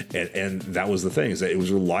daily. And that was the thing, is that it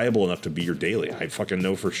was reliable enough to be your daily. I fucking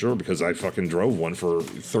know for sure because I fucking drove one for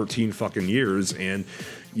 13 fucking years, and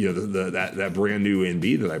that brand new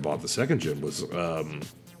NB that I bought, the second gen, was the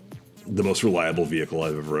most reliable vehicle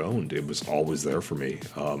I've ever owned. It was always there for me.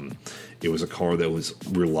 It was a car that was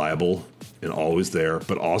reliable and always there,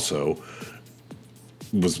 but also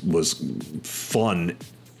was fun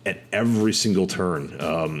at every single turn,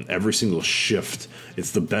 every single shift. It's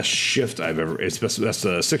the best shift I've ever. It's the best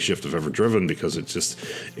stick shift I've ever driven, because it's just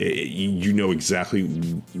you know exactly.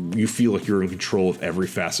 You feel like you're in control of every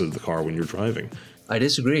facet of the car when you're driving. I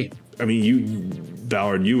disagree. I mean,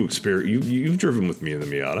 Ballard, you've driven with me in the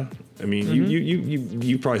Miata. I mean,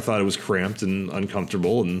 you probably thought it was cramped and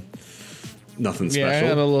uncomfortable and nothing special.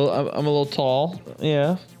 Yeah, I'm a little tall.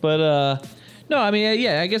 Yeah, but no, I mean,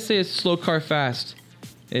 yeah, I guess it's slow car fast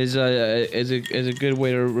is a good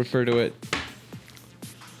way to refer to it.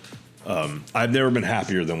 I've never been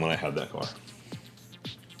happier than when I had that car.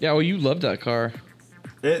 Yeah, well, you loved that car.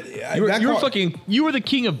 You were the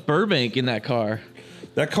king of Burbank in that car.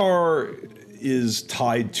 That car is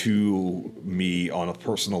tied to me on a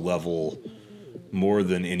personal level more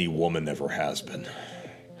than any woman ever has been.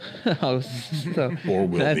 Or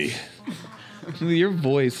will be. Your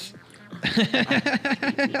voice.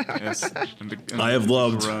 Yes. I have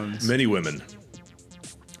loved many women,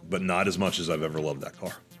 but not as much as I've ever loved that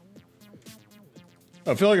car.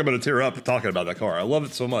 I feel like I'm going to tear up talking about that car. I love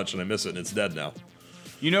it so much, and I miss it, and it's dead now.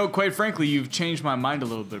 You know, quite frankly, you've changed my mind a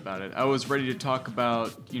little bit about it. I was ready to talk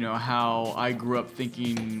about, how I grew up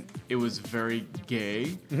thinking it was very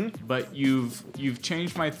gay, but you've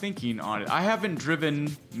changed my thinking on it. I haven't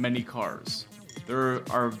driven many cars. There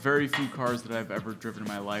are very few cars that I've ever driven in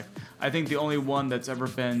my life. I think the only one that's ever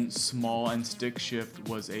been small and stick shift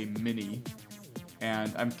was a Mini,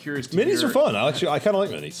 and I'm curious to Minis are fun. I kind of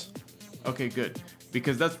like Minis. Okay, good.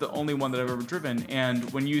 Because that's the only one that I've ever driven. And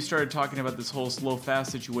when you started talking about this whole slow-fast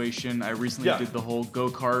situation, I recently did the whole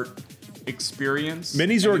go-kart experience.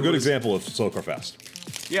 Minis are a good example of slow car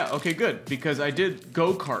fast. Yeah, okay, good. Because I did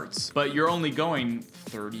go-karts, but you're only going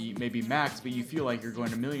 30, maybe max, but you feel like you're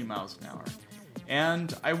going a million miles an hour.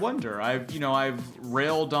 And I wonder, I've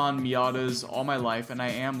railed on Miatas all my life, and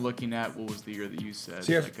I am looking at, what was the year that you said?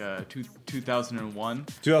 2001?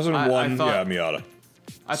 2001, Miata.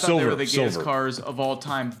 I thought they were the gayest cars of all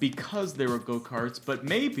time because they were go-karts, but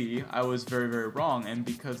maybe I was very, very wrong, and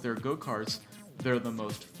because they're go-karts, they're the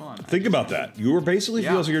most fun. Think about that. You were basically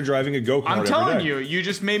feels like you're driving a go-kart. I'm telling you, you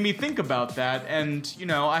just made me think about that, and,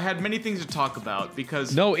 I had many things to talk about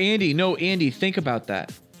because... No, Andy, think about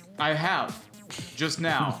that. I have, just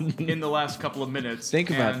now, in the last couple of minutes. Think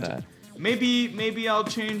about that. Maybe I'll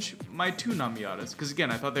change my tune on Miatas, because,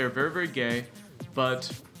 again, I thought they were very, very gay,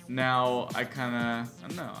 but... Now I kind of, I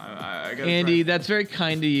don't know. I got Andy, that's very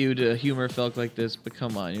kind of you to humor folk like this, but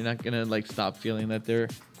come on, you're not gonna stop feeling that they're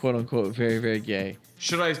quote unquote very, very gay.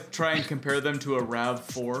 Should I try and compare them to a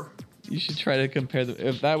RAV4? You should try to compare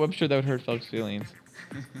them. I'm sure that would hurt folks' feelings.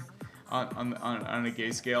 on a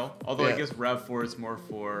gay scale, although I guess RAV4 is more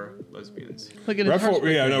for lesbians.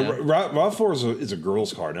 RAV4 is a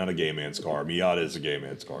girl's car, not a gay man's car. Miata is a gay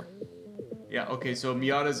man's car. Yeah, okay, so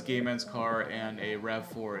Miata's gay man's car and a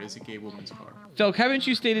RAV4 is a gay woman's car. Felk, haven't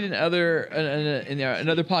you stated in another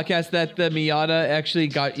podcast that the Miata actually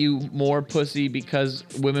got you more pussy because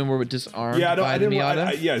women were disarmed by the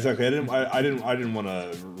Miata? Yeah, exactly. I didn't want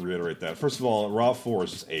to reiterate that. First of all, RAV4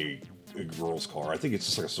 is just a girl's car. I think it's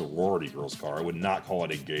just like a sorority girl's car. I would not call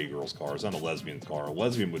it a gay girl's car. It's not a lesbian car. A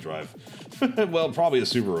lesbian would drive, well, probably a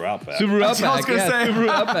Subaru Outback. Subaru That's what I was Outback, gonna say. Subaru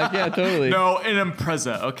Outback, yeah, totally. No, an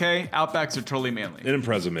Impreza, okay? Outbacks are totally manly. An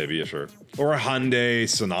Impreza, maybe, yeah, sure. Or a Hyundai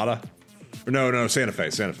Sonata. Or no, Santa Fe,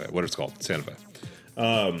 what it's called, Santa Fe.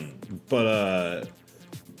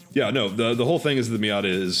 Yeah, no, the whole thing is the Miata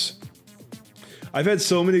is, I've had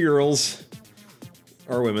so many girls,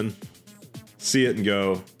 or women, see it and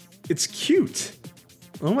go, it's cute.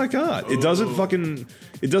 Oh my god. It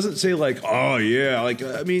doesn't say like, oh yeah, like,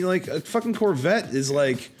 I mean, like, a fucking Corvette is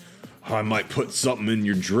like, oh, I might put something in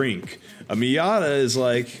your drink. A Miata is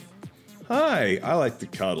like, hi, I like to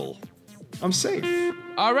cuddle. I'm safe.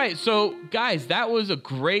 All right, so guys, that was a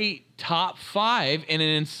great top 5 and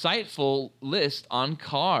an insightful list on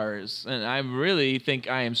cars. And I really think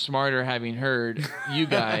I am smarter having heard you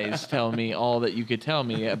guys tell me all that you could tell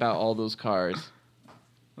me about all those cars.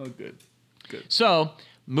 Oh, good. So,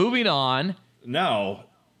 moving on. Now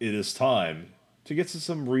it is time to get to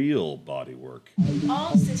some real body work.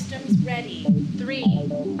 All systems ready. 3, 2,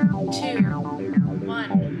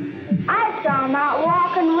 1. I saw him out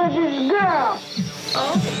walking with his girl.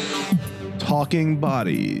 Oh. Talking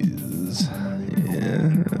bodies.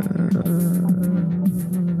 Yeah.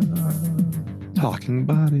 Talking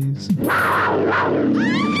bodies.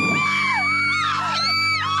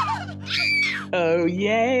 Oh,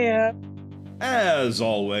 yeah. As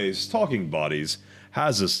always, Talking Bodies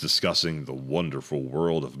has us discussing the wonderful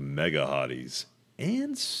world of mega hotties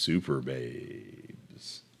and super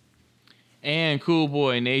babes. And Cool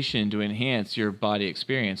Boy Nation, to enhance your body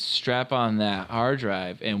experience, strap on that hard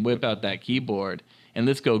drive and whip out that keyboard. And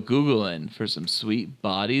let's go Googling for some sweet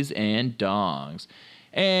bodies and dongs.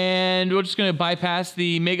 And we're just going to bypass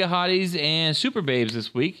the mega hotties and super babes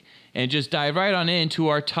this week and just dive right on into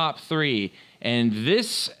our top 3. And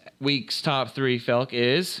this week's top 3, Felk,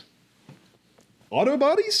 is... Auto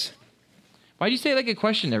bodies? Why do you say it like a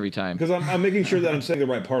question every time? Because I'm making sure that I'm saying the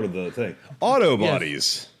right part of the thing. Auto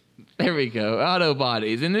bodies. Yes. There we go. Auto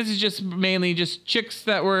bodies. And this is just mainly just chicks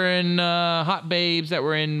that were in hot babes that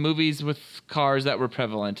were in movies with cars that were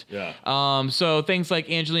prevalent. Yeah. So things like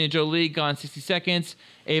Angelina Jolie, Gone 60 Seconds,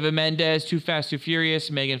 Eva Mendes, Too Fast, Too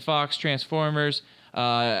Furious, Megan Fox, Transformers,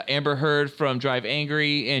 Amber Heard from Drive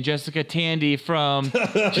Angry, and Jessica Tandy from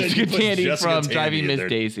Driving Miss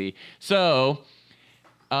Daisy. So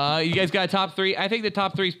you guys got a top 3. I think the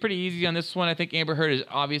top 3 is pretty easy on this one. I think Amber Heard is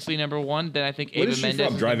obviously number 1. Then I think Eva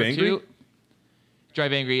Mendes is Drive number Angry? 2.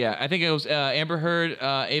 Drive Angry, yeah. I think it was Amber Heard,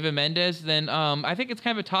 Eva Mendes. Then I think it's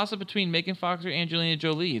kind of a toss-up between Megan Fox or Angelina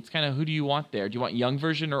Jolie. It's kind of who do you want there? Do you want young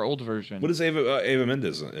version or old version? What is Eva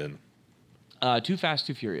Mendes in? Too Fast,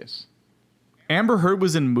 Too Furious. Amber Heard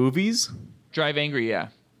was in movies? Drive Angry, yeah.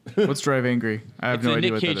 What's Drive Angry? I have no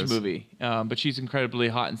idea what that is. It's a Nick Cage movie, but she's incredibly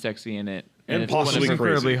hot and sexy in it. And possibly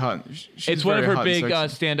incredibly hot. It's one of her big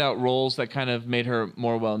standout roles that kind of made her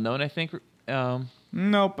more well-known, I think.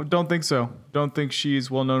 Nope, don't think so. Don't think she's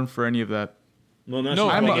well-known for any of that. Well, no,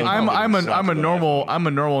 I'm a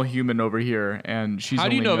normal human over here, and she's. How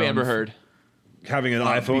do you know of Amber Heard? Having an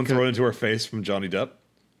iPhone thrown into her face from Johnny Depp.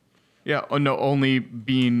 Yeah, no, only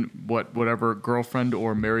being whatever girlfriend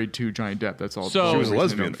or married to Johnny Depp. That's all. So she was a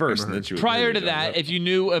lesbian first, and then she was prior to that. If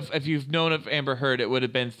you've known of Amber Heard, it would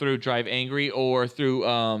have been through Drive Angry or through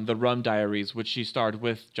the Rum Diaries, which she starred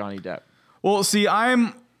with Johnny Depp. Well, see,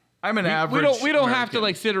 I'm an average. We don't have to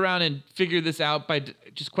like sit around and figure this out by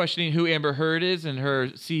just questioning who Amber Heard is and her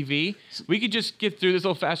CV. We could just get through this a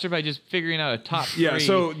little faster by just figuring out a top 3. Yeah.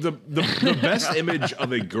 So the best image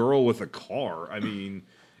of a girl with a car. I mean.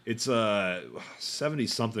 It's a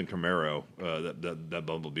 70-something Camaro that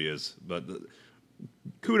Bumblebee is, but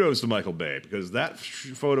kudos to Michael Bay because that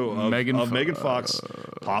photo of Megan Fox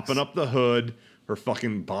popping up the hood, her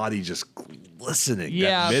fucking body just glistening.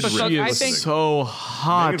 Yeah, that she is so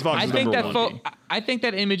hot. I think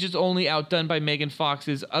that image is only outdone by Megan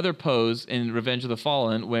Fox's other pose in Revenge of the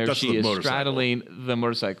Fallen, where she is straddling the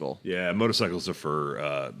motorcycle. Yeah, motorcycles are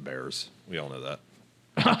for bears. We all know that.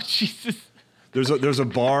 Oh Jesus. There's a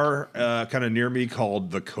bar kind of near me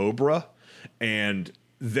called the Cobra, and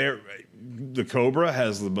the Cobra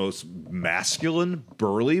has the most masculine,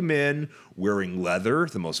 burly men wearing leather,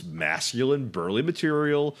 the most masculine, burly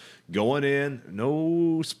material, going in,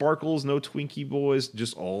 no sparkles, no Twinkie boys,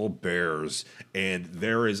 just all bears. And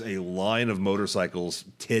there is a line of motorcycles,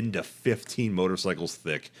 10 to 15 motorcycles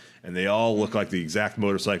thick, and they all look like the exact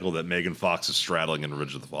motorcycle that Megan Fox is straddling in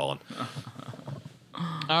Revenge of the Fallen.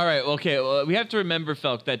 All right. Okay. Well, we have to remember,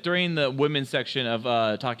 Felk, that during the women's section of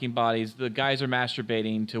Talking Bodies, the guys are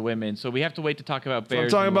masturbating to women. So we have to wait to talk about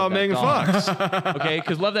bears. I'm talking about Megan Fox. Okay,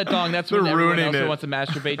 because Love That Dong, that's when everyone else ruining who it. wants to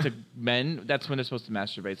masturbate to men, that's when they're supposed to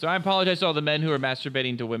masturbate. So I apologize to all the men who are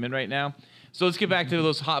masturbating to women right now. So let's get back to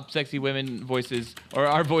those hot, sexy women voices, or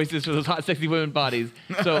our voices for those hot, sexy women bodies.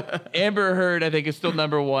 So Amber Heard, I think, is still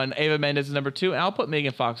number 1. Ava Mendes is number 2. And I'll put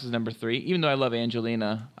Megan Fox as number 3. Even though I love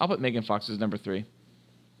Angelina, I'll put Megan Fox as number 3.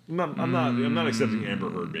 I'm not accepting Amber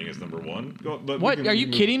Heard being as number 1. What? Are you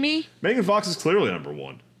kidding me? Megan Fox is clearly number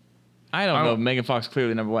 1. I don't know. Megan Fox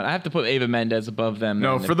clearly number 1. I have to put Ava Mendes above them.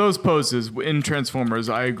 No, for those poses in Transformers,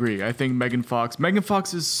 I agree. I think Megan Fox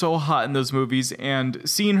is so hot in those movies, and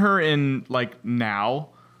seeing her in like now,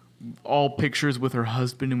 all pictures with her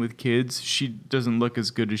husband and with kids, she doesn't look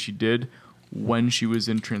as good as she did when she was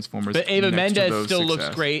in Transformers. But Ava next to Mendes those still looks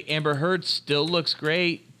success. great. Amber Heard still looks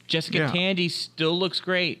great. Jessica Tandy still looks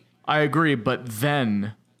great. I agree, but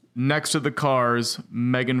then next to the cars,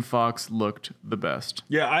 Megan Fox looked the best.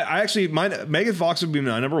 Yeah, I actually, Megan Fox would be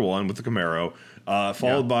my number 1 with the Camaro,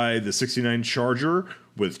 followed by the 69 Charger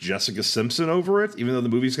with Jessica Simpson over it, even though the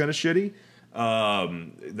movie's kind of shitty.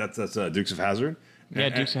 That's Dukes of Hazzard. Yeah,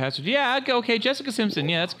 Dukes of Hazzard. Yeah, okay, Jessica Simpson.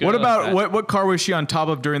 Yeah, that's good. What about what car was she on top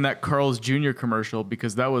of during that Carl's Jr. commercial?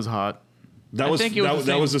 Because that was hot. That was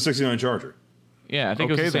the 69 Charger. Yeah, I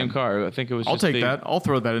think it was the same car. I think it was. I'll take that. I'll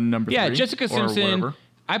throw that in number 3. Yeah, Jessica Simpson.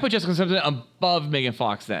 I put Jessica Simpson above Megan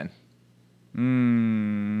Fox then.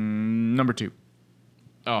 Number 2.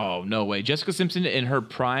 Oh, no way. Jessica Simpson in her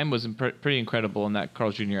prime was pretty incredible in that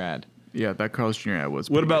Carl's Jr. ad. Yeah, that Carl's Jr. ad was.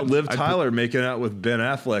 What about Liv Tyler making out with Ben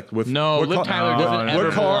Affleck? Liv Tyler doesn't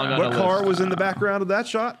ever belong on a What car list. was in the background of that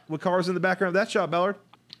shot? What car was in the background of that shot, Ballard?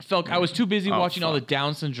 Felk, I was too busy watching all the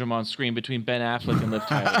Down syndrome on screen between Ben Affleck and Liv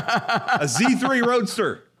Tyler. A Z3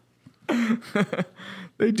 Roadster.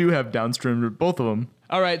 They do have Down syndrome, both of them.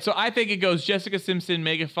 All right, so I think it goes Jessica Simpson,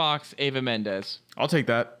 Megan Fox, Ava Mendes. I'll take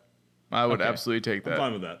that. I would absolutely take that. I'm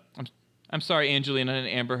fine with that. I'm sorry, Angelina and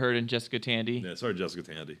Amber Heard and Jessica Tandy. Yeah, sorry, Jessica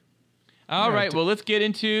Tandy. All right, well, let's get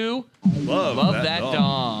into Love That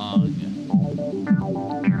Dong.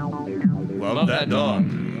 Love That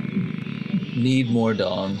Dong. Need more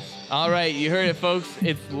dong. All right, you heard it, folks.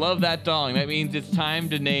 It's Love That Dong. That means it's time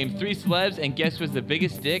to name 3 celebs and guess who's the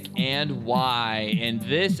biggest dick and why. And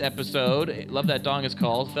this episode, Love That Dong, is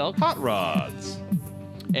called, Felk? Hot Rods.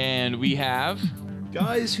 And we have...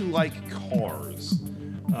 guys who like cars.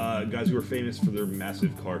 Guys who are famous for their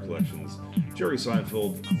massive car collections. Jerry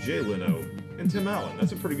Seinfeld, Jay Leno, and Tim Allen.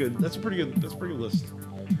 That's a pretty good list.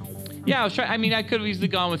 Yeah, I could have easily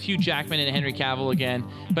gone with Hugh Jackman and Henry Cavill again,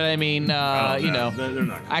 but I mean, they're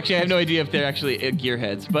not. Actually, I have no idea if they're actually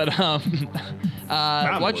gearheads. But why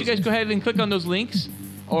don't you guys go ahead and click on those links,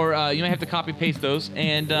 or you might have to copy paste those.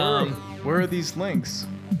 And where are these links?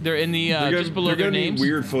 They're in the just below their names.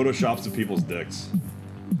 Weird photoshops of people's dicks.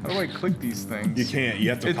 How do I click these things? You can't. You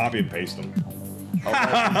have to copy and paste them.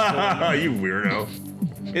 You weirdo.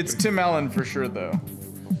 It's Tim Allen for sure, though.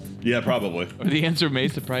 Yeah, probably. Or the answer may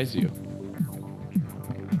surprise you.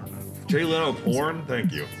 Jay Leno porn?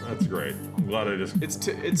 Thank you. That's great. I'm glad I just... It's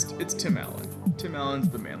Tim Allen. Tim Allen's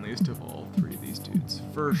the manliest of all 3 of these dudes.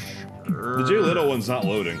 For sure. The Jay Leno one's not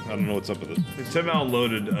loading. I don't know what's up with it. If Tim Allen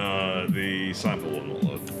loaded, the Seinfeld one won't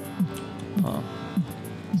load. Huh.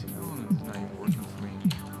 Tim Allen is not even working for me.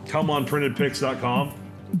 ComeOnPrintedPics.com.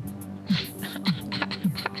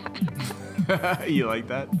 You like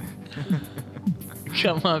that?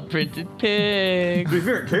 Come on, Printed Pics. To be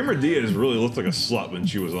fair, Cameron Diaz really looked like a slut when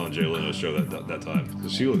she was on Jay Leno's show that time.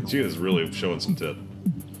 She is really showing some tit.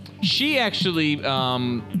 She actually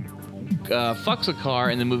fucks a car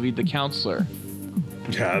in the movie The Counselor.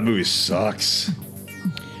 Yeah, that movie sucks.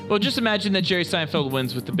 Well, just imagine that Jerry Seinfeld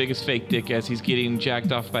wins with the biggest fake dick as he's getting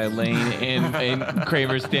jacked off by Elaine and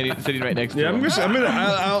Kramer sitting right next to him.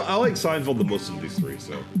 I like Seinfeld the most of these 3,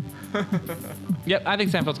 so. Yep, I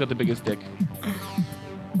think Seinfeld's got the biggest dick.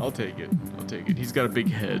 I'll take it. He's got a big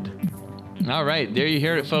head. All right, there you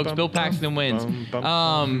hear it, folks. Bill Paxton wins.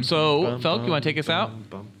 So, Felk, you want to take us out?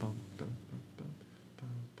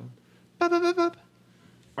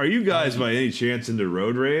 Are you guys by any chance into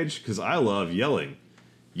road rage? Because I love yelling.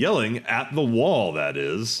 Yelling at the wall, that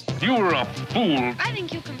is. You were a fool. I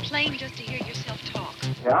think you complain just to hear yourself talk.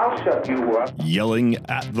 Yeah, I'll shut you up. Yelling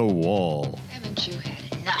at the wall. Haven't you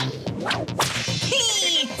had enough?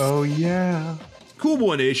 Oh, yeah. Cool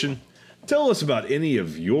Boy Nation, tell us about any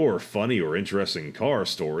of your funny or interesting car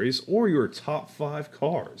stories or your top 5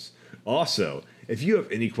 cars. Also, if you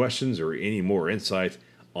have any questions or any more insight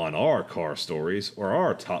on our car stories or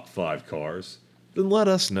our top 5 cars, then let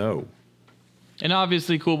us know. And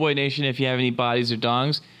obviously, Cool Boy Nation, if you have any bodies or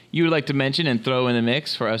dongs you would like to mention and throw in the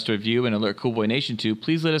mix for us to review and alert Cool Boy Nation to,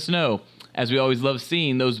 please let us know, as we always love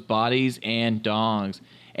seeing those bodies and dongs.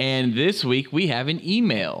 And this week, we have an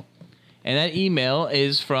email. And that email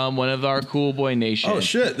is from one of our Cool Boy Nation. Oh,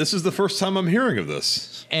 shit. This is the first time I'm hearing of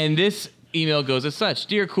this. And this email goes as such.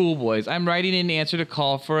 Dear Cool Boys, I'm writing in answer to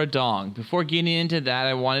call for a dong. Before getting into that,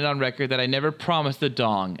 I wanted on record that I never promised a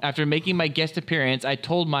dong. After making my guest appearance, I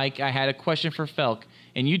told Mike I had a question for Felk,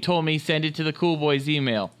 and you told me send it to the Cool Boys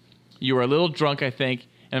email. You were a little drunk, I think,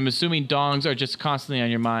 and I'm assuming dongs are just constantly on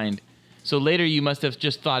your mind. So later you must have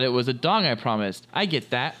just thought it was a dong I promised. I get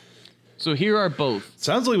that. So here are both.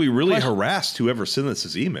 Sounds like we really harassed whoever sent us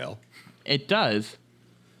this email. It does.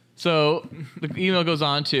 So the email goes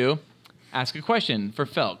on to ask a question for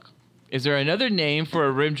Felk. Is there another name for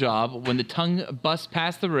a rim job when the tongue busts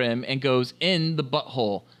past the rim and goes in the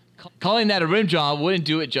butthole? Calling that a rim job wouldn't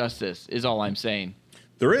do it justice, is all I'm saying.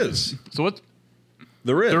 There is. So what's...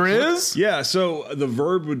 There is. There is? Yeah, so the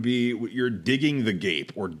verb would be you're digging the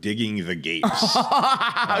gape or digging the gapes.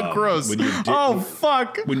 Gross. When you're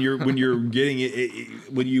fuck. When you're getting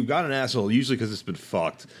it, when you've got an asshole, usually because it's been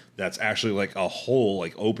fucked, that's actually like a hole,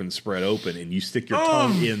 like spread open, and you stick your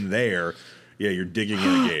tongue in there. Yeah, you're digging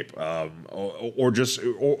in a gape, or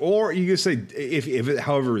you can say if it,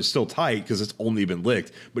 however, is still tight because it's only been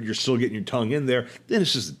licked, but you're still getting your tongue in there, then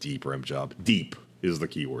it's just a deep rim job. Deep is the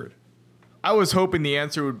key word. I was hoping the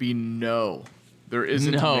answer would be no. There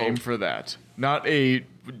isn't a name for that. Not a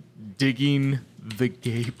digging the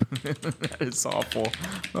gape. That is awful.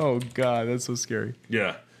 Oh, God, that's so scary.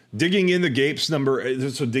 Yeah. Digging in the Gapes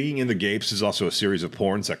so Digging in the Gapes is also a series of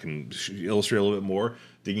porns that can illustrate a little bit more.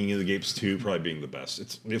 Digging in the Gapes 2 probably being the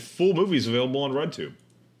best. The full movie is available on RedTube.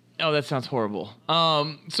 Oh, that sounds horrible.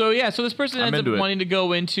 So this person ends up wanting to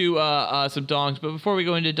go into some dongs, but before we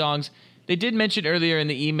go into dongs, they did mention earlier in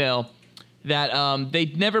the email that they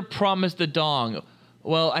never promised the dong.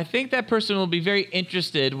 Well, I think that person will be very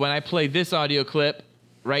interested when I play this audio clip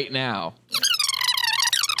right now.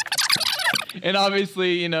 And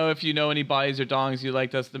obviously, if you know any bodies or dongs you'd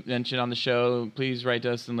like us to mention on the show, please write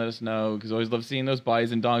to us and let us know, because I always love seeing those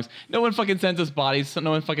bodies and dongs. No one fucking sends us bodies, so no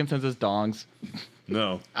one fucking sends us dongs.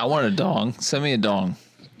 No. I want a dong. Send me a dong.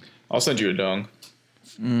 I'll send you a dong.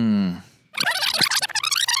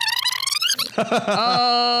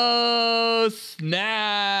 Oh,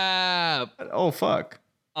 snap. Oh, fuck.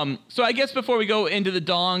 So I guess before we go into the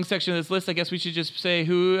dong section of this list, I guess we should just say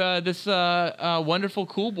who this wonderful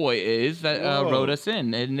cool boy is that wrote us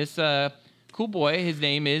in. And this cool boy, his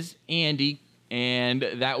name is Andy, and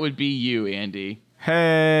that would be you, Andy.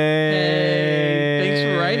 Hey. Thanks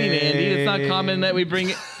for writing, Andy. It's not common that we bring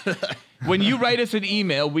it. When you write us an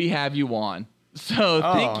email, we have you on. So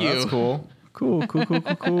thank you. That's cool. Cool.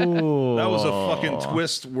 That was a fucking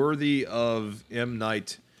twist worthy of M.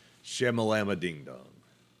 Night Shyamalama Ding Dong.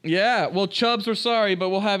 Yeah, well, Chubbs, we're sorry, but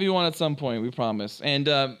we'll have you on at some point, we promise. And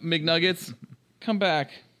McNuggets, come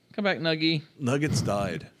back, Nuggy. Nuggets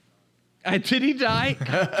died. Did he die?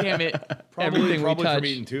 God damn it! Everything we touch. From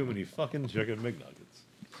eating too many fucking chicken McNuggets.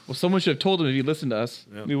 Well, someone should have told him if he listened to us.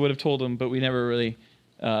 Yep. We would have told him, but we never really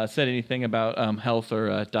said anything about health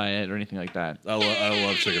or diet or anything like that. I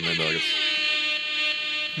love chicken McNuggets.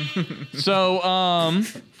 So,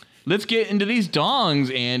 let's get into these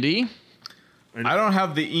dongs, Andy. I don't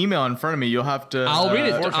have the email in front of me. You'll have to... I'll read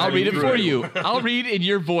it. I'll read it for you. I'll read in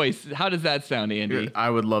your voice. How does that sound, Andy? I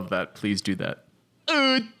would love that. Please do that.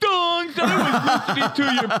 Dongs, I was listening to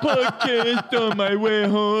your podcast on my way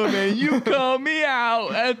home, and you called me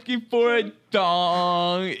out asking for a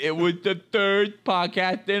dong. It was the third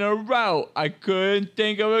podcast in a row. I couldn't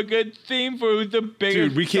think of a good theme for who's the biggest.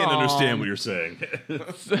 Dude, we can't dong. understand what you're saying.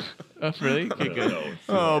 Really? Okay, good.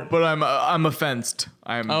 But I'm offensed.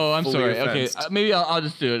 I'm sorry. Offensed. Okay, maybe I'll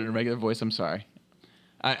just do it in a regular voice. I'm sorry.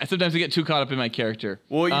 Sometimes I get too caught up in my character.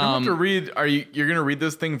 Well, you don't have to read. You're gonna read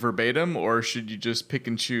this thing verbatim, or should you just pick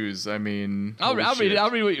and choose? I mean, I'll read it.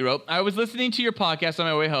 I'll read what you wrote. I was listening to your podcast on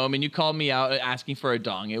my way home, and you called me out asking for a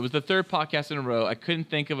dong. It was the third podcast in a row. I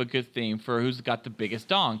couldn't think of a good theme for who's got the biggest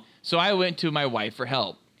dong, so I went to my wife for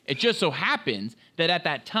help. It just so happens that at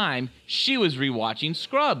that time she was rewatching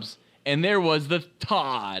Scrubs, and there was the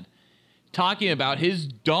Todd talking about his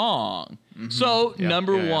dong. Mm-hmm. So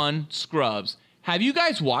number one, Scrubs. Have you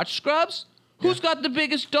guys watched Scrubs? Who's got the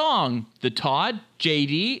biggest dong? The Todd,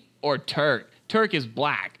 JD, or Turk? Turk is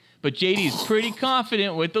black, but JD's pretty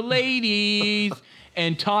confident with the ladies.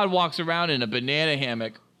 And Todd walks around in a banana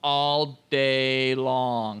hammock all day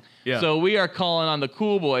long. Yeah. So we are calling on the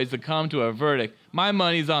cool boys to come to a verdict. My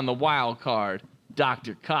money's on the wild card,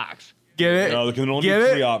 Dr. Cox. Get it? No, there can only Get be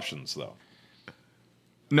it? 3 options, though.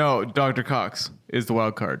 No, Dr. Cox is the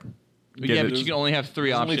wild card. Yeah, but you can only have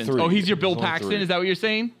 3 only options. 3. Oh, he's your Bill There's only Paxton? 3. Is that what you're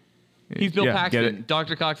saying? He's Bill Yeah, get Paxton. it.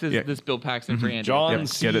 Dr. Cox is Yeah. this Bill Paxton for Andy. John Yep,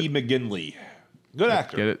 C. get it. McGinley. Good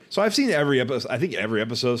actor. Get it. So I've seen every episode. I think every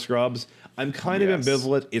episode of Scrubs. I'm kind of Yes.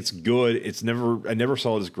 ambivalent. It's good. I never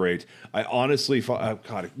saw it as great. I honestly,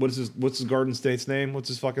 God, what's his Garden State's name? What's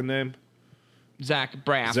his fucking name? Zach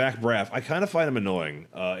Braff. Zach Braff. I kind of find him annoying,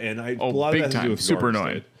 and a lot big of that has to time. do with Super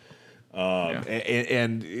Garden annoying. State.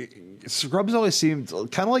 And Scrubs always seemed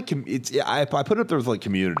kind of like I put it up there with like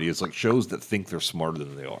Community. It's like shows that think they're smarter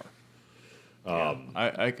than they are.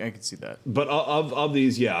 I can see that. But of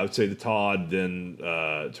these, yeah, I would say the Todd, then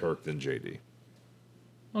Turk, then JD.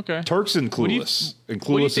 Okay. Turks and What do you- Clueless. And what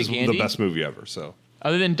do you Clueless is think, the Andy? best movie ever. So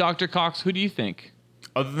Other than Dr. Cox, who do you think?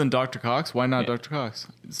 Other than Dr. Cox, why not Dr. Cox?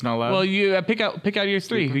 It's not allowed. Well, you pick out your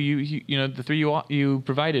 3. Who the 3 you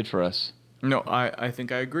provided for us. No, I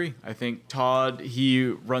think I agree. I think Todd, he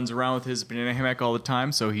runs around with his banana hammock all the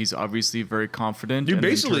time, so he's obviously very confident. you and then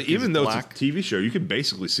basically, Turk is even though black. it's a TV show, you can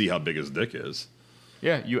basically see how big his dick is.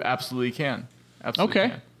 Yeah, you absolutely can. Absolutely Okay.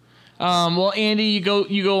 can. Well, Andy,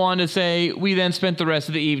 you go on to say, we then spent the rest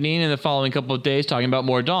of the evening and the following couple of days talking about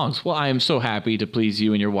more dongs. Well, I am so happy to please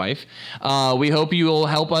you and your wife. We hope you will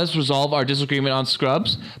help us resolve our disagreement on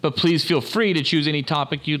Scrubs, but please feel free to choose any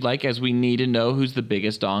topic you'd like, as we need to know who's the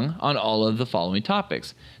biggest dong on all of the following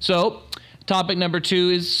topics. So, topic number 2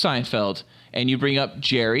 is Seinfeld, and you bring up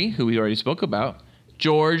Jerry, who we already spoke about,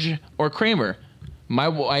 George, or Kramer. My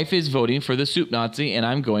wife is voting for the soup Nazi, and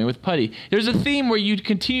I'm going with Putty. There's a theme where you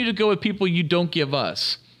continue to go with people you don't give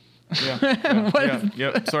us.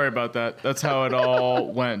 Yep. Sorry about that. That's how it all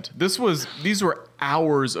went. These were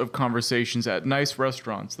hours of conversations at nice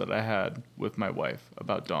restaurants that I had with my wife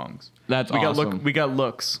about dongs. That's we awesome. We got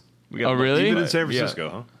looks. We got Oh, really? Even in But, San yeah. Francisco,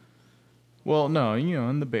 huh? Well, no,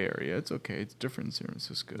 in the Bay Area, it's okay. It's different in San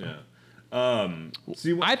Francisco. Yeah.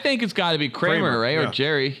 I think it's got to be Kramer, right? Or yeah.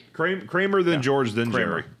 Jerry. Kramer, then George, then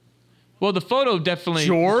Kramer. Jerry. Well, the photo definitely...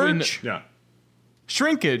 George? Yeah.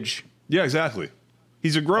 Shrinkage. Yeah, exactly.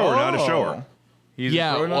 He's a grower, not a shower. He's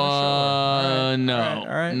Yeah, a grower, not a shower. no. all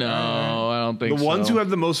right, No, all right. I don't think The so. ones who have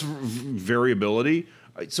the most variability.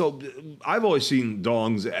 So I've always seen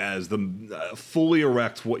dongs as the fully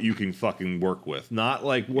erect what you can fucking work with, not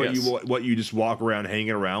like what you just walk around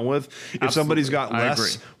hanging around with. If somebody's got I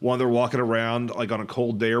less agree. while they're walking around like on a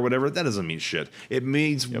cold day or whatever, that doesn't mean shit. It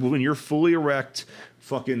means when you're fully erect,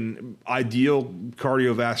 fucking ideal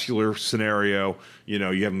cardiovascular scenario. You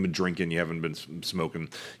haven't been drinking, you haven't been smoking.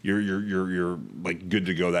 You're like good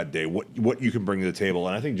to go that day. What you can bring to the table,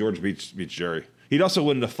 and I think George beats Jerry. He'd also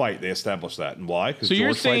win the fight. They established that. And why? So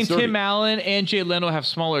you're saying Tim Allen and Jay Leno have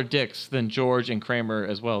smaller dicks than George and Kramer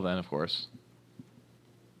as well, then, of course.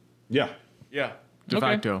 Yeah. Yeah. De Okay.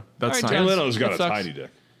 facto. That's All right, Jay science. Leno's got That a sucks. tiny dick.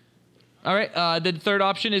 All right. The third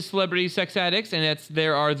option is celebrity sex addicts, and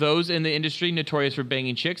there are those in the industry notorious for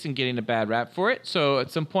banging chicks and getting a bad rap for it. So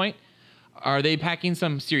at some point, are they packing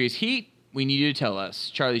some serious heat? We need you to tell us.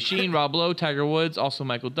 Charlie Sheen, Rob Lowe, Tiger Woods, also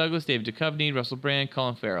Michael Douglas, David Duchovny, Russell Brand,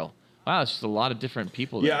 Colin Farrell. Wow, it's just a lot of different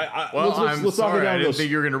people there. Yeah. Well, let's I'm knock it sorry. I down. didn't think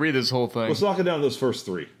you were going to read this whole thing. Let's knock it down to those first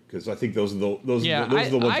three because I think those are the ones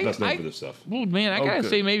best known for this stuff. Well, man, I gotta good.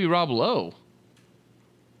 say maybe Rob Lowe.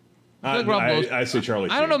 like Rob Lowe's- I say Charlie.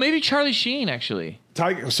 I don't know, maybe Charlie Sheen actually.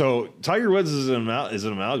 Tiger Woods is an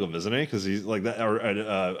amalgam, isn't he? Because he's like that, or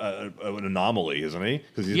an anomaly, isn't he?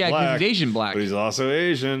 Because he's Yeah, 'cause black, he's Asian black. but he's also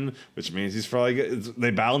Asian, which means he's probably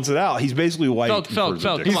they balance it out. He's basically white. Felk,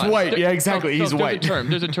 come He's on. white. Yeah, exactly. He's Felk, white.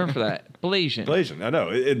 There's a term for that. Blasian. Blasian, I know.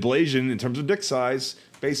 Blasian, in terms of dick size,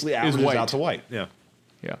 basically averages white. out to white. Yeah,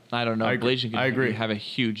 Yeah. I don't know. I agree. Blasian I agree. have a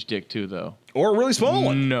huge dick too, though. or a really small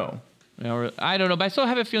one. No. I don't know, but I still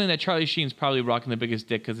have a feeling that Charlie Sheen's probably rocking the biggest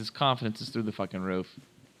dick because his confidence is through the fucking roof.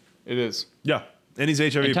 It is. Yeah, and he's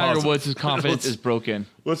HIV And Tiger positive. Woods' confidence is broken.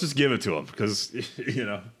 Let's just give it to him because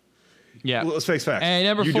Yeah. Let's face facts. And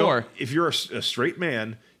number You 4. don't- if you're a straight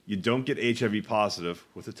man, you don't get HIV positive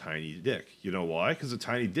with a tiny dick. You know why? Because a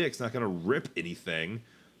tiny dick's not going to rip anything,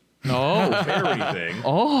 Oh. tear anything.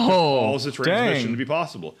 Oh. Cause the transmission dang. to be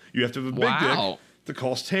possible. You have to have a big Wow. dick to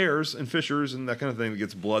cause tears and fissures and that kind of thing that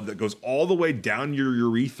gets blood that goes all the way down your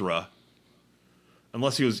urethra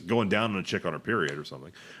unless he was going down on a chick on her period or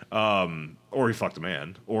something, or he fucked a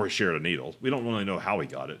man, or he shared a needle. We don't really know how he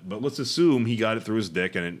got it, but let's assume he got it through his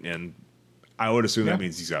dick, and I would assume that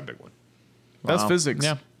means he's got a big one. That's Wow. physics.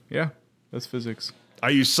 Yeah. Yeah, that's physics. I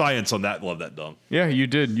used science on that. Love that, Dong. Yeah, you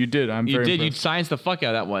did. I'm You very did. You impressed. scienced the fuck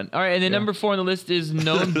out of that one. All right, and then number 4 on the list is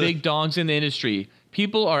known big dongs in the industry.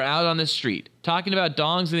 People are out on the street talking about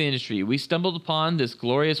dongs in the industry. We stumbled upon this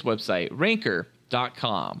glorious website,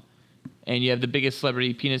 Ranker.com. And you have the biggest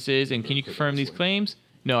celebrity penises. And can you confirm these claims?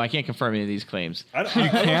 No, I can't confirm any of these claims. You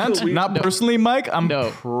Can't? Not personally, Mike? I'm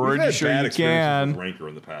We've pretty had sure bad you experiences can. with Ranker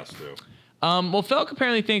in the past too. Well, Felk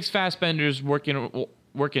apparently thinks Fassbender's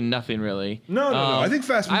working nothing really. No. I think I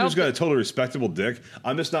Fassbender's don't got a totally respectable dick.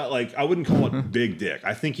 I'm just not like, I wouldn't call it big dick.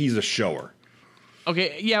 I think he's a shower.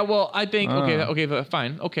 Okay, yeah, well, I think okay,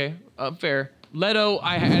 fine, okay, fair. Leto,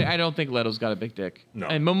 I don't think Leto's got a big dick. No.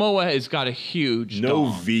 And Momoa has got a huge No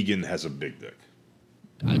dong. vegan has a big dick.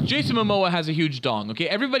 Jason Momoa has a huge dong. Okay,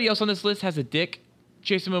 everybody else on this list has a dick.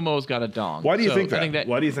 Jason Momoa's got a dong. Why do you So think I that?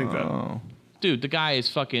 Why do you think that? Dude, the guy is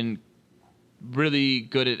fucking really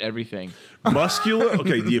good at everything. Muscular.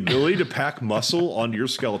 Okay, the ability to pack muscle onto your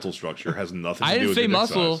skeletal structure has nothing to I do didn't with say your dick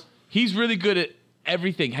muscle. size. He's really good at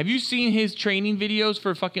everything. Have you seen his training videos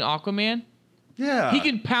for fucking Aquaman? Yeah. He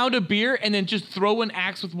can pound a beer and then just throw an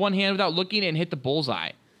axe with one hand without looking and hit the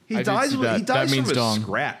bullseye. He dies that. from That means a dong.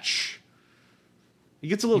 scratch. He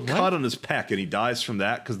gets a little cut on his pec and he dies from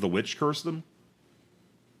that because the witch cursed him.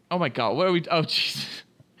 Oh my god, what are we? Oh jeez,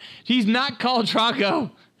 he's not Khal Drogo.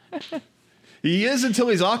 He is until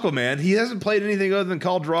he's Aquaman. He hasn't played anything other than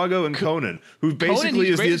Khal Drogo and Conan, who basically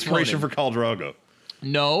he's is the great as inspiration Conan. for Khal Drogo.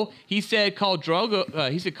 No, he said Khal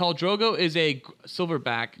Drogo. He said Khal Drogo is a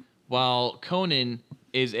silverback, while Conan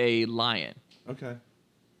is a lion. Okay.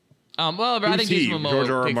 Well, I Who's think he? Jason Momoa George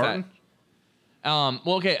R. R. takes Martin? that.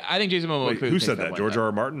 Well, okay, I think Jason Momoa. Wait, clearly who takes said that? one. George R.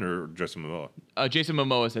 R. Martin or Jason Momoa? Jason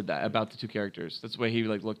Momoa said that about the two characters. That's the way he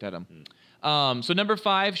looked at them. So number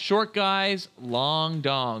 5, short guys, long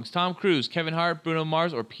dongs. Tom Cruise, Kevin Hart, Bruno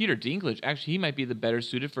Mars, or Peter Dinklage. Actually, he might be the better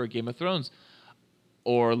suited for a Game of Thrones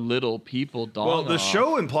or Little People dong. Well, the off.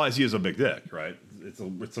 show implies he has a big dick, right? It's a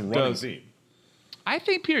running Does. theme. I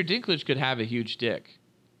think Peter Dinklage could have a huge dick.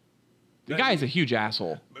 The guy is a huge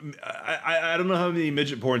asshole. I don't know how many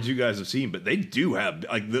midget porns you guys have seen, but they do have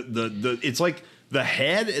like the it's like the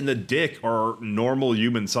head and the dick are normal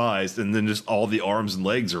human sized, and then just all the arms and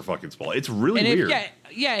legs are fucking small. It's really And weird.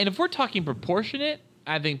 and if we're talking proportionate,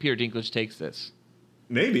 I think Peter Dinklage takes this.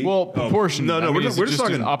 Maybe. Well, proportion. No, I mean, we're is just it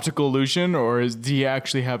talking. an optical illusion, or do he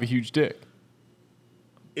actually have a huge dick? Both.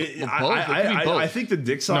 It could be both. I think the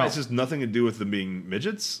dick size No. has nothing to do with them being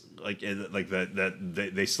midgets. Like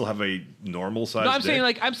that they still have a normal size. No, I'm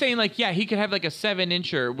dick. saying like yeah, he could have like a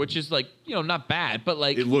 7-incher, which is like not bad, but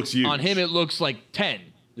like It looks huge. on him it looks like 10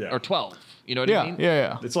 Yeah. or 12. You know what Yeah, I mean?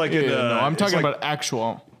 yeah. It's like yeah, in, no, I'm it's talking like- about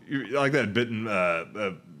actual. You like that bit in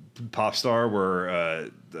Pop Star where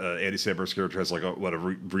Andy Samberg's character has like a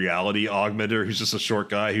reality augmenter. He's just a short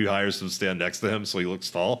guy who hires him to stand next to him so he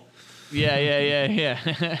looks tall. Yeah.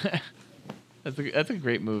 That's a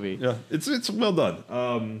great movie. Yeah, it's well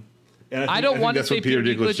done. And I think don't want to that's say what Peter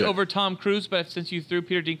Dinklage did. over Tom Cruise, but since you threw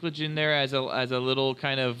Peter Dinklage in there as a little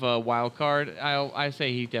kind of wild card, I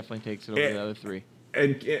say he definitely takes it over the other 3.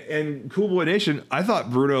 And Cool Boy Nation, I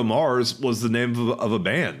thought Bruno Mars was the name of a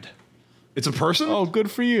band. It's a person. Oh, good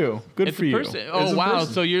for you. Good It's for a you. person. It's Oh a wow!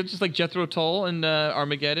 person. So you're just like Jethro Tull in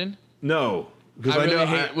Armageddon. No, because I really know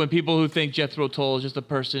hate when people who think Jethro Tull is just a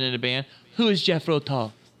person in a band. Who is Jethro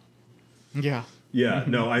Tull? Yeah. Yeah,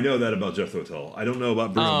 no, I know that about Jethro Tull. I don't know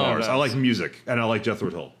about Bruno Mars. I like music, and I like Jethro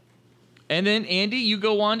Tull. And then Andy, you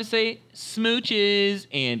go on to say smooches,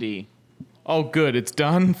 Andy. Oh, good. It's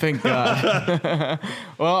done. Thank God.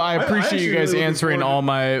 Well, I appreciate you actually guys really looking answering forward to- all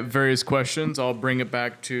my various questions. I'll bring it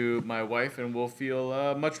back to my wife, and we'll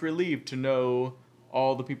feel much relieved to know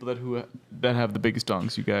all the people that have the biggest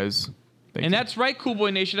dongs. You guys. Thank And you. that's right, Cool Boy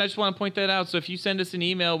Nation. I just want to point that out. So if you send us an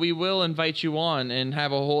email, we will invite you on and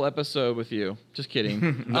have a whole episode with you. Just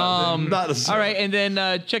kidding. Not all right, and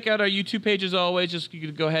then check out our YouTube page as always. Just you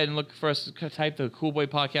can go ahead and look for us. Type the Cool Boy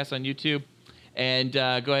Podcast on YouTube, and go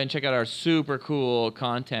ahead and check out our super cool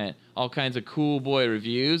content. All kinds of Cool Boy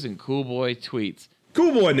reviews and Cool Boy tweets.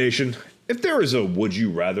 Cool Boy Nation, if there is a would you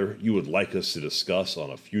rather you would like us to discuss on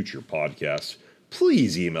a future podcast,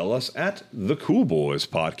 please email us at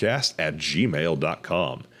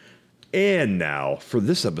thecoolboyspodcast@gmail.com. And now for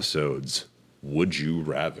this episode's Would You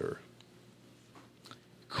Rather.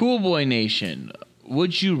 Cool Boy Nation,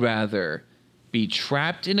 would you rather be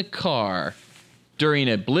trapped in a car during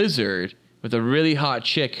a blizzard with a really hot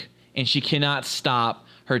chick and she cannot stop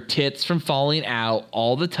her tits from falling out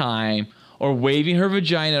all the time, or waving her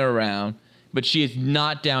vagina around, but she is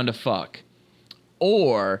not down to fuck.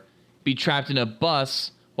 Or be trapped in a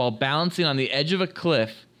bus while balancing on the edge of a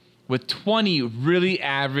cliff with 20 really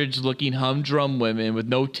average-looking humdrum women with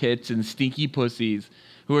no tits and stinky pussies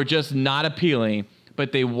who are just not appealing,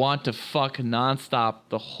 but they want to fuck nonstop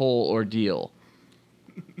the whole ordeal.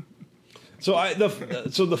 So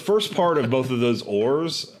the first part of both of those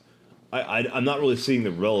ors, I'm not really seeing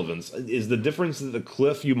the relevance. Is the difference that the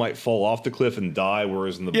cliff, you might fall off the cliff and die,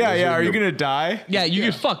 whereas in the blizzard... Yeah, are you going to die? Yeah, you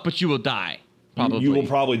can fuck, but you will die. Probably. You will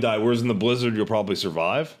probably die, whereas in the blizzard, you'll probably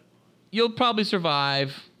survive? You'll probably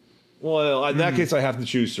survive. Well, in that case, I have to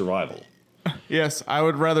choose survival. Yes, I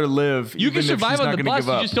would rather live. You can survive on the bus,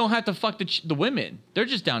 you up. just don't have to fuck the women. They're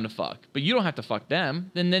just down to fuck, but you don't have to fuck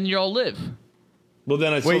them, and then you all live. Well,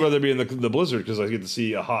 then I'd still rather be in the blizzard because I get to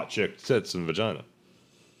see a hot chick tits and vagina.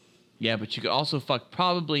 Yeah, but you could also fuck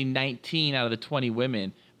probably 19 out of the 20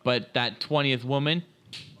 women, but that 20th woman,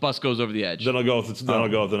 bus goes over the edge. Then I'll go with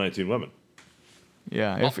the 19 women.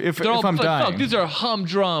 Yeah, if all, I'm dying. Fuck, these are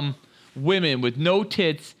humdrum women with no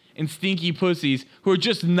tits and stinky pussies who are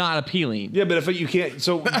just not appealing. Yeah, but if you can't,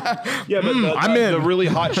 so yeah, but the really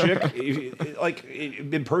hot chick, like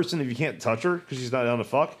in person, if you can't touch her because she's not down to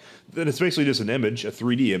fuck, then it's basically just an image, a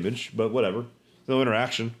 3D image. But whatever, no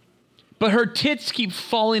interaction. But her tits keep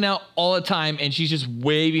falling out all the time, and she's just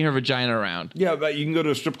waving her vagina around. Yeah, but you can go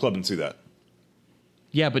to a strip club and see that.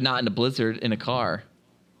 Yeah, but not in a blizzard in a car.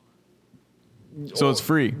 So it's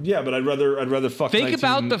free. Yeah, but I'd rather fuck. Think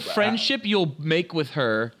about the friendship you'll make with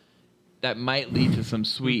her. That might lead to some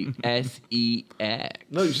sweet sex.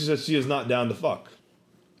 No, she says she is not down to fuck.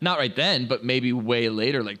 Not right then, but maybe way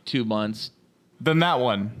later, like 2 months. Then that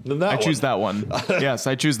one. I choose that one. Yes,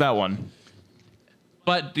 I choose that one.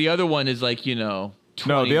 But the other one is like, 20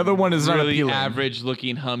 no, the other one is not really appealing.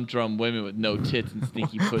 average-looking humdrum women with no tits and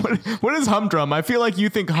stinky pussies. What is humdrum? I feel like you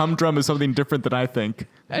think humdrum is something different than I think.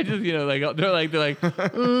 I just, they're like, yeah,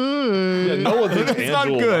 no one thinks it's not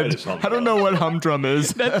good. I don't know what humdrum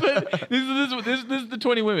is. That's what this is the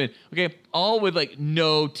 20 women. Okay, all with like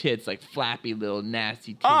no tits, like flappy little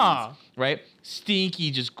nasty titties, right? Stinky,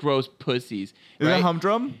 just gross pussies. Is that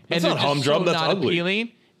humdrum? That's not humdrum. That's not ugly.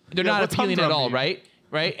 Appealing. They're not appealing at all, right?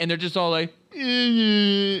 Right? And they're just all like,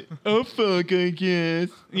 oh fuck, I guess,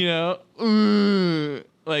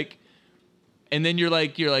 like, and then you're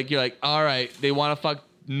like, all right, they want to fuck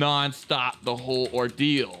nonstop the whole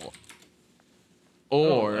ordeal.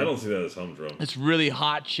 Or I don't see that as humdrum. This really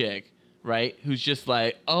hot chick, right? Who's just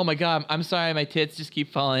like, oh my god, I'm sorry, my tits just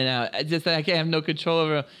keep falling out. I can't have no control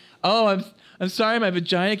over them. Oh, I'm sorry, my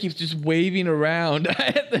vagina keeps just waving around.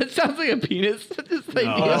 That sounds like a penis. Just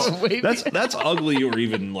like waving. That's ugly or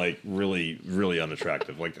even like really, really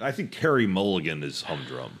unattractive. Like I think Carrie Mulligan is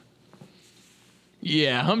humdrum.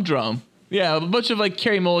 Yeah, humdrum. Yeah, a bunch of like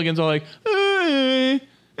Carrie Mulligans all like. I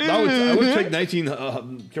would take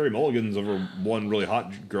 19 Carrie Mulligans over one really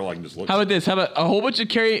hot girl I can just look at. How about this? How about a whole bunch of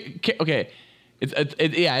okay.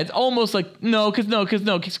 It's almost like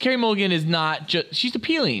because Carrie Mulligan is not just, she's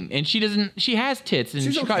appealing and she has tits and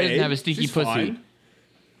she probably doesn't have a stinky pussy. Fine.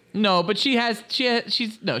 No, but she can't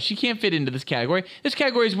fit into this category. This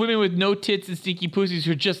category is women with no tits and stinky pussies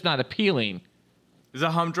who are just not appealing. Is that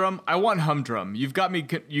humdrum? I want humdrum. You've got me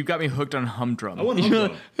hooked on humdrum. I want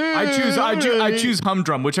humdrum. I choose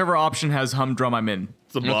humdrum. Whichever option has humdrum, I'm in.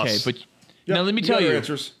 It's a bus. Okay, but now let me tell you.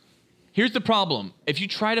 Answers. Here's the problem. If you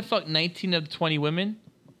try to fuck 19 of the 20 women,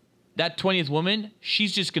 that 20th woman,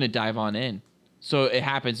 she's just going to dive on in. So it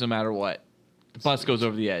happens no matter what. The bus goes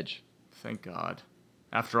over the edge. Thank God.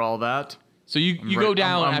 After all that. So you go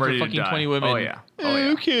down after fucking 20 women. Oh, yeah.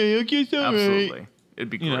 Okay, I guess all absolutely. right. It'd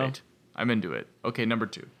be great. I'm into it. Okay, number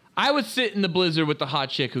 2. I would sit in the blizzard with the hot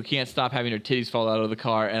chick who can't stop having her titties fall out of the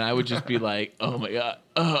car, and I would just be like, oh my God.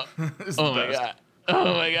 Oh my God.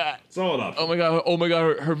 Oh my God. Solid enough. Oh my God. Oh my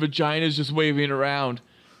God. Her vagina is just waving around.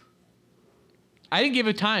 I didn't give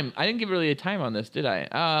a time. I didn't give really a time on this, did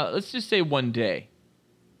I? Let's just say 1 day.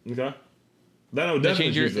 Okay. Then I would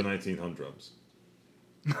definitely choose the 19 humdrums.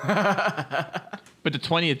 But the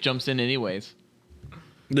 20th jumps in anyways.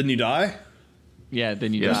 Then you die? Yeah,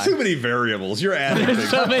 then you die. There's too many variables. You're adding There's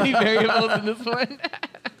things. so many variables in this one.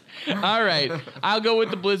 All right. I'll go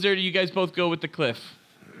with the blizzard. You guys both go with the cliff.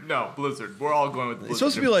 No, blizzard. We're all going with blizzard. It's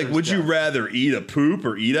supposed to be like, would you rather eat a poop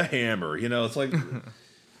or eat a hammer? It's like,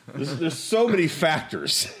 there's so many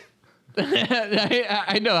factors.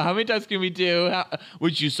 I know. How many times can we do?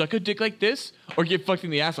 Would you suck a dick like this or get fucked in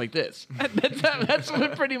the ass like this? That's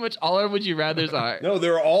what pretty much all our would you rathers are. No,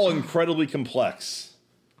 they're all incredibly complex.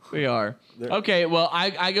 We are. Okay, well,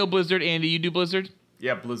 I go blizzard. Andy, you do blizzard?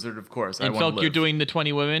 Yeah, Blizzard, of course. And Felk, you're doing the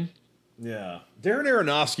 20 women? Yeah. Darren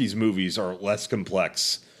Aronofsky's movies are less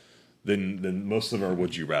complex than most of our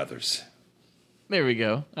Would You Rathers. There we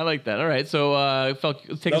go. I like that. All right, so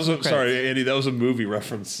Felk, take us some credits. Sorry, Andy, that was a movie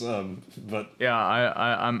reference. But yeah,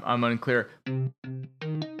 I'm unclear.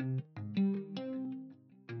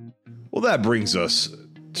 Well, that brings us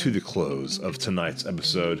to the close of tonight's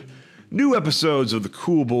episode. New episodes of the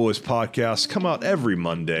Cool Boys podcast come out every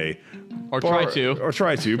Monday. Or try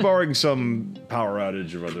to, barring some power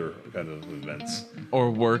outage or other kind of events. Or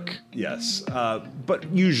work. Yes, but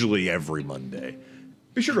usually every Monday.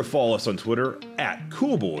 Be sure to follow us on Twitter at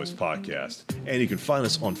Cool Boys Podcast, and you can find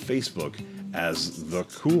us on Facebook as The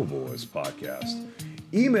Cool Boys Podcast.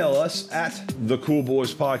 Email us at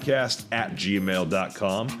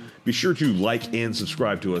thecoolboyspodcast@gmail.com. Be sure to like and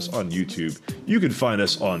subscribe to us on YouTube. You can find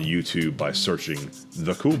us on YouTube by searching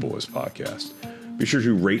The Cool Boys Podcast. Be sure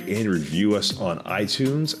to rate and review us on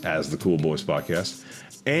iTunes as The Cool Boys Podcast.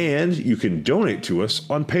 And you can donate to us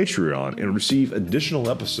on Patreon and receive additional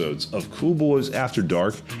episodes of Cool Boys After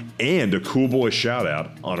Dark and a Cool Boy shout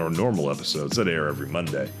out on our normal episodes that air every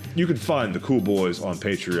Monday. You can find the Cool Boys on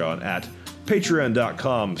Patreon at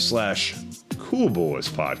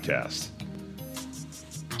patreon.com/coolboyspodcast.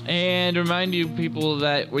 And remind you people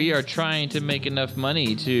that we are trying to make enough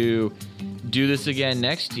money to do this again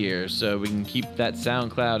next year so we can keep that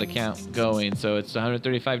SoundCloud account going. So it's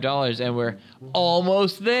 $135 and we're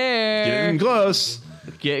almost there.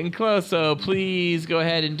 Getting close. So please go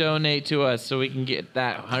ahead and donate to us so we can get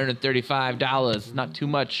that $135. Not too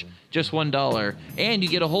much, just $1. And you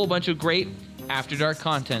get a whole bunch of great After Dark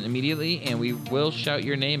content immediately, and we will shout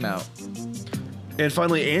your name out. And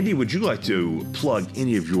finally, Andy, would you like to plug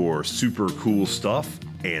any of your super cool stuff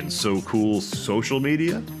and so cool social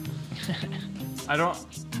media? I don't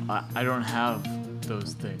have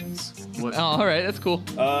those things. What? Oh, all right, that's cool.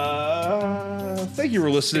 Thank you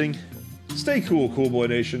for listening. Stay cool, Cool Boy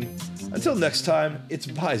Nation. Until next time, it's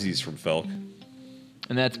Byzies from Felk.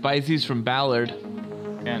 And that's Byzies from Ballard.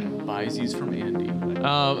 And Byzies from Andy.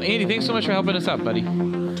 Andy, thanks so much for helping us out, buddy.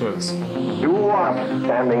 Totes. You are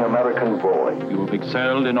outstanding American boy. You have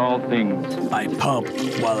excelled in all things. I pump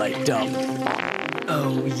while I dump.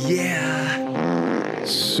 Oh, yeah.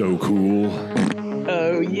 So cool.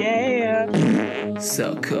 Oh, yeah.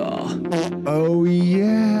 So cool. Oh,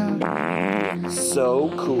 yeah. So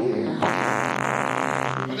cool.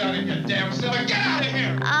 Get out of here, damn silly. Get out of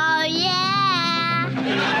here! Oh, yeah.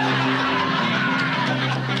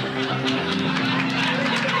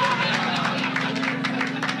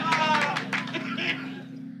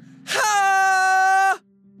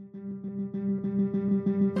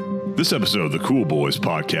 This episode of the Cool Boys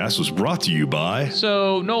podcast was brought to you by...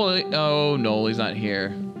 So, Nolly's not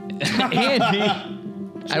here. Andy.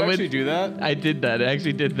 Did you actually do that? I did that. I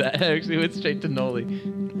actually did that. I actually went straight to Nolly.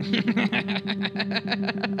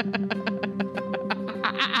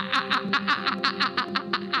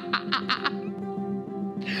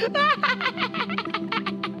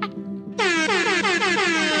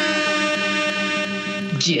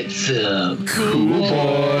 Get some Cool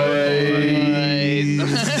Boys.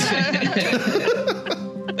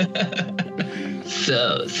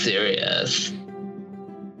 So serious.